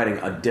just be writing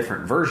a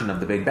different version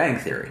of The Big Bang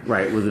Theory.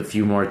 Right, with a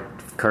few more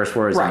curse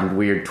words and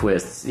weird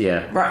twists.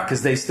 Yeah. Right,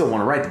 because they still want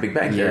to write The Big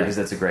Bang Theory because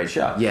that's a great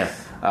show. Yeah.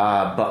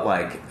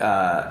 But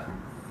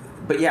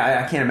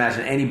yeah, I can't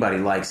imagine anybody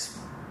likes,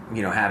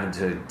 you know, having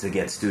to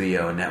get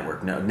studio and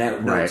network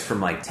notes from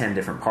like 10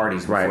 different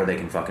parties before they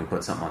can fucking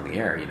put something on the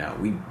air. You know,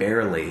 we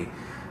barely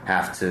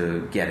have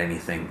to get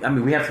anything. I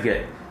mean, we have to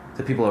get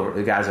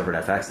the guys over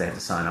at FX. They have to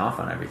sign off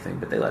on everything,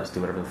 but they let us do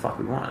whatever the fuck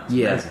we want.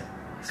 It's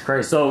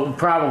crazy. So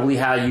probably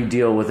how you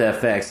deal with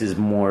FX is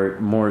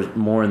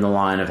more in the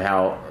line of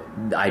how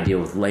I deal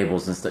with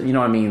labels and stuff. You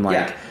know what I mean?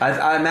 Like,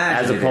 I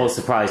imagine, as opposed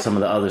to probably some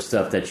of the other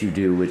stuff that you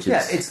do, which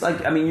is it's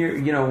like, I mean,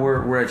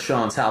 we're at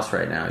Shaun's house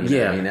right now. You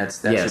know what I mean,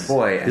 that's your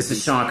boy. This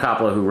is Shaun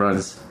Coppola, who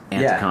runs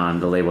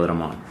Anticon, the label that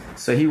I'm on.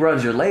 So he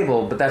runs your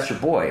label, but that's your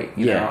boy,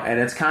 you know. And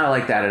it's kind of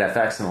like that at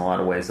FX in a lot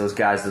of ways. Those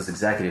guys, those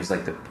executives,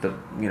 like the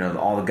you know,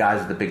 all the guys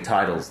with the big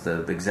titles,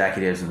 the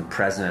executives and the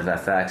president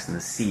of FX and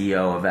the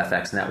CEO of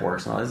FX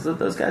Networks and all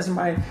those guys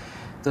are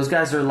those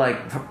guys are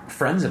like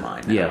friends of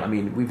mine now. Yeah. I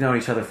mean, we've known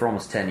each other for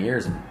almost 10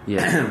 years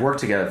and worked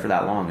together for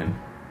that long, and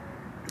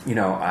you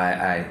know,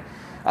 I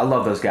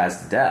love those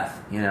guys to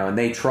death, you know, and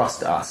they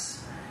trust us.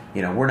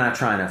 You know, we're not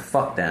trying to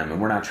fuck them,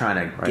 and we're not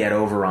trying to get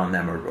over on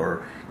them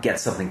or get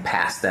something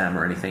past them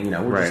or anything. You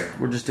know,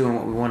 we're just doing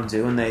what we want to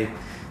do, and they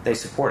they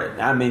support it.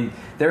 I mean,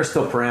 there are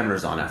still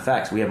parameters on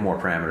FX. We have more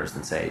parameters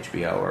than say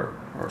HBO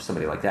or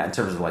somebody like that in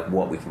terms of like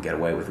what we can get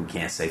away with. We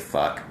can't say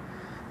fuck.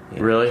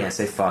 Really? Can't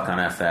say fuck on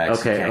FX.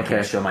 Okay.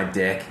 Can't show my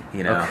dick.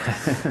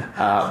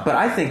 But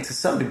I think to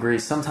some degree,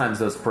 sometimes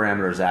those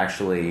parameters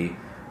actually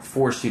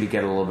force you to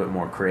get a little bit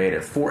more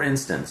creative. For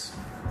instance,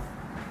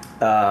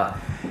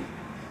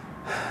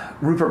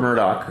 Rupert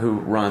Murdoch, who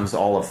runs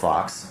all of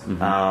Fox,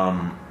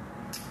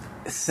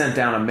 sent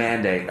down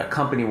a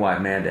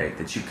company-wide mandate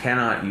that you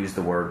cannot use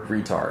the word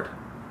retard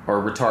or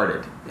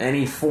retarded.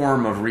 Any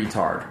form of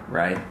retard,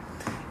 right?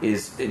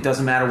 It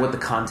doesn't matter what the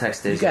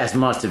context is. You guys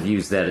must have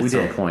used that at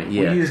some point.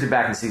 Yeah, we used it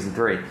back in season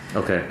 3.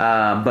 Okay,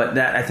 but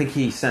I think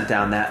he sent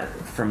down that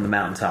from the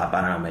mountaintop.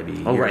 I don't know, maybe.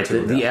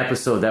 The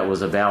episode that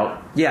was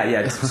about.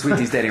 Yeah,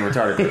 Sweetie's dating a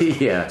retarded person.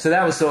 Yeah. So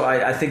that was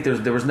I think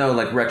there was no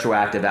like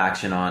retroactive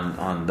action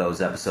on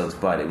those episodes,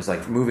 but it was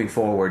like moving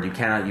forward, you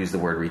cannot use the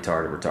word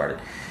retard or retarded.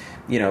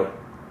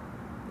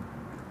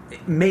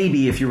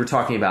 Maybe if you were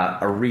talking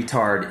about a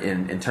retard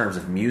in terms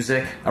of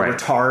music, a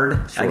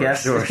retard, I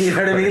guess. Sure, you know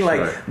what I mean? Sure.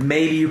 Like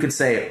maybe you could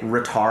say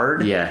retard,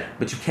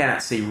 but you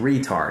can't say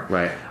retard.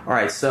 Right. All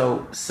right.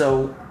 So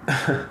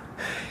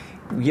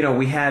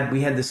we had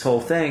this whole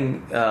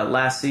thing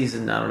last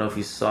season. I don't know if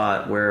you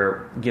saw it,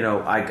 where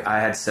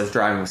I was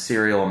driving with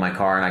cereal in my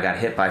car and I got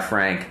hit by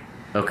Frank.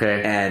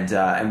 Okay.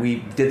 And we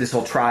did this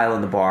whole trial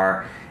in the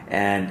bar,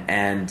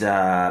 and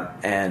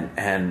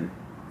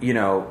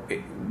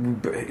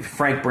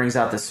Frank brings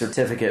out this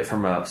certificate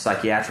from a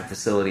psychiatric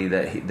facility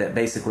that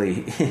basically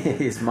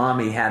his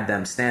mommy had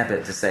them stamp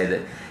it to say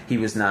that he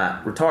was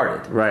not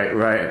retarded.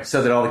 Right.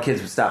 So that all the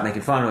kids would stop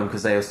making fun of him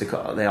because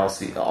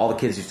all the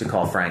kids used to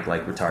call Frank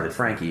like retarded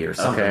Frankie or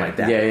something like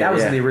that. That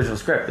was in the original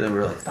script, but then we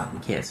were like, fuck, we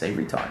can't say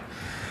retard.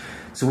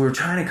 So we were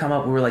trying to come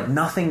up. We were like,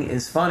 nothing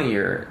is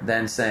funnier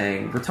than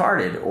saying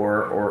retarded,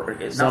 or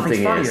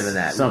nothing's funnier than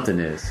that. Something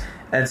is.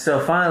 And so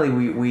finally,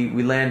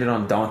 we landed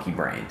on Donkey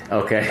Brain.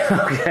 Okay.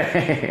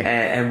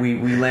 And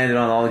we landed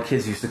on all the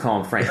kids used to call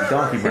him Frankie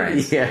Donkey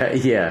Brains.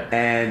 Yeah.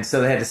 And so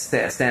they had to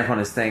stamp on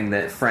his thing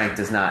that Frank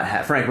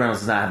Reynolds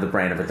does not have the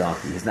brain of a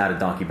donkey. He's not a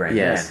donkey brain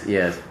man.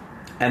 Yes.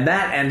 And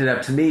that ended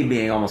up to me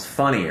being almost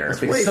funnier. It's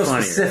because way it's so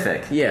funnier.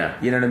 Specific. Yeah.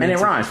 You know what I mean? And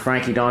it rhymes,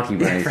 Frankie Donkey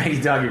Brains. Yeah, Frankie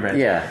Donkey Brains.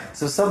 Yeah.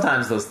 So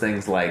sometimes those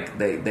things, like,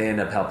 they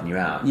end up helping you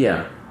out.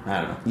 Yeah.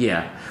 I don't know.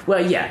 Yeah.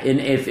 Well, yeah, and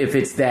if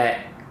it's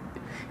that...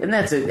 And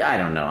I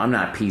don't know. I'm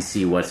not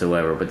PC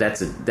whatsoever, but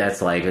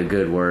that's like a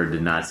good word to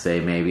not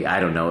say. Maybe, I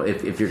don't know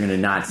if you're going to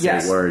not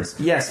say words.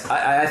 Yes,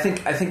 I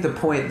think the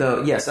point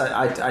though. Yes,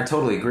 I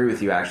totally agree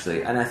with you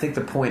actually, and I think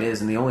the point is,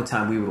 and the only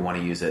time we would want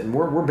to use it, and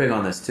we're big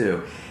on this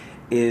too,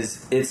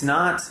 is it's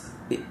not.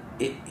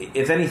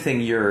 If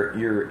anything,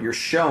 you're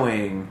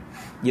showing.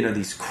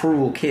 These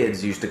cruel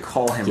kids used to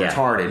call him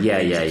retarded.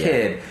 When he was a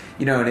kid.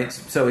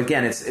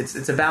 And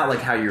it's about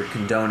like how you're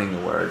condoning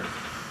the word.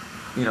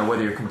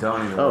 Whether you're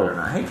condoning the word or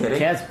not. Hey, kitty.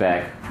 Cat's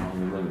back. I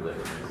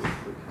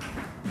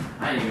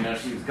didn't even know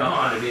she was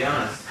gone, to be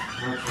honest.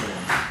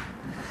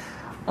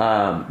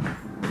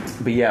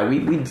 But yeah, we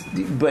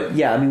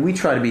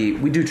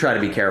do try to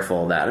be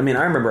careful of that. I mean,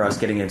 I remember us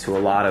getting into a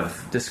lot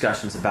of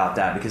discussions about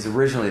that because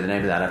originally the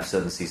name of that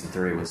episode in season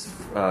 3 was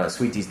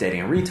Sweetie's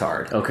dating a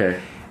retard. Okay.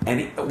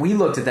 And we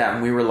looked at that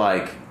and we were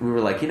like,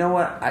 you know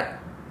what?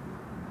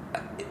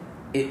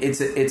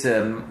 It's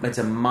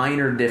a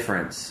minor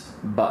difference.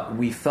 But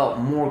we felt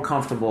more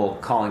comfortable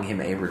calling him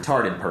a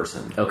retarded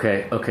person.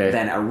 Okay.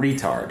 Than a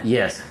retard.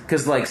 Yes.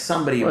 Because, like,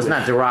 somebody... Well, it's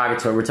not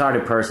derogatory.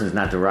 Retarded person is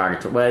not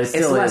derogatory. Well, it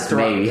still is,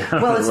 maybe.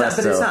 Well, it's not,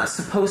 but it's not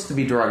supposed to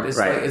be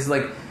derogatory. It's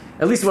like...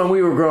 At least when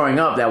we were growing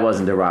up, that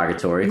wasn't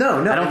derogatory.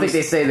 No. I don't think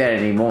they say that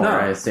anymore. No.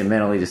 Right? They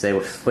mentally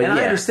disabled. But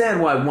I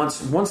understand why once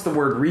the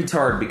word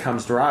retard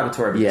becomes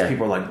derogatory, because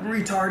people are like,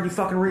 retard, you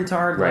fucking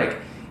retard. Right.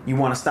 Like, you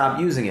want to stop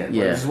using it.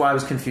 Yeah. Which is why I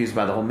was confused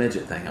by the whole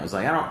midget thing. I was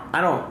like, I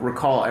don't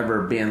recall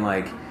ever being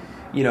like,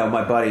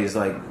 my buddy's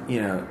like,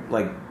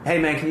 like, hey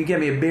man, can you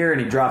get me a beer?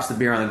 And he drops the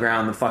beer on the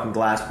ground, and the fucking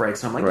glass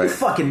breaks. And I'm like, you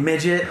fucking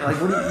midget.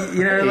 Like, what do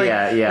you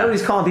like,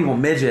 nobody's calling people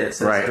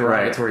midgets. It's a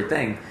derogatory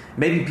thing.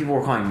 Maybe people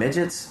were calling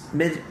midgets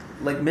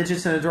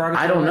midgets in a derogatory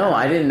I don't know.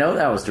 I didn't know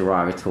that was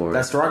derogatory.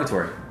 That's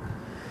derogatory.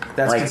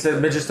 That's like,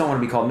 considered, midgets don't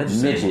want to be called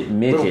midgets. Midget,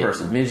 little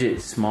person.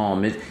 Midget, small,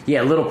 midget.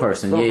 Yeah, little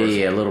person.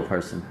 Little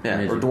person. Yeah,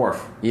 midget. or dwarf.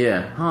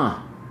 Yeah, huh.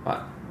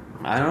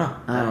 I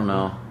don't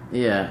know.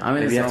 Yeah, I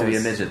mean, maybe you have to be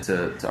a midget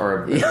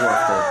or a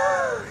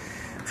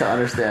dwarf to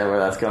understand where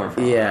that's coming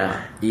from.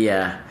 Yeah.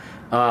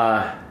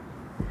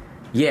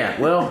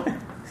 Well,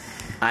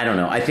 I don't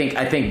know. I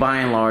think by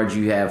and large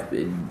you have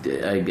a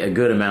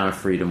good amount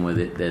of freedom with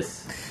it.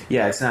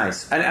 Yeah, it's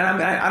nice. And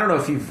I don't know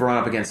if you've run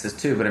up against this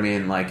too, but I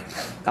mean, like,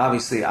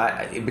 obviously,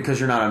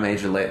 because you're not on a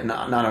major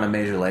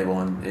label,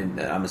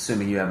 and I'm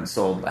assuming you haven't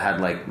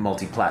had like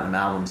multi-platinum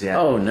albums yet.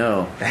 Oh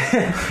no.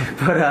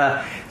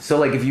 But so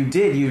like if you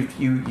did, you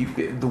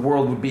the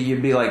world would be,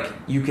 you'd be like,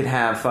 you could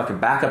have fucking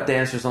backup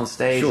dancers on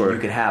stage. Sure. And you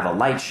could have a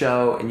light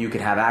show, and you could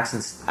have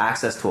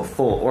access to a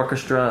full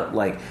orchestra.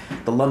 Like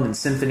the London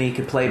Symphony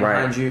could play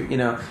behind you.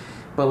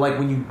 But like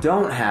when you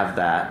don't have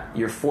that,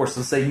 you're forced.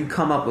 Let's say you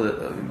come up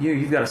with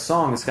you've got a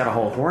song that's got a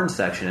whole horn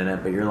section in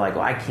it, but you're like,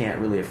 well, I can't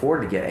really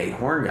afford to get 8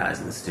 horn guys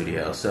in the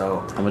studio,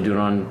 so I'm gonna do it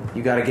on.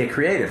 You got to get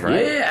creative,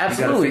 right? Yeah,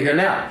 absolutely. You gotta figure it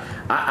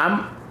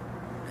out.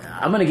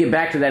 I'm gonna get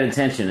back to that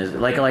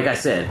intention, like I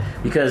said,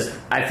 because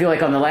I feel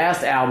like on the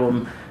last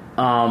album,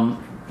 I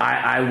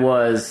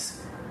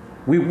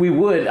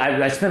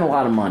spent a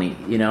lot of money,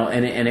 you know,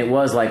 and it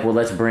was like, well,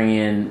 let's bring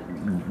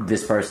in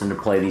this person to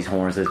play these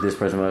horns, this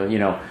person, you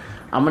know.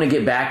 I'm going to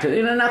get back to,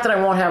 you know, not that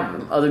I won't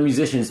have other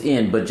musicians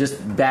in, but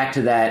just back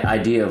to that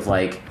idea of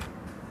like,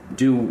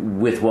 do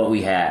with what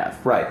we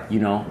have. Right.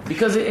 You know,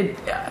 because it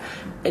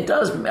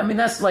does, I mean,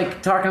 that's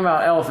like talking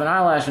about Elephant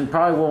Eyelash, and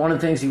probably one of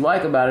the things you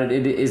like about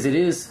it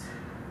is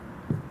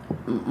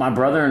my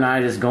brother and I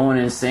just going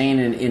insane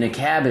in a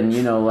cabin,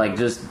 you know, like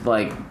just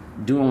like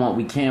doing what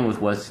we can with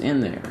what's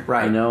in there.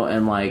 Right. You know,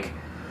 and like,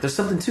 there's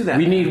something to that.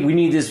 We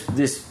need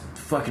this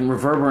fucking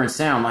reverberant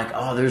sound, like,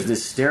 oh, there's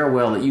this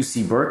stairwell at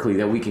UC Berkeley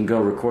that we can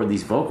go record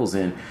these vocals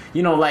in,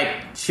 you know, like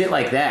shit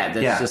like that.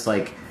 That's just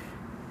like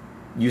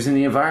using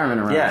the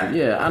environment around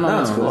you. Yeah, I don't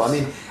know. That's cool. I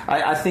mean,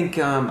 I think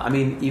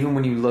even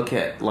when you look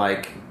at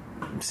like,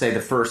 say, the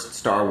first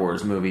Star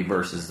Wars movie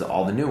versus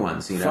all the new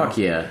ones, you know, fuck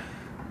yeah.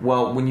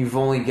 Well, when you've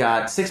only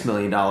got $6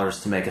 million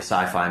to make a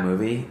sci-fi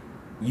movie,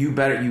 you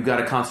got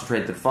to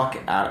concentrate the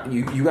fuck out.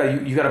 You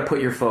got to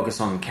put your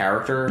focus on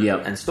character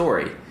and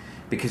story.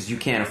 Because you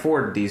can't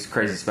afford these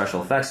crazy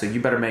special effects, so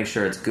you better make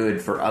sure it's good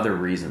for other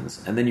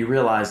reasons. And then you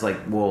realize, like,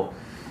 well,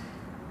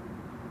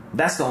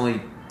 that's the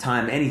only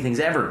time anything's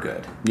ever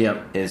good.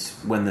 Yep. Is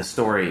when the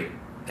story,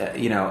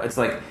 you know, it's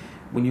like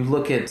when you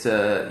look at,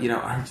 you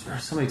know, I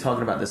heard somebody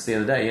talking about this the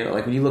other day. You know,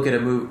 like when you look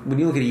at when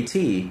you look at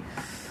E.T.,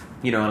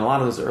 you know, and a lot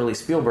of those early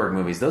Spielberg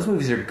movies, those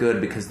movies are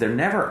good because they're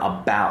never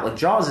about, like,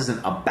 Jaws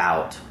isn't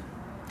about.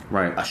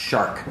 Right, a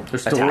shark.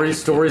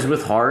 There's stories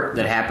with heart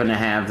that happen to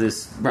have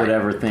this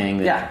whatever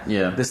thing. That,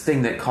 this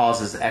thing that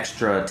causes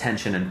extra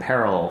tension and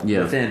peril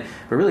within.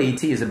 But really,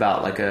 E.T. is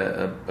about like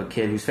a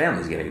kid whose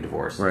family's getting a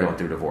divorce, going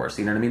through divorce.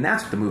 You know what I mean?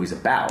 That's what the movie's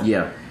about.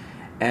 Yeah,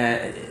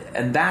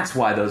 and that's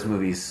why those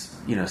movies,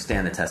 you know,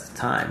 stand the test of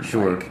time.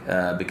 Sure,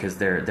 like, because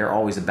they're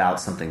always about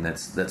something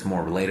that's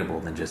more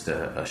relatable than just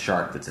a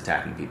shark that's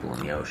attacking people in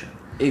the ocean.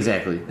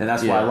 Exactly. And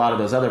that's why a lot of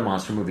those other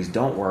monster movies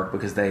don't work,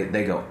 because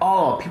they go,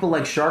 oh, people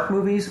like shark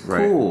movies?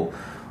 Cool.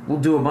 We'll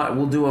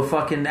do a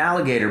fucking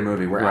alligator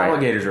movie where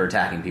alligators are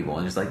attacking people,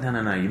 and it's like,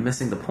 no, you're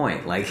missing the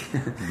point. Like,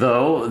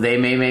 though they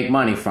may make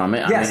money from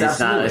it. Yes, I mean,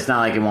 absolutely. It's not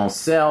like it won't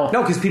sell.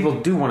 No, because people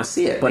do want to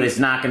see it. But it's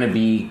not going to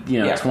be, you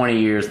know,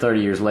 20 years,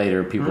 30 years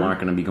later, people aren't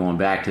going to be going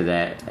back to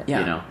that. You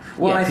know,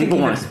 well, I think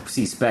people want to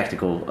see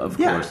spectacle, of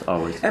course,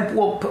 always. And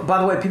well, by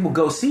the way, people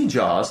go see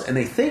Jaws, and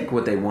they think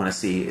what they want to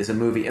see is a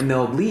movie, and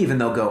they'll leave and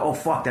they'll go, oh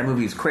fuck, that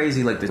movie is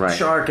crazy, like the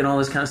shark and all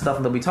this kind of stuff,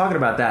 and they'll be talking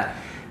about that.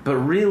 But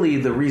really,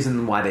 the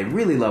reason why they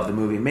really love the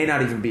movie may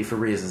not even be for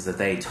reasons that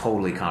they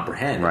totally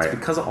comprehend. It's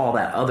because of all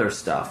that other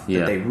stuff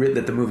that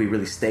that the movie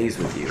really stays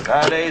with you.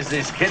 Nowadays,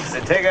 these kids, they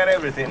take out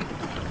everything.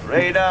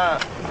 Radar,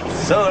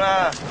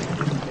 sonar,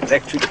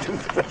 electric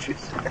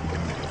toothbrushes.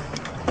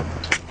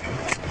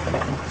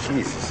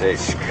 Jesus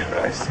H.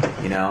 Christ.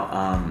 You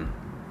know,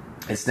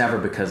 it's never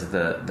because of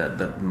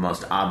the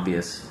most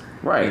obvious...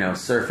 you know,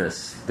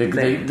 surface. The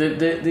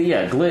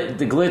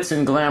glitz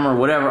and glamour,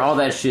 whatever, all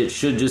that shit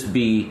should just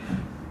be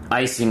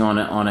icing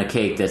on a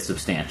cake that's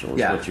substantial.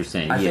 Is what you're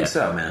saying? I think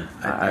so, man.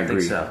 I agree.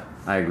 think so.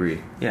 I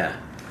agree. Yeah.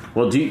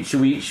 Well, should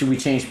we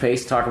change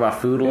pace? Talk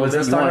about food a little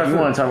bit. You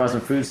want to talk about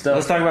some food stuff?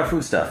 Let's talk about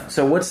food stuff.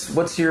 So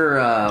what's your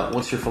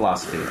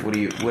philosophy? Are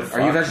you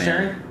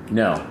vegetarian?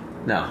 No.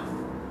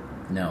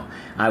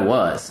 I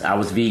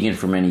was vegan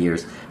for many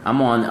years.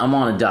 I'm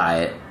on a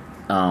diet.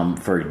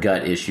 For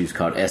gut issues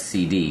called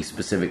SCD,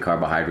 specific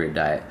carbohydrate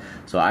diet.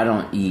 So I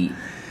don't eat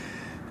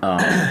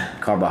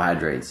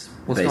carbohydrates.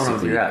 What's basically. going on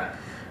with your gut?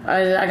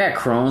 I got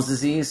Crohn's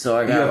disease, so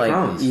I got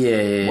Crohn's?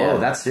 Yeah. Whoa,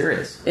 that's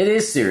serious. It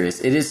is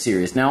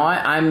serious. Now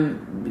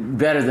I'm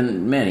better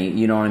than many,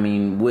 you know what I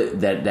mean,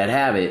 that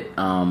have it.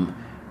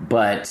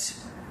 But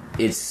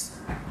it's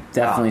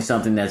definitely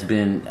something that's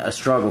been a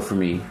struggle for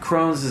me.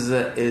 Crohn's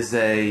is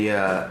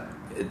a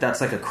that's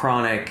like a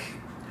chronic.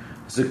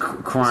 It's a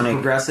chronic. Is it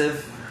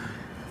progressive?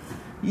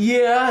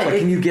 Yeah.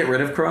 Can you get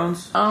rid of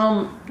Crohn's?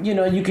 You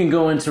know, you can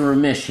go into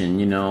remission,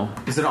 you know.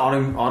 Is it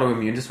an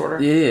autoimmune disorder?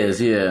 It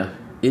is, yeah.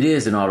 It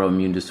is an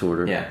autoimmune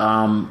disorder.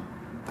 Yeah.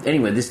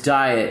 Anyway, this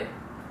diet,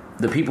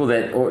 the people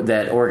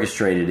that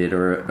orchestrated it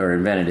or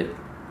invented it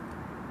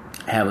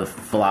have a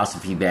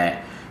philosophy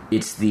that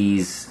it's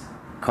these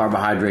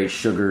carbohydrate,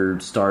 sugar,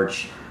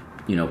 starch,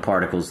 you know,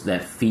 particles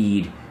that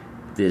feed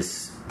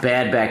this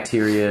bad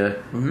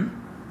bacteria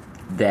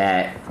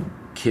that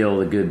kill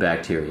the good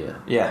bacteria.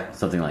 Yeah.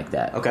 Something like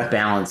that. Okay.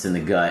 Balance in the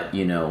gut,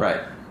 you know.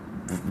 Right.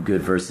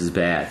 Good versus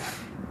bad.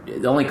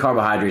 The only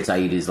carbohydrates I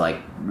eat is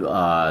like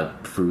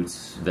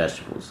fruits,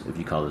 vegetables, if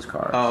you call those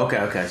carbs. Oh,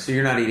 okay. So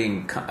you're not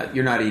eating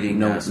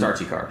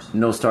starchy carbs.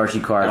 No starchy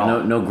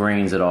carbs. No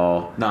grains at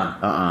all. None.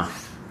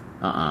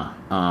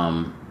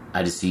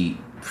 I just eat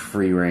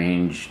free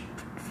range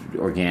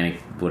organic,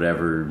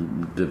 whatever,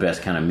 the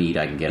best kind of meat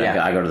I can get.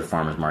 Yeah. I go to the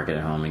farmer's market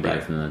at home and get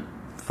it from the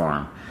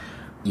farm,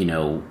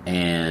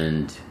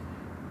 and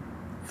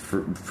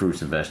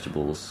fruits and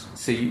vegetables.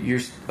 So you're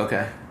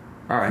okay.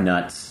 All right.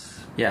 Nuts.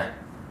 Yeah.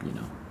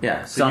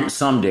 Yeah. So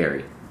some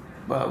dairy.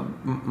 Well,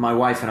 my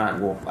wife and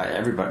I,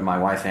 everybody, my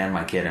wife and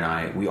my kid and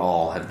I, we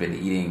all have been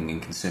eating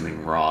and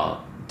consuming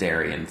raw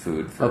dairy and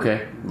food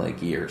for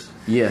like years.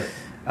 Yeah.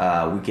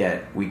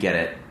 We get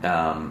it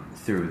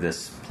through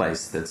this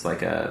place that's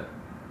like a,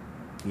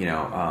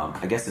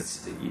 I guess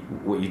it's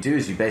what you do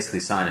is you basically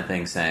sign a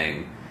thing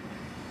saying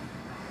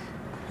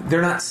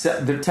they're not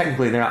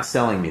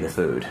selling me the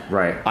food.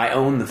 Right. I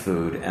own the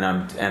food, and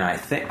I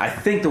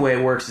think the way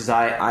it works is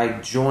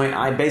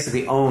I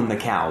basically own the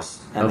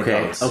cows and the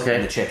goats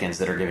and the chickens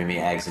that are giving me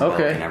eggs and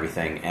milk and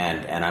everything,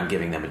 and I'm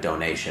giving them a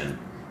donation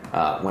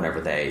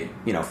whenever they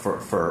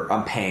for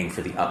I'm paying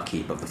for the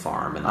upkeep of the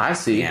farm and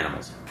the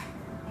animals.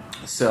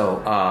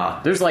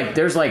 So there's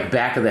like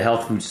back of the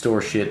health food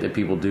store shit that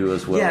people do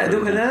as well. Yeah,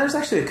 there's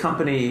actually a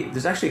company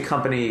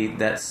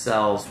that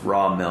sells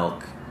raw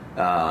milk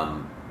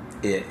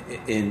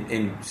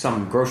in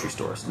some grocery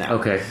stores now.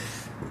 Okay.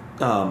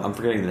 I'm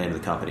forgetting the name of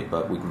the company,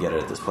 but we can get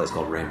it at this place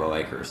called Rainbow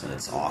Acres, and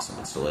it's awesome.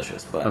 It's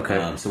delicious.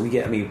 But so we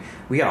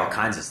get all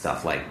kinds of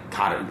stuff like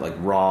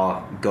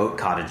raw goat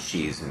cottage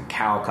cheese and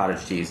cow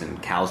cottage cheese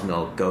and cow's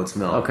milk, goat's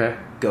milk,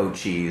 goat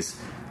cheese.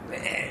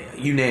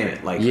 You name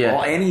it,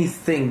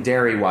 anything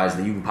dairy wise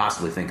that you can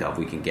possibly think of,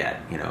 we can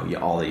get.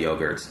 All the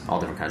yogurts, all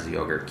different kinds of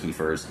yogurt,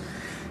 kefirs,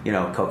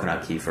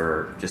 coconut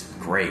kefir, just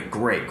great,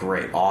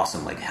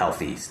 awesome,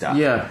 healthy stuff.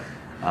 Yeah,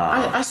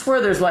 I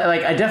swear there's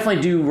I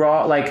definitely do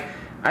raw.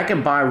 I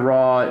can buy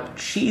raw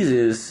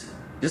cheeses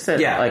just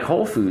at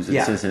Whole Foods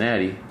in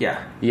Cincinnati.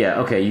 Yeah.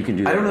 Okay, you can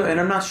do that. I don't know, and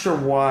I'm not sure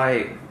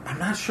why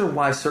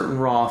certain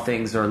raw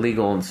things are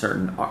legal and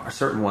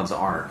certain ones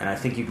aren't. And I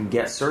think you can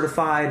get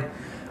certified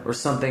or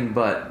something,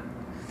 but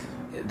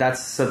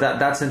that's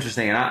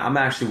interesting. And I'm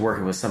actually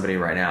working with somebody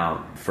right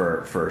now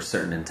for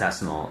certain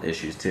intestinal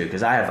issues too,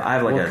 because I have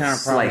a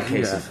slight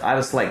case of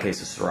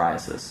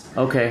psoriasis.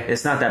 Okay,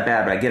 it's not that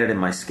bad, but I get it in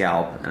my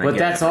scalp. But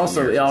that's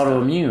also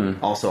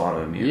autoimmune. Also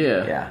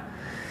autoimmune. Yeah.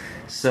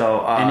 So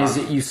and is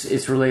it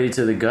it's related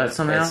to the gut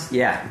somehow?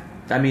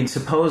 I mean,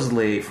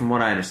 supposedly, from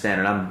what I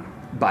understand, and I'm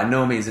by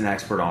no means an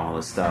expert on all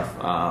this stuff.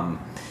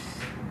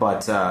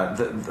 But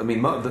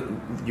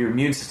your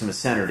immune system is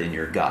centered in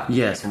your gut.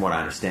 Yes, from what I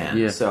understand.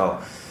 Yeah.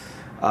 So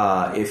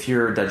if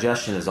your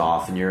digestion is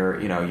off and your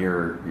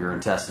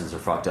intestines are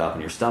fucked up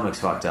and your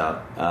stomach's fucked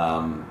up,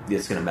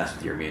 it's going to mess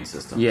with your immune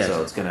system. Yes.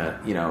 So it's going to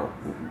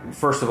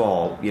first of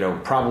all,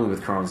 probably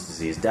with Crohn's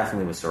disease,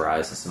 definitely with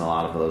psoriasis and a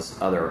lot of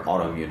those other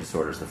autoimmune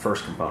disorders, the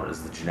first component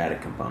is the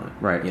genetic component.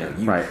 Right.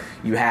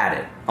 You had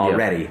it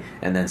already,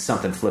 and then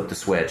something flipped the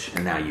switch,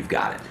 and now you've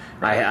got it.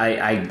 Right.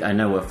 I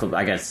know what flipped.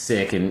 I got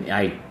sick and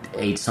I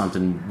ate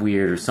something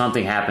weird, or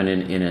something happened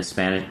in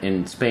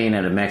Spain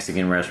at a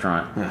Mexican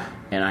restaurant,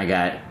 and I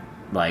got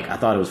I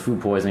thought it was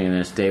food poisoning, and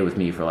then it stayed with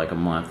me for a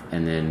month,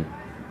 and then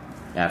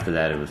after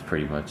that it was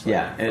pretty much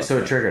and so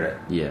it triggered it.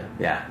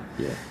 Yeah.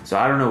 So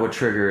I don't know what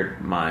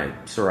triggered my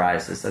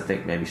psoriasis. I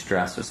think maybe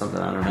stress or something.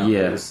 I don't know.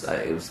 Yeah,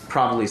 it was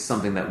probably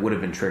something that would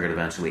have been triggered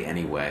eventually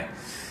anyway.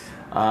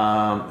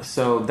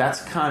 So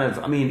that's kind of,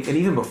 and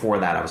even before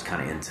that, I was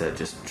kind of into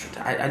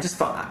I just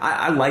thought,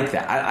 I like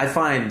that. I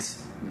find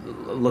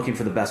looking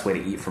for the best way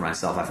to eat for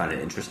myself, I find it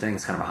interesting.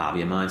 It's kind of a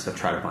hobby of mine, so I've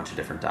tried a bunch of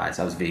different diets.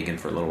 I was vegan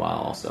for a little while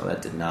also.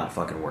 That did not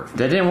fucking work for me.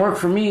 That didn't work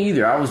for me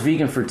either. I was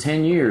vegan for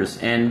 10 years,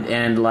 and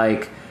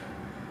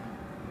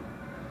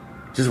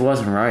just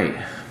wasn't right.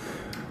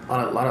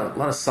 A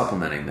lot of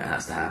supplementing that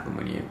has to happen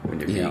when you're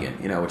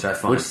vegan, which I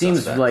find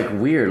seems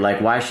weird.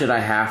 Why should I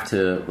have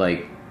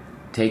to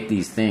take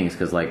these things?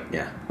 Because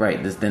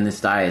this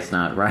diet's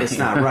not right. It's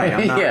not right.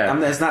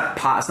 It's not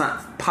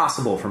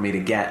possible for me to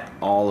get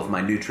all of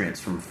my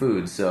nutrients from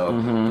food. So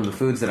from the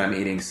foods that I'm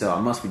eating, so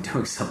I must be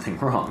doing something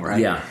wrong,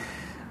 right? Yeah.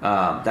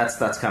 That's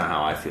kind of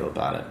how I feel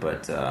about it.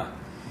 But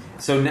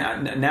so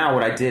now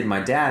what I did,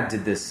 my dad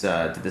did this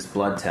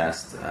blood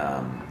test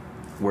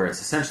where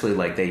it's essentially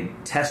they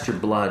test your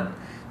blood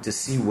to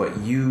see what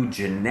you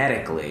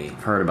genetically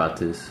heard about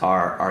this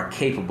are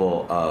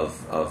capable of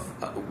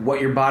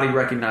what your body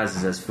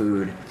recognizes as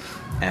food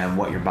and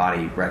what your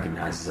body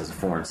recognizes as a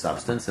foreign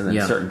substance, and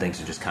then certain things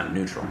are just kind of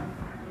neutral.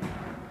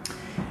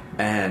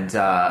 And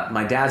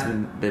my dad's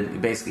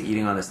been basically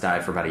eating on this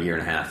diet for about a year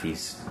and a half.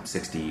 He's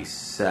 68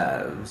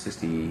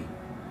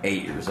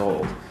 years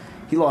old.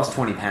 He lost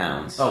 20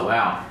 pounds. Oh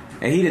wow!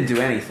 And he didn't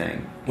do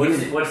anything.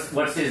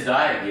 What's his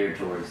diet geared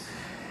towards?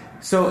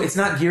 So it's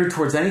not geared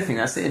towards anything.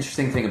 That's the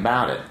interesting thing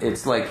about it.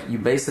 It's you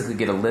basically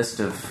get a list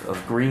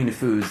of green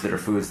foods that are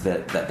foods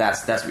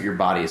that's what your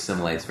body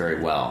assimilates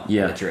very well.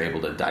 Yeah. That you're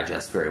able to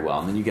digest very well.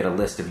 And then you get a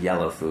list of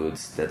yellow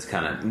foods that's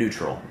kind of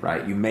neutral,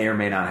 right? You may or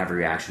may not have a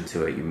reaction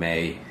to it. You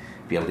may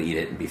be able to eat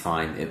it and be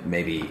fine.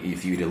 Maybe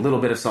if you eat a little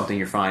bit of something,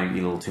 you're fine. If you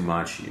eat a little too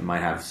much, you might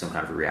have some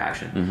kind of a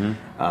reaction.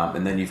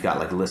 And then you've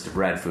got a list of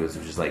red foods,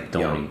 which is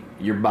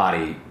your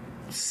body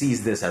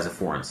sees this as a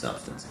foreign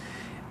substance.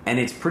 And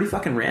it's pretty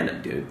fucking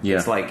random, dude. Yeah.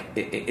 It's like,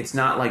 it's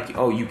not like,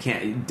 oh, you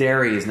can't,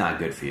 dairy is not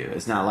good for you.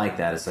 It's not like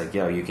that. It's like,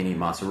 yo, you can eat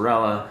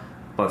mozzarella,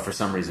 but for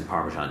some reason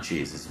Parmesan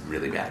cheese is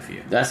really bad for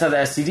you. That's how the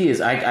STD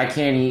is. I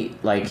can't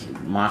eat,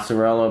 like,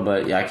 mozzarella,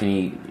 but I can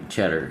eat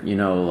cheddar. You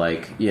know,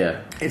 like,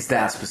 yeah. It's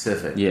that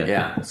specific.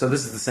 Yeah. So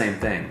this is the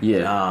same thing.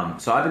 Yeah.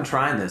 So I've been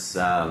trying this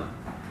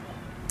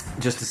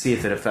just to see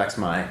if it affects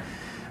my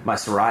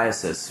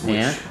psoriasis.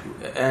 Which,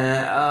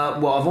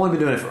 well, I've only been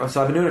doing it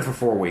I've been doing it for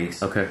 4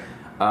 weeks. Okay.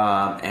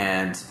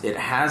 And it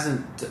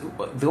hasn't.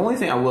 The only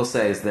thing I will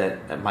say is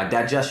that my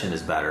digestion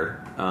is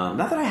better. Not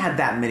that I had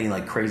that many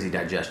like crazy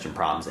digestion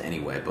problems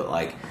anyway, but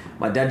like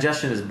my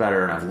digestion is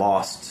better, and I've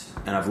lost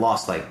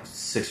like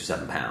 6 or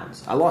 7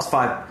 pounds. I lost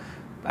 4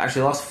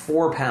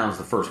 pounds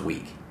the first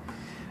week.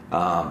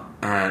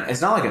 And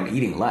it's not like I'm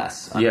eating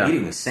less. I'm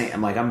eating the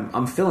same.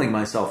 I'm filling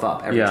myself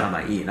up every time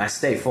I eat, and I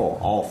stay full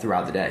all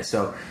throughout the day.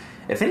 So,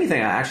 if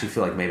anything, I actually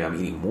feel like maybe I'm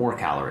eating more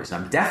calories.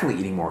 I'm definitely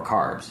eating more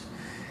carbs.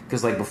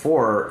 Because like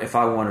before, if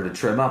I wanted to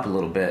trim up a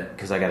little bit,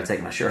 because I got to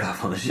take my shirt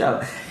off on the show,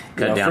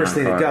 first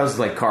thing that goes is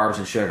like carbs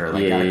and sugar.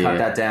 Like, got to cut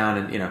that down,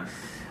 and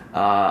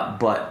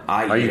but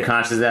are you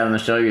conscious of that on the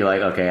show? You're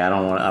like, okay, I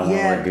want to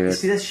look good.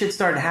 See, that shit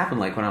started to happen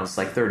like when I was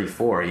like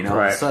 34. You know,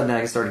 all of a sudden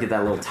I started to get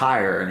that little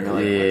tire, and you're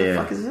like, what the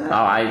fuck is that?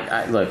 Oh,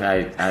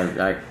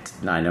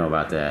 I know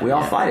about that. We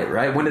all fight it,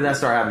 right? When did that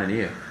start happening to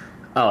you?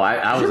 Oh,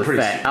 I was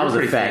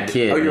a fat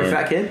kid. Oh, you were a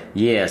fat kid?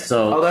 Yeah.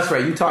 So. Oh, that's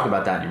right. You talk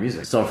about that in your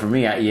music. So for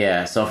me,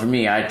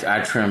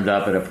 I trimmed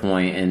up at a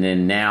point, and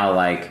then now,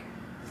 like,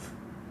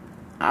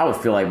 I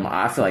feel like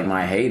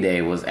my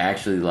heyday was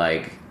actually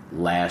like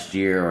last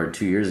year or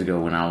 2 years ago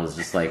when I was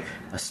just like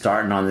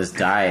starting on this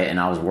diet, and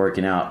I was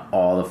working out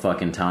all the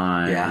fucking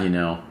time. Yeah. You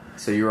know.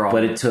 So you were all.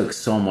 But it took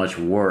so much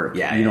work.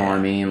 Yeah. You know what I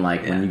mean?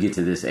 Like when you get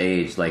to this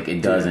age, like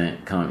it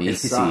doesn't come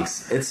easy.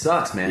 It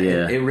sucks, man.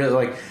 Yeah. It really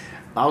like.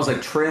 I was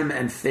like trim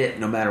and fit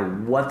no matter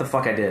what the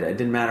fuck I did. It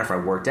didn't matter if I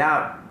worked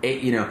out.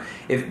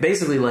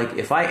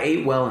 If I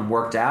ate well and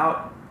worked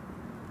out,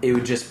 it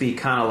would just be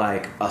kind of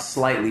like a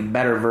slightly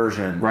better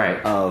version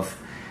of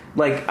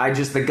like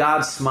the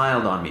gods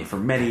smiled on me for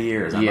many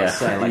years. I must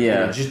say, like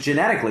just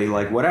genetically,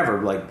 like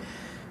whatever, like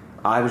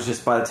I was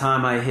just by the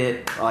time I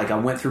hit I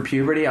went through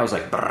puberty, I was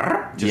like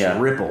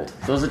rippled.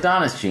 Those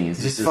Adonis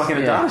genes, just fucking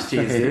Adonis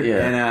genes, dude.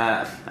 And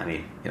I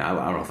mean, I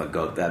don't know if I'd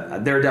go with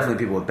that. There are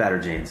definitely people with better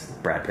genes,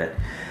 Brad Pitt.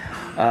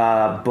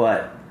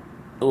 But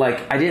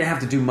like I didn't have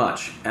to do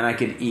much, and I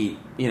could eat.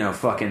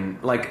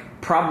 Fucking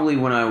like probably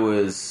when I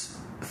was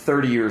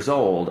 30 years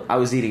old, I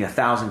was eating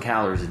 1,000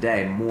 calories a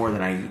day more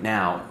than I eat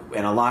now,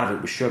 and a lot of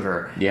it was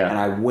sugar. Yeah. And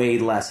I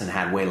weighed less and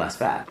had way less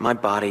fat. My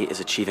body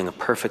is achieving a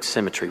perfect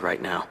symmetry right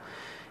now.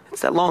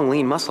 It's that long,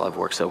 lean muscle I've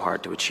worked so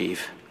hard to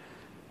achieve.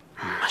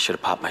 I should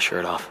have popped my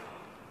shirt off.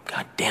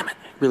 God damn it.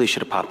 Really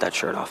should have popped that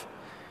shirt off.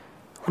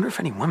 I wonder if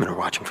any women are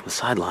watching from the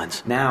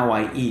sidelines. Now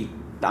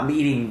I'm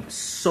eating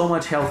so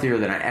much healthier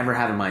than I ever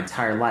have in my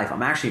entire life.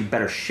 I'm actually in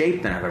better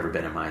shape than I've ever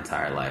been in my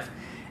entire life.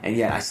 And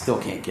yet I still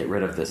can't get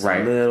rid of this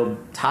little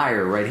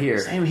tire right here.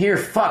 Same here.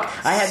 Fuck.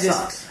 I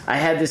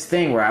had this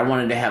thing where I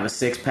wanted to have a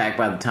 6-pack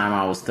by the time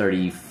I was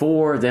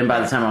 34. Then by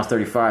the time I was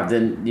 35,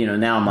 then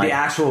now I'm like the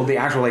actual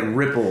like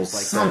ripples,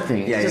 like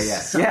something. Yeah.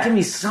 Give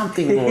me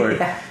something,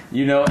 Lord.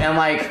 And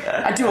like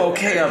I do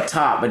okay up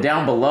top, but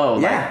down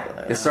below,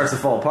 it starts to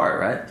fall apart,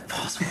 right?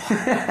 Falls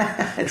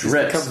apart. It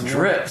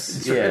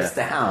drips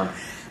down.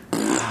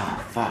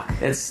 Oh, fuck.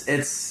 It's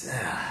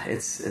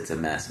a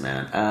mess,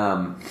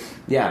 man.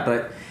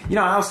 But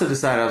I also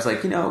decided, I was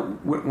like,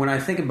 when I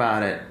think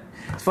about it,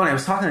 it's funny. I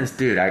was talking to this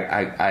dude.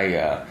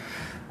 I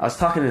was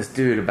talking to this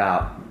dude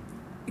about,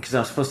 because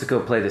I'm supposed to go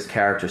play this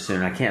character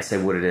soon. I can't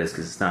say what it is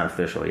because it's not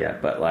official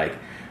yet. But like,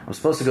 I'm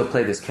supposed to go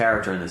play this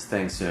character in this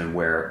thing soon,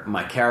 where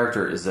my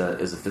character is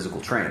a physical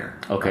trainer.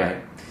 Okay.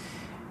 Right?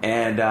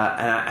 And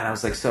I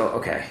was like, so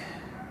okay.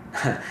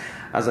 I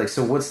was like,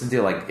 so what's the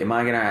deal? Like, am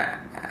I gonna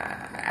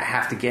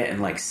have to get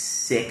in like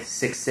sick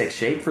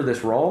shape for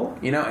this role?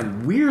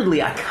 And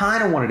weirdly, I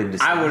kind of wanted him to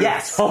say I would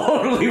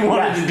totally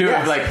wanted to do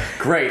it. Like,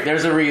 great,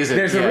 there's a reason.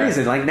 There's a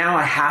reason. Like, now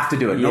I have to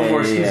do it. No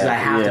more excuses. I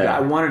have to do it. I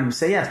wanted him to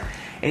say yes.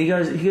 And he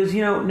goes,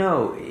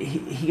 no.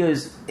 He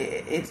goes,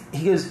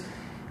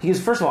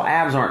 first of all,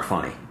 abs aren't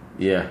funny.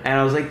 Yeah. And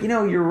I was like,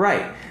 you're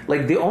right.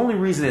 Like, the only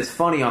reason it's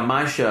funny on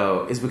my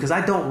show is because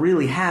I don't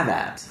really have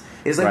abs.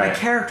 It's like my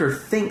character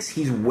thinks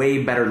he's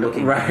way better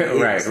looking. Right.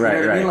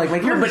 I mean? Like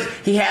but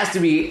he has to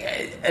be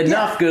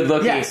enough good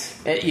looking. Yes.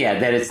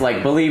 That it's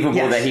like believable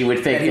that he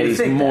would think that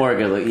he's more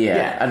good looking.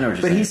 Yeah. I know what you're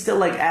saying. But he's still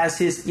like, as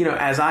his,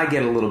 as I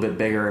get a little bit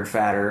bigger and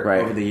fatter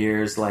over the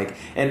years, like,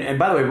 and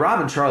by the way, Rob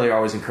and Charlie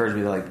always encourage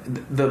me. Like,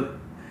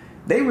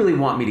 they really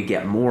want me to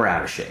get more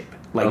out of shape.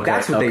 Like,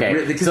 that's what they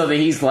really. So that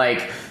he's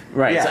like.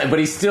 Right, but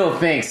he still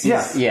thinks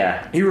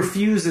he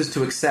refuses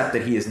to accept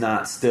that he is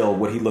not still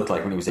what he looked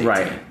like when he was 18.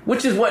 Right,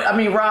 which is what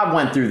Rob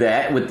went through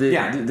that with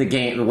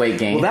the weight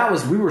gain. Well, that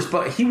was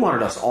he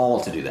wanted us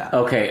all to do that.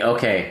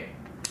 Okay,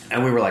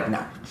 and we were like,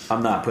 no,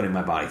 I'm not putting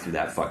my body through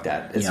that. Fuck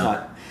that. It's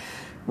not.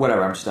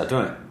 Whatever. I'm just not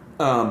doing it.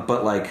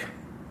 But like,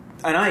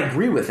 and I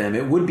agree with him.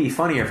 It would be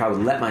funnier if I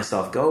would let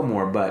myself go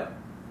more, but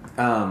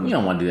you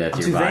don't want to do that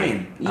to your body.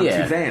 Vain. I'm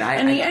too vain.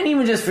 And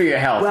even just for your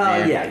health.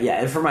 Well, man.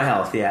 yeah, and for my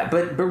health, yeah.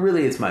 But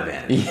really, it's my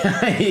vanity.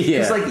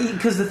 Yeah.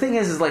 Because the thing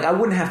is like I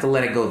wouldn't have to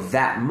let it go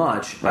that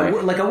much. Right. I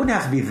wouldn't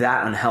have to be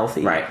that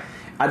unhealthy. Right.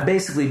 I'd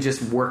basically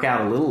just work out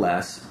a little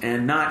less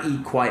and not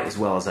eat quite as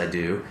well as I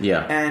do.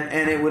 Yeah.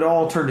 And it would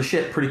all turn to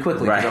shit pretty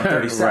quickly because I'm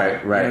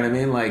 37. Right. You know what I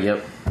mean? Like,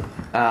 yep.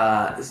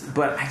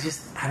 But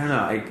I don't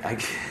know. I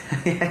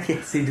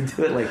can't seem to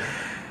do it. Like,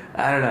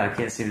 I don't know. I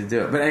can't seem to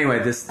do it. But anyway,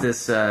 this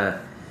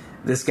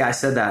guy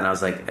said that, and I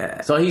was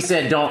like, so he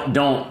said,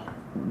 don't.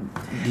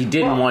 He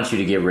didn't want you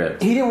to get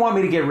ripped. He didn't want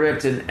me to get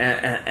ripped,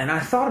 and I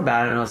thought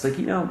about it, and I was like,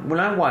 when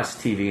I watch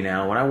TV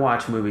now, when I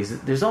watch movies,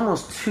 there's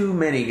almost too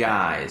many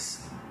guys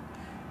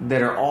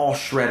that are all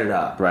shredded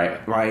up.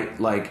 Right.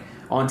 Like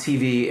on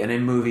TV and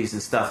in movies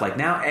and stuff. Like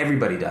now,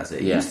 everybody does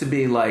it. It used to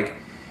be like,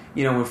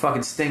 when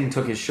fucking Sting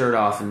took his shirt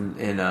off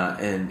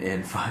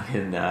in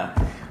fucking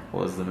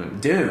what was the movie?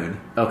 Dune.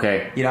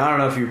 Okay. I don't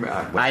know if you.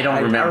 I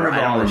don't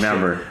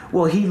remember.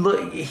 Well,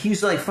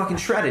 he's like fucking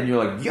shredded, and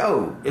you're like,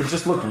 yo, it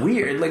just looked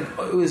weird. Like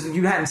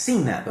you hadn't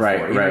seen that before.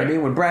 Right. You know what I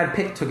mean? When Brad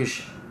Pitt took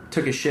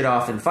his shit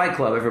off in Fight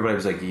Club, everybody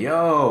was like,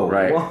 yo,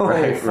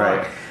 whoa,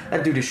 fuck.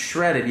 That dude is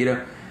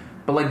shredded.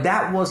 But like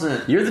that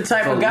wasn't. You're the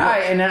type of guy,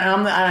 and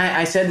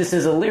I said this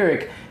as a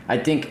lyric. I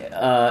think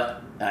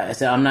I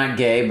said I'm not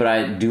gay, but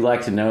I do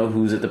like to know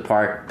who's at the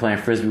park playing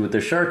frisbee with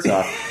their shirts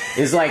off.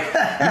 It's like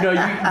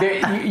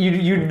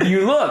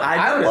you look.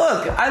 I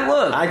look.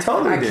 I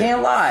totally. I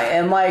can't lie,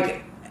 and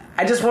like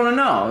I just want to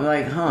know.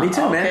 Like, huh? Me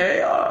too, okay,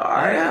 man. All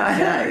right.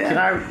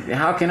 Yeah.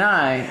 How can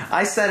I?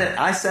 I said it.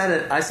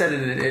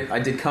 I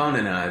did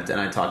Conan, and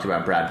I talked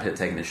about Brad Pitt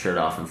taking his shirt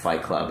off in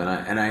Fight Club,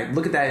 and I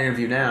look at that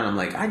interview now, and I'm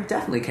like, I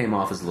definitely came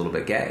off as a little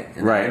bit gay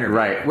in that interview,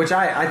 right. Which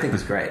I think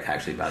is great,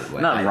 actually. By the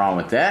way, nothing wrong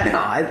with that. No,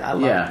 I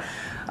love it.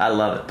 I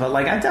love it, but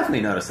like I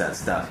definitely notice that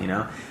stuff,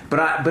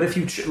 But if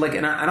you like,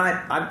 and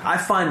I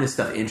find this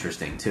stuff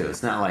interesting too.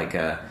 It's not like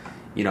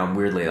I'm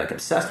weirdly like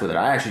obsessed with it.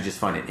 I actually just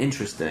find it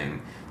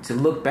interesting to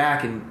look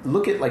back and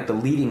look at like the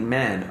leading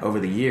men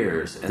over the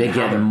years. And they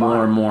get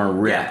more and more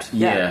ripped.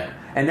 Yeah.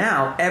 And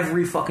now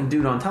every fucking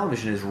dude on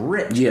television is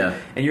ripped. Yeah.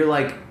 And you're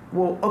like,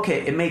 well,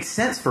 okay, it makes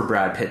sense for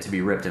Brad Pitt to be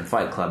ripped in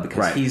Fight Club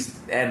because he's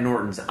Ed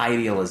Norton's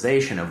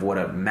idealization of what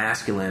a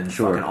masculine,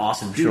 fucking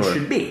awesome dude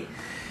should be.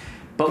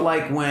 But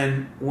like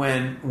when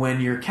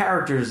your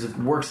character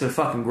works at a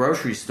fucking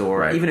grocery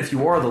store, even if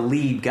you are the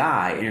lead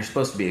guy and you're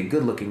supposed to be a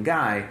good looking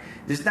guy,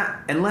 there's not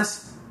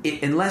unless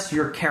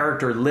your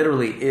character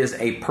literally is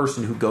a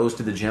person who goes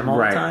to the gym all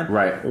the time.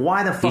 Right.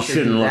 Why the fuck you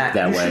shouldn't look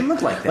that way? You shouldn't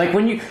look like that.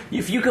 Like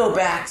if you go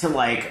back to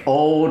like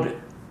old.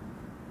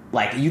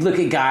 Like, you look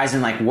at guys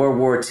in, like, World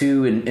War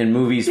II in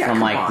movies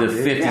from, like, the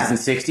 50s and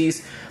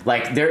 60s.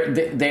 Like,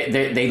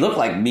 they look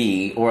like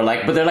me, or,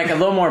 like, but they're, like, a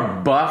little more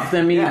buff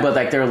than me, but,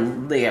 like,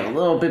 they have a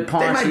little bit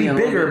paunchy. They might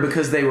be bigger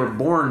because they were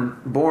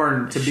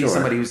born to be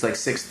somebody who's, like,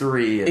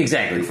 6'3".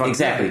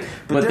 Exactly.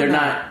 But they're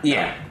not.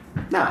 Yeah.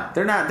 No,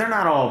 they're not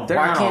all. They're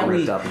not all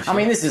ripped up and shit. I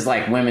mean, this is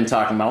like women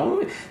talking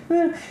about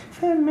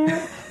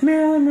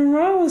Marilyn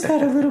Monroe has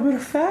had a little bit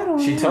of fat on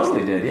her. She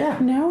totally did, yeah.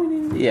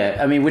 Yeah,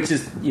 I mean, which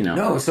is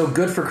no, so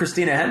good for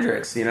Christina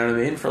Hendricks. You know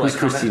what I mean? For who's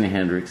Christina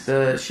Hendricks?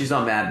 She's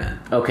on Mad Men.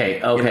 Okay.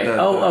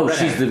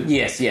 She's the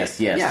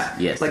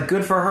yes. Like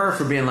good for her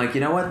for being like, you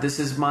know what? This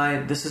is my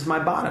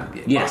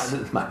bottom. Yes, this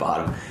is my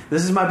bottom.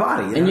 This is my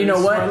body. And you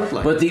know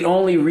what? But the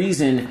only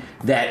reason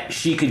that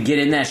she could get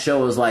in that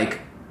show was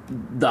like.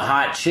 The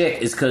hot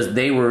chick is because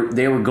they were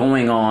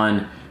going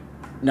on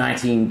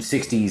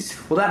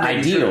 1960s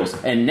ideals,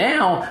 and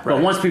now,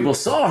 but once people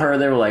saw her,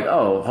 they were like,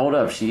 "Oh, hold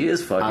up, she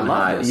is fucking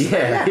hot."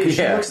 Yeah,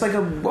 she looks like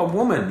a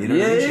woman. You know,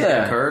 what I mean? She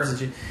has curves, and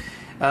she.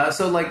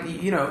 So like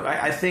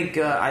I think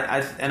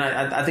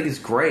I think it's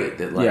great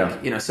that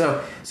like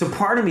so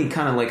part of me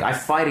kind of like I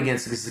fight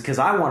against this because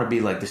I want to be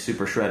like the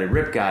super shredded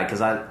rip guy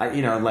because I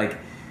like.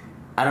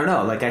 I don't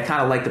know. Like I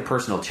kind of like the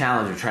personal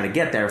challenge of trying to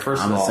get there.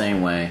 First of all, I'm the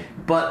same way.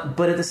 But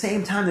at the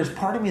same time, there's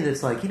part of me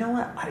that's like, you know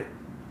what? I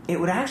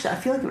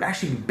feel like it would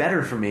actually be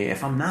better for me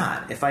if I'm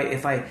not. If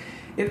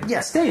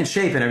stay in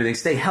shape and everything,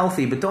 stay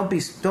healthy, but don't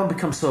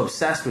become so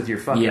obsessed with your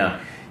fucking. Yeah.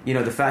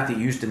 The fact that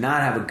you used to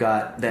not have a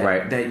gut,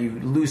 that you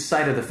lose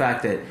sight of the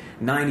fact that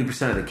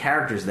 90% of the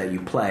characters that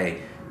you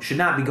play should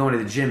not be going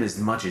to the gym as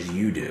much as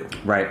you do.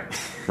 Right.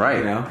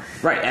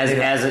 As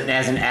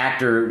an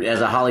actor, as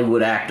a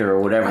Hollywood actor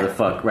or whatever the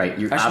fuck. Right.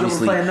 You're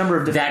obviously play a number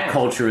of different that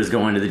culture is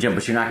going to the gym,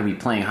 but you're not going to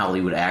be playing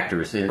Hollywood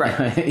actors.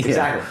 Right.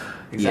 Exactly.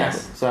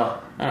 Yes. So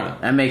I don't know.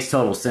 That makes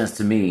total sense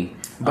to me.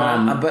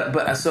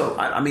 But so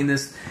I mean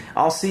this.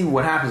 I'll see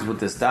what happens with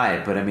this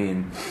diet. But I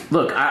mean,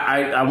 look,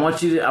 I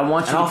want you to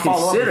I'll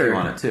consider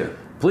on it too.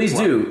 Please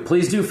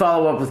do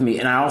follow up with me,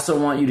 and I also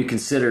want you to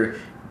consider.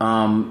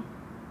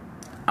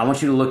 I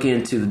want you to look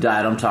into the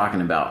diet I'm talking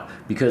about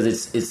because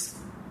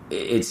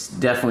it's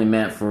definitely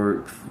meant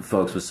for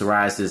folks with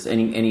psoriasis,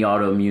 any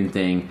autoimmune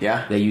thing.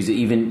 Yeah, they use it.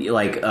 Even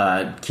like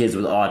kids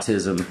with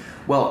autism.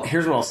 Well,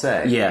 here's what I'll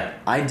say. Yeah,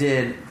 I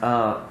did.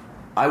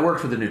 I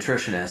worked with a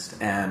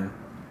nutritionist, and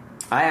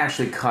I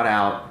actually cut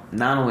out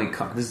not only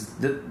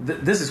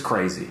this is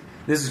crazy.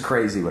 This is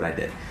crazy what I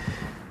did.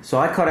 So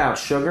I cut out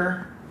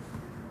sugar,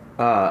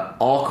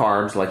 all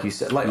carbs, like you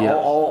said, like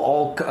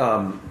all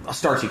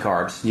starchy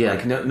carbs. Yeah.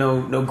 Like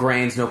no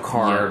grains, no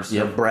carbs,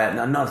 no bread,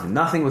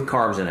 nothing with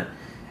carbs in it.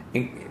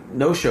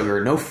 No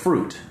sugar, no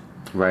fruit.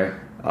 Right.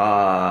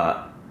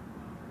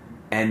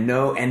 And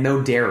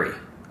no dairy.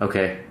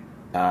 Okay.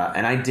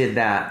 And I did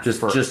that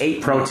just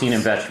 8 protein months.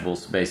 and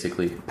vegetables,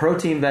 basically.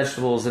 Protein,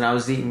 vegetables, and I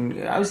was eating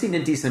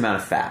a decent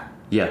amount of fat.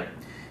 Yeah.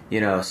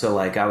 So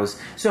like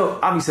obviously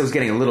I was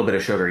getting a little bit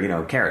of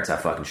sugar. Carrots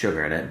have fucking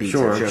sugar in it. Beets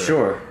have sugar.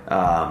 Sure.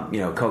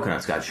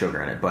 Coconut's got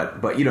sugar in it.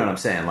 But you know what I'm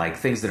saying? Like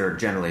things that are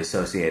generally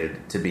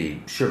associated to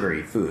be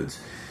sugary foods.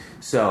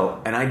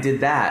 So, and I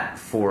did that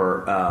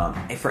for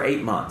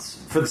 8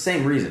 months for the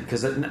same reason,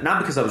 not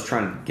because I was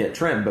trying to get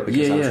trim, but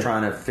because I was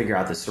trying to figure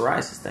out this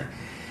psoriasis thing,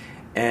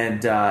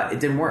 and it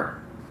didn't work.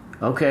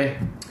 Okay,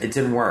 it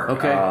didn't work.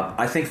 Okay,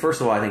 I think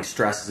first of all,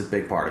 stress is a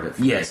big part of it.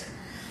 Yes.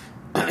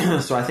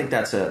 So I think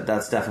that's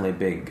definitely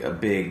a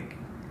big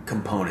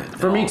component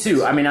for me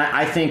too. I mean,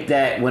 I think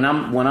that when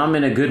I'm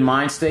in a good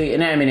mind state,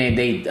 and I mean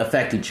they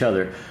affect each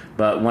other,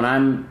 but when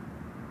I'm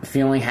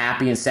feeling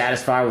happy and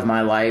satisfied with my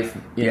life,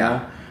 you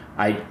know.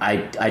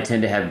 I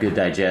tend to have good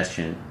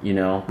digestion,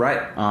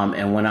 Right.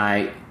 And when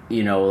I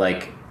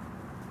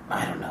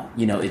don't know,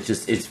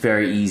 it's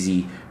very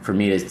easy for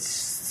me to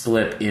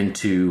slip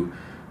into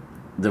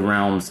the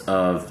realms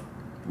of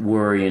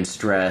worry and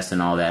stress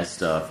and all that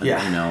stuff.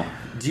 And,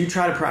 Do you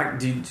try to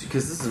practice?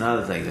 Because this is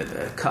another thing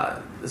that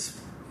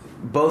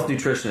both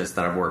nutritionists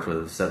that I've worked with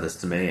have said this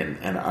to me,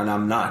 and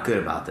I'm not good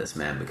about this,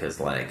 man, because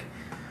but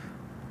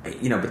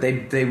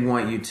they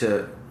want you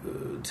to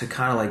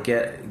kind of like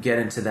get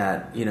into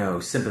that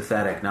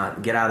sympathetic,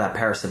 not get out of that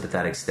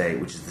parasympathetic state,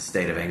 which is the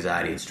state of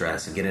anxiety and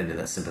stress, and get into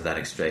that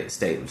sympathetic state,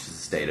 which is the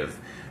state of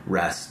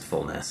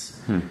restfulness.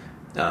 Do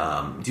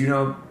you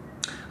know?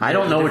 I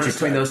don't know what you're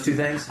between those two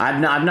things.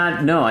 I'm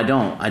not. No, I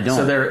don't.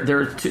 So there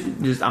are two.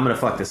 I'm going to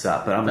fuck this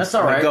up, but that's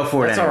all right. Go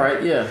for it. That's anyway. all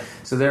right. Yeah.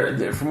 So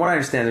there, from what I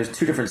understand, there's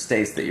two different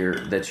states that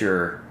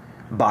your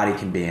body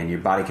can be in. Your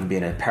body can be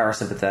in a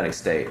parasympathetic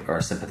state or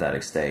a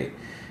sympathetic state.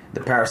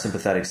 The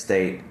parasympathetic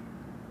state.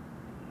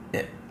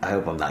 I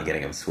hope I'm not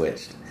getting them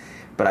switched,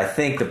 but I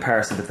think the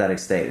parasympathetic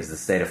state is the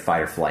state of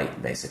fight or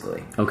flight,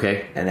 basically.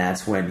 Okay. And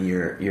that's when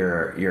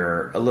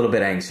you're a little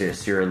bit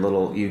anxious,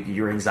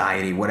 your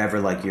anxiety,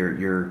 whatever, like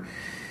your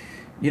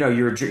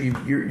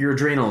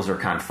adrenals are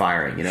kind of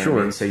firing, you know what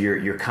I mean? So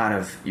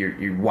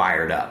you're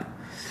wired up.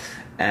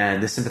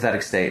 And the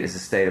sympathetic state is a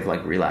state of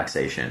like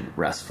relaxation,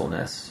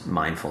 restfulness,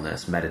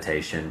 mindfulness,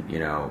 meditation,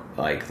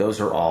 like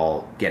those are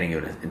all getting you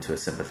into a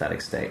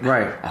sympathetic state.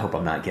 Right. I hope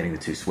I'm not getting the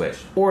two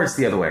switched. Or it's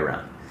the other way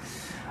around.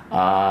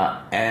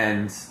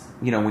 And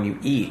when you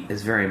eat,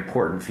 it's very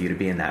important for you to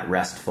be in that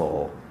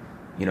restful,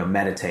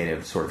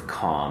 meditative sort of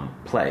calm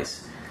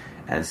place.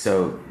 And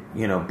so,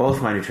 both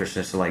my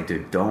nutritionists are like,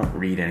 dude, don't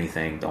read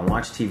anything. Don't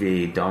watch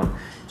TV. Don't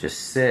just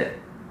sit,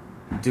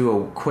 do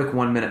a quick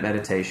 1 minute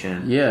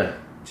meditation. Yeah.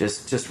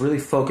 Just really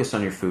focus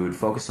on your food.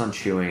 Focus on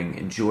chewing.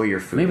 Enjoy your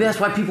food. Maybe that's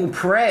why people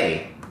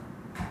pray.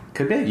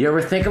 Could be. You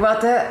ever think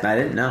about that? I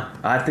didn't know.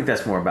 I think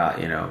that's more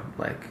about,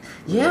 like...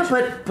 Yeah,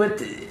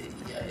 religion.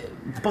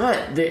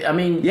 But I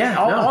mean,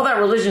 all that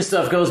religion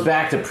stuff goes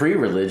back to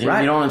pre-religion.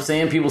 Right. You know what I'm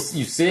saying? People,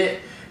 you sit,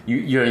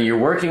 you're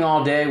working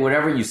all day,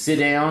 whatever. You sit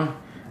down,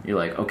 you're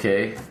like,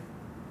 okay,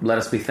 let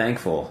us be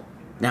thankful.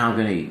 Now I'm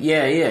gonna eat.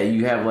 Yeah.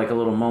 You have like a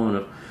little moment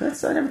of.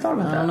 I never thought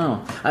about that. I don't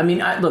know. I mean,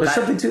 there's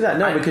something to that.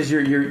 No, because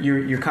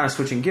you're kind of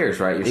switching gears,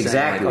 right? You're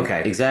exactly. Saying like,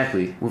 okay,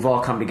 exactly. We've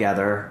all come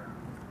together.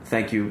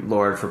 Thank you,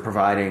 Lord, for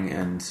providing,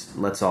 and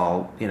let's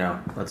all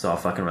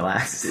fucking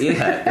relax.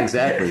 Yeah,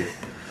 exactly.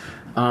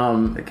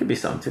 There could be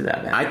something to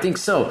that, man. I think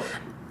so.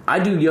 I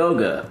do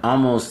yoga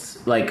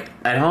almost like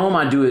at home.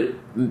 I do it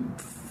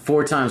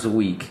 4 times a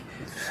week.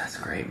 That's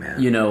great, man.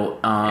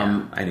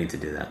 I need to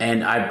do that.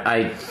 And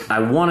I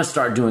want to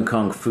start doing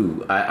kung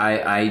fu.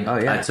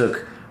 I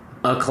took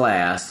a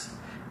class.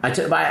 I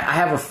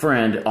have a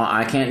friend.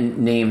 I can't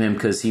name him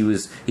because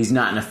he's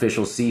not an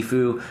official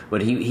Sifu,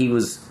 but he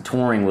was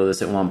touring with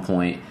us at one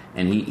point,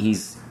 and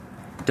he's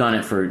done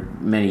it for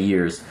many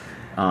years.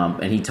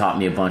 And he taught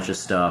me a bunch of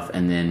stuff,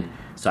 and then.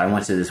 So I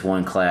went to this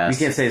one class.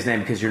 You can't say his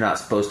name because you're not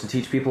supposed to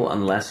teach people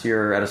unless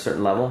you're at a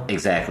certain level?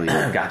 Exactly.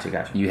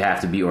 Gotcha. You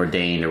have to be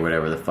ordained or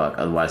whatever the fuck.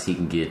 Otherwise he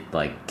can get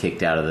like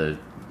kicked out of the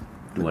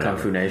Kung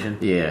Fu Nation?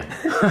 Yeah.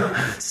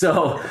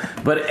 So,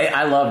 but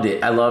I loved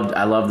it. I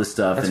love the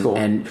stuff. That's cool.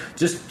 And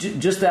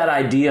just that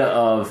idea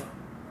of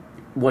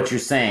what you're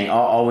saying,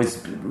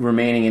 always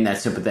remaining in that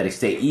sympathetic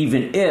state,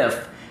 even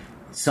if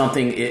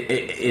something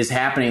is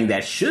happening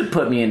that should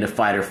put me into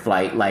fight or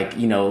flight, like,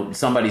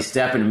 somebody's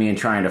stepping to me and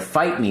trying to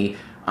fight me,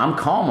 I'm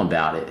calm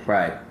about it.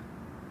 Right.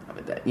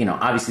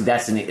 Obviously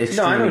that's an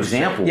extreme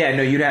example. Yeah,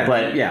 no, you'd have...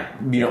 But,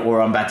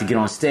 or I'm about to get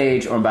on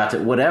stage, or I'm about to...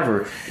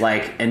 Whatever.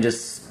 And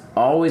just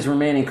always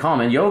remaining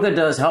calm. And yoga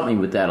does help me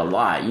with that a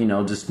lot.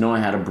 Just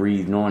knowing how to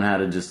breathe, knowing how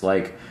to just,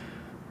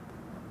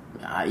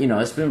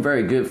 it's been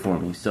very good for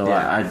me. So Well,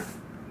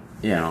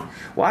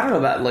 I don't know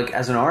about, like,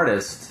 as an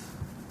artist,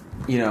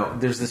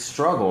 there's this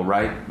struggle,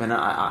 right? And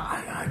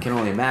I can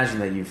only imagine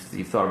that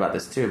you've thought about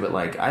this too, but,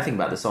 like, I think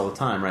about this all the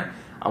time, right?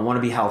 I want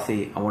to be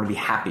healthy. I want to be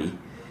happy.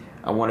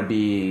 I want to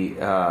be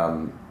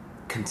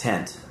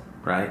content,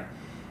 right?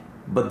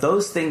 But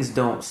those things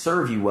don't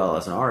serve you well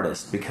as an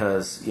artist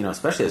because,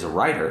 especially as a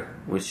writer,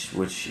 which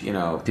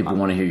people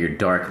want to hear your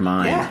dark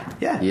mind.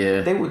 Yeah.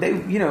 They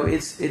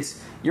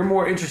it's you're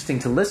more interesting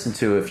to listen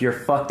to if you're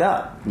fucked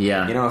up.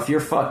 Yeah. If you're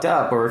fucked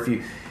up, or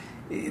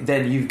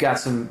then you've got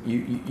some,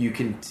 you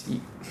can,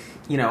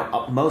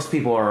 most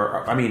people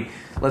are, I mean,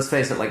 let's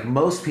face it, like,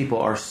 most people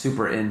are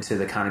super into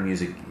the kind of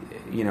music,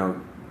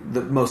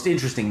 the most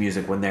interesting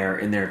music when they're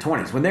in their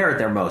 20s, when they're at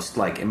their most,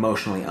 like,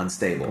 emotionally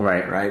unstable,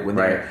 right? When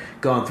they're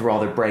going through all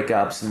their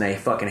breakups and they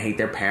fucking hate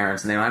their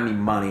parents and they don't have any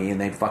money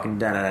and they fucking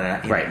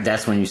da-da-da-da. Right,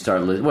 that's when you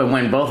start listening.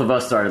 When both of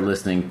us started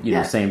listening,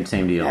 same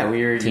deal. Yeah,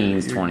 we were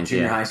teens, 20s,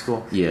 junior high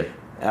school. Yeah.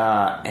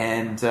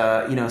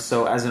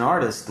 So as an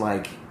artist,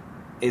 like,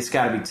 it's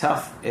got to be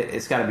tough.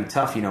 It's got to be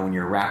tough, when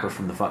you're a rapper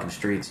from the fucking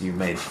streets and you've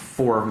made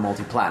 4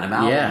 multi-platinum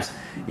albums.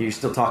 Yeah. You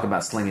still talk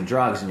about slinging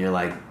drugs and you're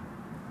like,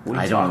 what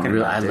are you talking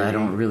about? I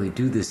don't really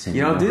do this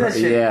anymore. You don't do that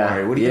shit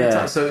anymore. What are you gonna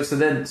talk? So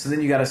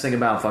then you got to sing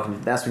about fucking.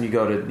 That's when you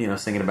go to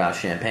singing about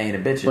champagne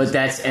and bitches. But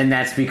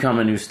that's become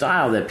a new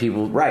style that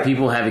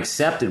people have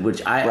accepted,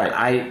 which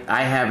I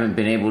haven't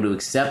been able to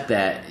accept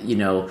that.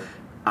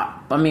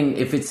 I mean,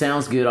 if it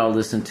sounds good, I'll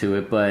listen to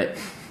it, but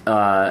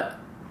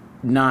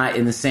not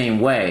in the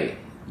same way.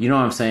 You know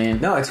what I'm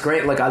saying? No, it's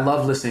great. Like, I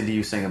love listening to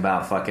you sing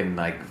about fucking,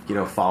 like,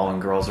 following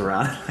girls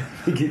around,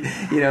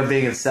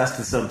 being obsessed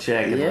with some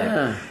chick.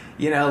 And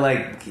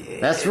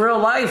that's real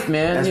life,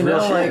 man. That's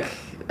real shit.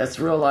 That's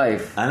real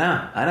life. I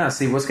know.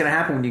 See, what's going to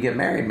happen when you get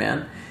married,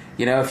 man?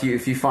 If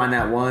you find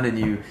that one and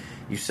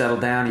you settle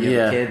down and you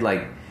have a kid,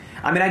 like,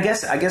 I mean, I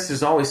guess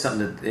there's always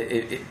something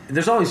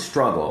there's always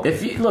struggle.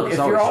 If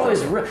you're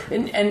always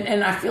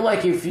and I feel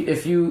like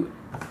if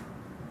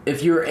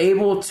you're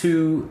able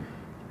to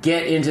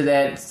get into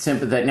that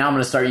sympathetic. Now I'm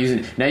going to start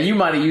using. Now you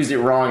might have used it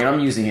wrong, and I'm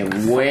using it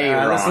way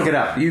wrong. Let's look it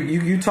up.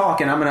 You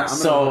talk, and I'm gonna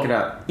look it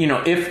up.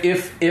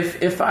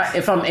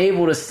 If I'm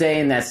able to stay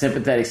in that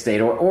sympathetic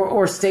state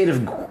or state of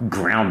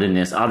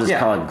groundedness, I'll just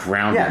call it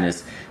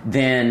groundedness.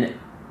 Then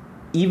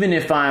even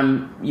if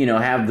I'm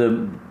have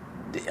the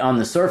on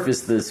the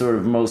surface the sort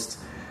of most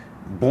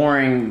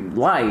boring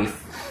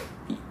life,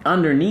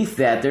 underneath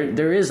that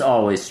there is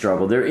always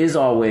struggle. There is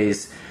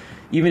always,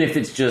 even if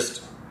it's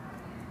just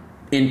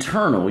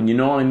internal, you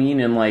know what I mean?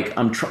 And like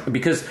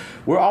because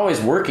we're always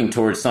working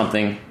towards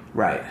something,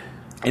 right,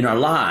 in our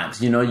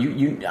lives. You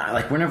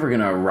like, we're never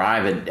going to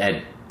arrive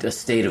at a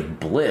state of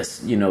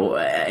bliss, in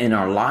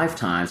our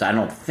lifetimes. I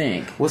don't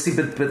think. Well, see,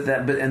 but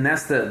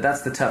that's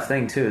the tough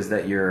thing too, is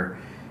that you're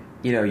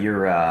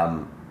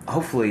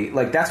hopefully,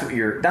 like, that's what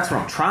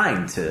I'm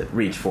trying to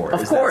reach for.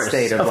 Of course, that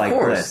state of like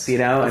bliss, of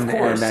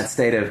course. And that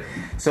state of.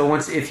 So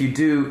once if you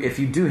do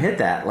hit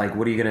that, like,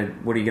 what are you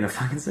gonna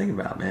fucking sing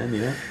about,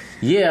 man?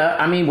 Yeah,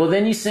 I mean, well,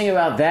 then you sing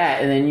about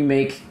that, and then you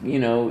make,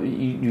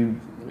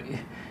 you.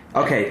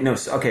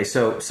 Okay,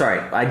 so sorry,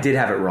 I did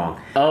have it wrong.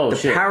 Oh, the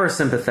shit.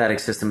 parasympathetic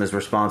system is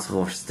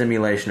responsible for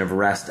stimulation of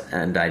rest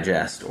and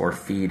digest, or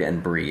feed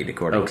and breed,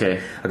 according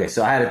to. Okay,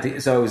 so I had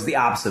it. So it was the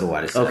opposite of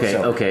what I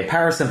said. Okay.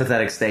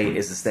 Parasympathetic state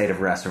is the state of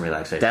rest and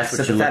relaxation. That's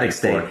what sympathetic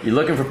you're looking for. You're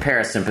looking for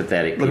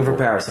parasympathetic. Looking for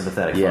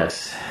parasympathetic.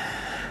 Yes.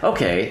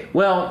 Okay.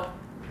 Well,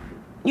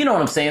 you know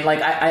what I'm saying.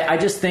 Like, I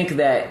just think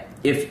that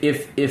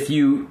if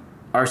you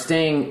are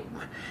staying,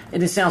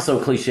 and it sounds so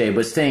cliche,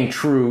 but staying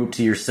true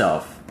to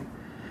yourself,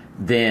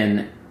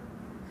 then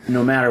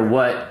no matter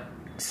what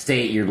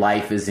state your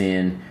life is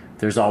in,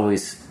 there's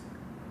always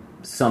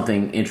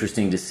something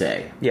interesting to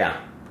say. Yeah.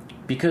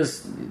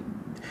 Because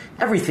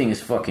everything is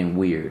fucking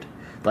weird.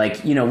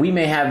 Like, we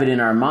may have it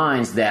in our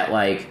minds that,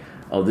 like,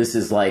 oh, this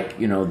is like,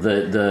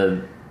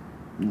 the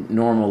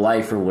normal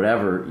life or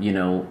whatever, and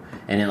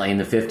in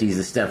the 50s,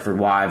 the Stepford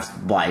Wives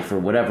life or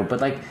whatever. But,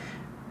 like,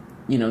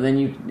 then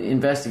you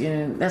investigate,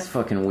 and that's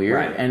fucking weird.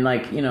 Right. And,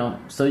 like,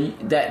 so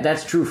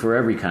that's true for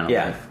every kind of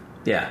life.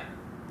 Yeah.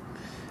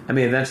 I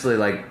mean, eventually,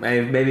 like,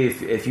 maybe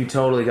if you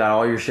totally got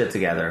all your shit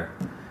together,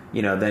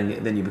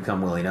 then you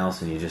become Willie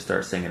Nelson. You just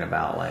start singing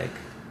about, like,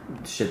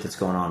 shit that's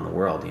going on in the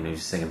world. You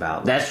just sing about,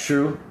 like, that's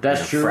true.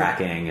 That's true.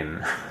 Fracking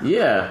and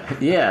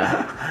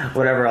yeah.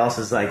 whatever else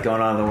is, like,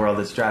 going on in the world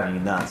that's driving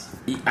you nuts.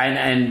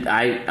 And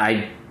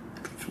I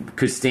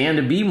could stand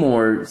to be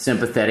more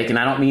sympathetic, and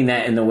I don't mean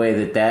that in the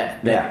way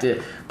that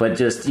but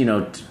just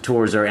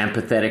towards our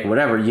empathetic,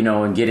 whatever,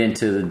 and get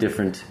into the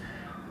different.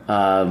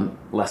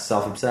 Less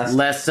self-obsessed.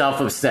 Less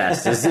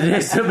self-obsessed is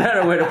a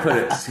better way to put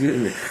it. Excuse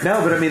me.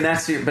 No, but I mean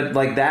that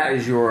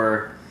is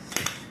your,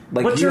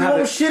 like. But your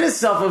whole shit is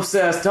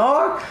self-obsessed,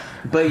 dog.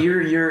 But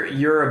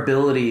your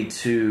ability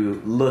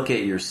to look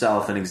at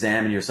yourself and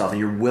examine yourself, and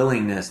your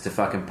willingness to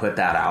fucking put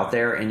that out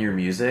there in your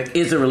music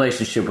is a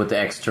relationship with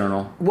the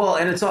external. Well,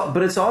 and it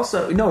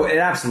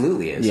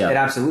absolutely is. Yeah. It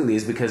absolutely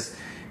is, because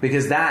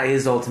because that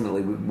is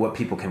ultimately what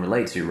people can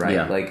relate to, right?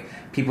 Yeah. Like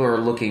people are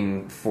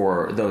looking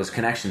for those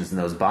connections and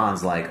those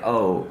bonds. Like,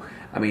 oh,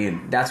 I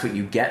mean, that's what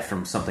you get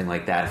from something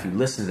like that. If you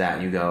listen to that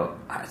and you go,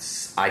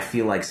 I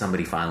feel like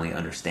somebody finally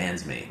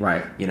understands me,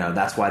 right? You know,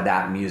 that's why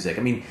that music.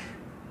 I mean,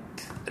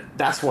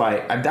 that's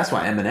why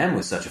Eminem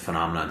was such a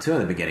phenomenon too in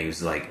the beginning. He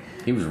was like,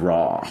 he was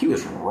raw. He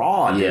was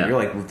raw. Dude. Yeah. You're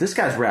like, well, this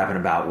guy's rapping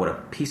about what a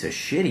piece of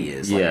shit he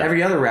is. Like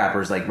every other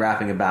rapper's like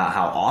rapping about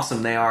how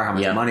awesome they are, how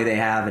much money they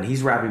have, and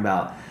he's rapping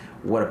about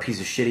what a piece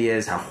of shit he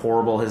is, how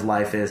horrible his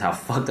life is, how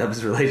fucked up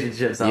his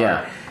relationships are.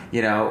 Yeah.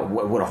 You know,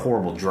 what a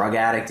horrible drug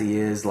addict he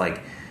is. Like,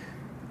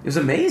 it was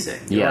amazing.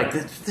 You're like,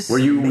 this were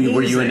you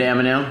into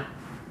Eminem?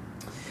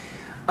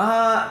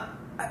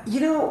 You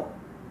know,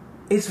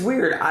 it's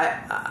weird.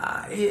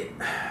 I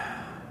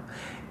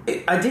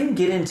didn't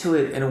get into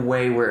it in a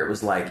way where it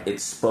was like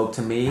it spoke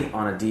to me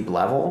on a deep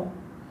level,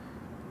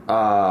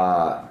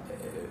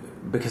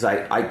 because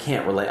I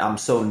can't relate. I'm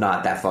so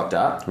not that fucked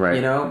up, right?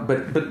 You know,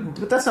 but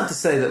that's not to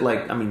say that,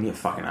 like, I mean,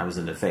 I was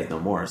into Faith No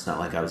More. It's not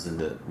like I was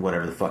into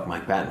whatever the fuck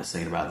Mike Patton was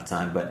singing about at the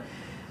time. But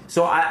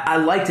so I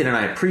liked it and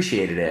I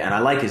appreciated it and I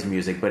like his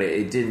music, but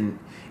it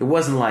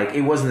wasn't the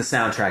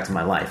soundtrack to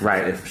my life,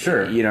 right?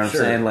 Sure, you know what I'm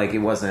saying? Like, it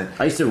wasn't.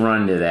 I used to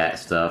run into that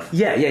stuff.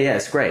 Yeah.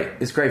 It's great.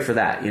 It's great for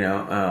that, you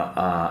know.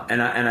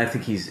 And I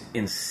think he's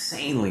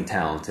insanely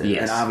talented,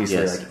 and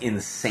obviously like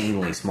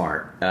insanely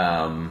smart.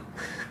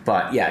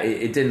 But yeah,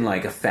 it didn't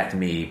like affect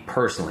me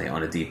personally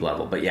on a deep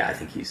level. But yeah, I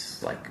think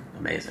he's like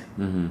amazing,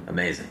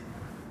 amazing.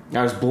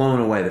 I was blown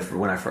away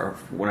when I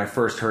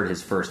first heard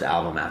his first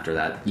album after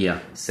that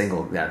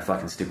single, that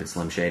fucking stupid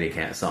Slim Shady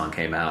song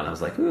came out, and I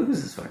was like, "Ooh,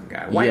 who's this fucking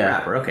guy? White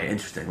rapper? Okay,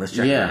 interesting. Let's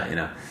check it out." You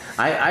know,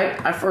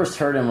 I first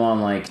heard him on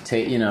like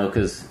you know,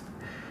 because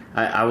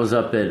I was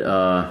up at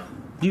have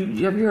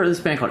you heard of this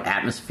band called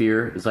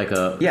Atmosphere? It's like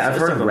I've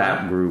heard of a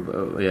rap group.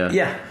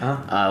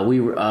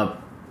 We were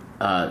up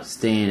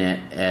staying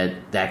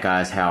at that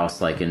guy's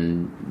house like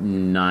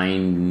in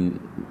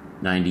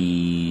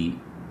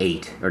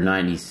 98 or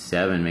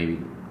 97, maybe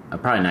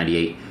probably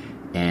 98,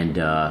 and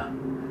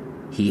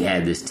he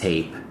had this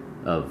tape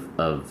of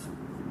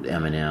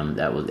Eminem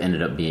that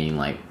ended up being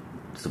like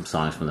some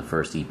songs from the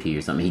first EP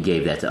or something. He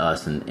gave that to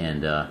us,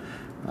 and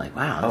like,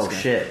 wow, this guy.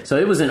 Shit! So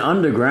it was an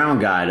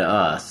underground guy to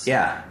us,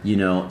 you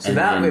know. So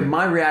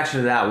my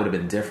reaction to that would have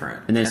been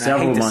different. And then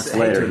several months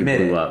later, he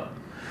blew up.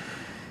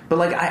 But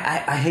like,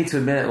 I hate to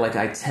admit it, like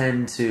I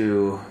tend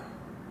to.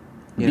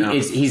 You know,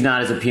 he's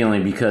not as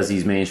appealing because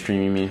he's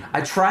mainstream. You mean? I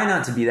try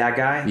not to be that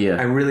guy. Yeah,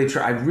 I really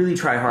try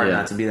hard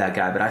not to be that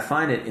guy. But I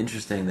find it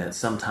interesting that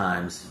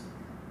sometimes,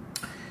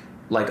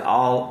 like,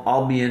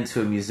 I'll be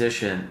into a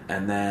musician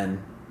and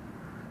then,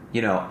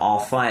 you know, I'll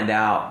find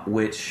out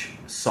which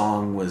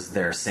song was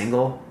their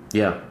single.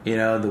 Yeah, you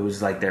know, there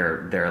was like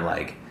they're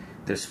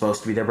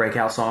supposed to be their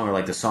breakout song, or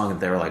like the song that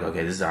they were like,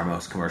 okay, this is our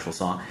most commercial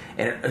song,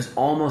 and it's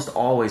almost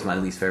always my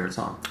least favorite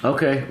song.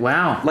 Okay,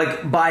 wow.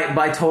 Like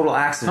by total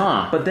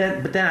accident. But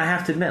then I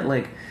have to admit,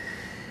 like,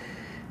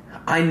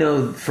 I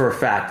know for a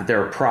fact that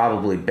there are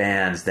probably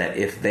bands that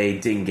if they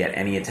didn't get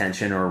any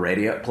attention or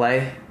radio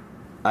play,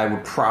 I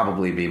would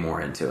probably be more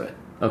into it.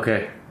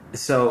 Okay.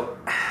 So,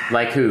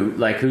 like who?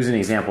 Like, who's an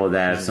example of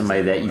that?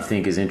 Somebody that you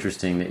think is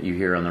interesting that you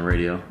hear on the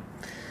radio?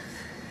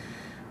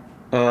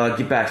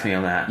 Get back to me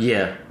on that.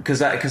 Yeah,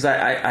 because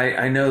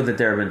I know that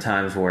there have been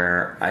times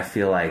where I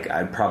feel like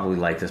I'd probably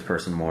like this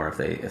person more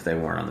if they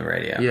weren't on the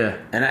radio. Yeah,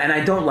 and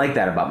I don't like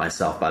that about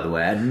myself. By the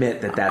way, I admit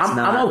that's not.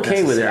 I'm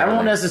okay with it. I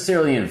won't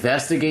necessarily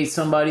investigate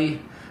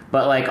somebody,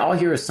 but like I'll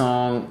hear a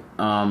song,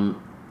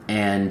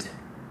 and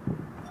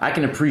I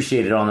can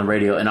appreciate it on the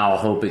radio, and I'll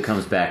hope it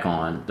comes back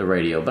on the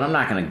radio. But I'm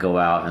not going to go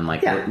out and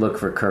like look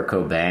for Kurt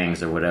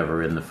Cobain's or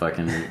whatever in the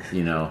fucking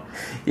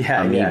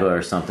Amoeba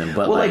or something.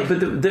 But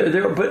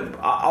but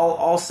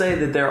I'll say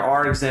that there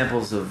are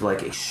examples of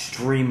like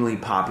extremely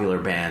popular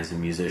bands and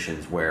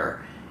musicians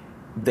where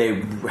they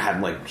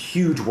had like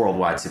huge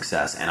worldwide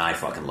success, and I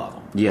fucking love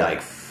them. Yeah,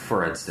 like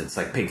for instance,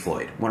 like Pink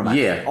Floyd, one of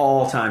my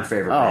all-time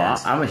favorite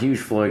bands. I'm a huge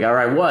Floyd guy. Or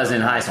I was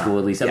in high school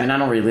at least. I mean, I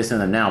don't really listen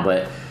to them now,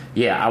 but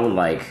I would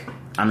like.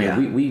 I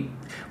mean, we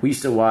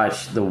used to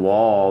watch The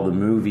Wall, the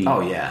movie.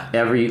 Oh yeah,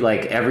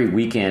 every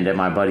weekend at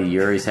my buddy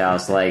Yuri's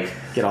house. Like,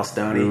 get all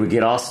stony. We would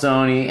get all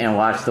stony and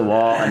watch The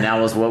Wall, and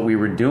that was what we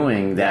were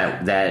doing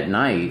that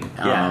night.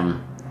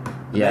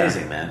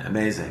 Amazing, man,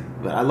 amazing.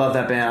 But I love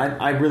that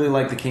band. I really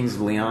like the Kings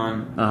of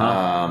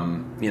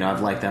Leon. You know,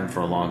 I've liked them for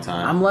a long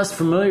time. I'm less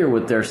familiar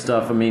with their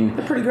stuff. I mean,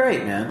 they're pretty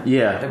great, man.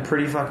 Yeah, they're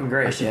pretty fucking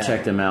great. I should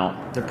check them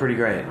out. They're pretty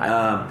great.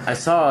 I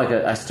saw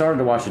I started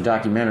to watch a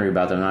documentary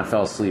about them, and I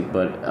fell asleep.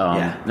 But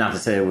not to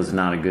say it was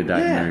not a good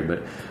documentary, but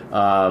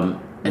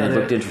it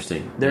looked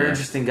interesting. They're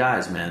interesting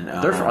guys, man.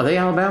 Are they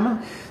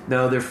Alabama?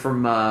 No, they're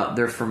from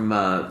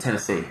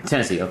Tennessee.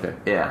 Tennessee, okay.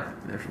 Yeah,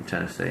 they're from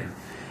Tennessee.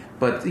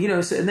 But you know,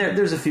 and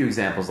there's a few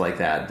examples like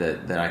that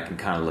I can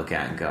kind of look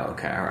at and go,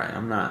 okay, all right,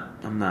 I'm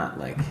not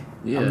like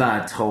I'm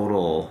not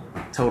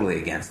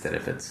totally against it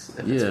if it's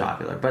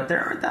popular, but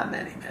there aren't that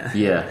many, man.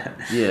 Yeah,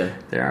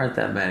 there aren't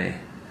that many,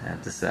 I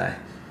have to say.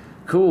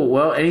 Cool.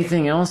 Well,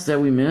 anything else that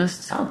we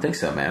missed? I don't think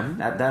so, man.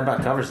 That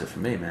about covers it for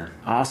me, man.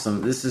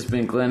 Awesome. This has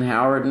been Glenn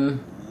Howerton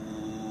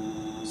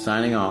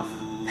signing off.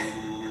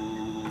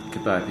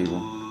 Goodbye, people.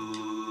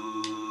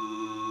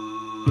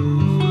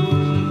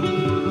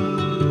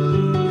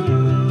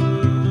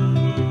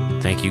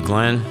 Thank you,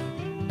 Glenn.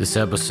 This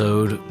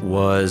episode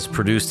was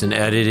produced and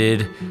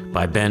edited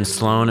by Ben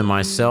Sloan and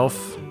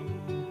myself.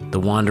 The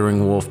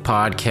Wandering Wolf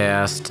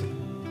Podcast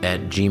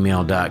at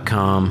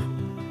gmail.com,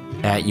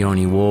 at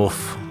Yoni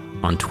Wolf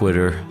on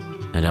Twitter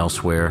and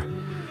elsewhere.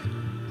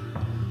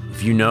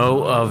 If you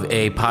know of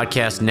a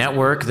podcast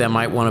network that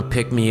might want to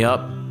pick me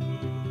up,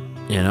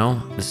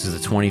 this is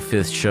the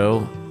 25th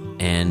show,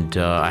 and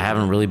I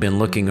haven't really been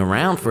looking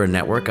around for a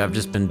network. I've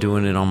just been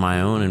doing it on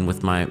my own and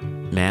with my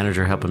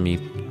manager helping me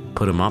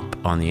put them up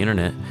on the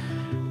internet.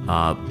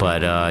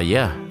 But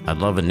I'd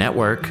love a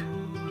network.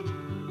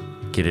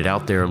 Get it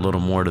out there a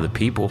little more to the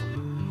people.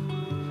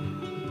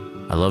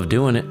 I love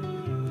doing it.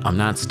 I'm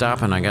not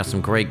stopping. I got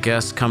some great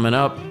guests coming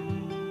up.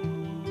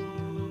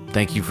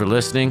 Thank you for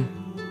listening.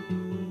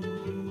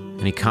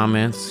 Any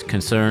comments,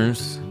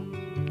 concerns,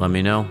 let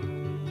me know.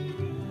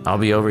 I'll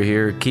be over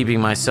here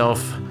keeping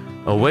myself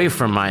away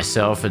from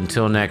myself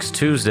until next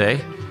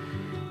Tuesday.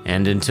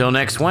 And until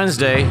next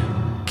Wednesday,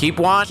 keep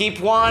wandering.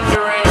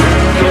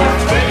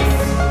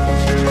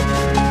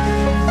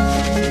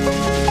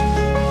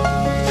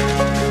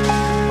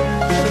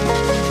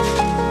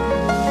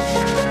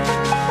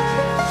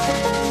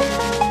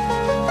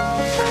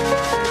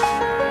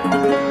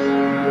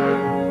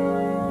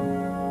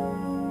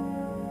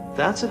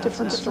 That's a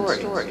different story.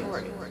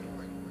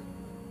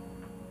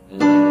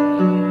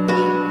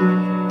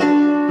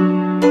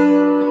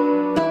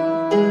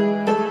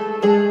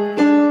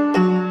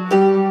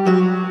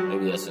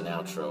 Maybe that's an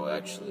outro,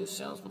 actually. It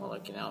sounds more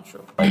like an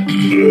outro. I'm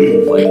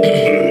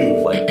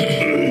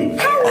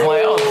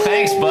like, oh,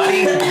 thanks,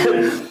 buddy.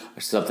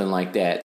 Or something like that.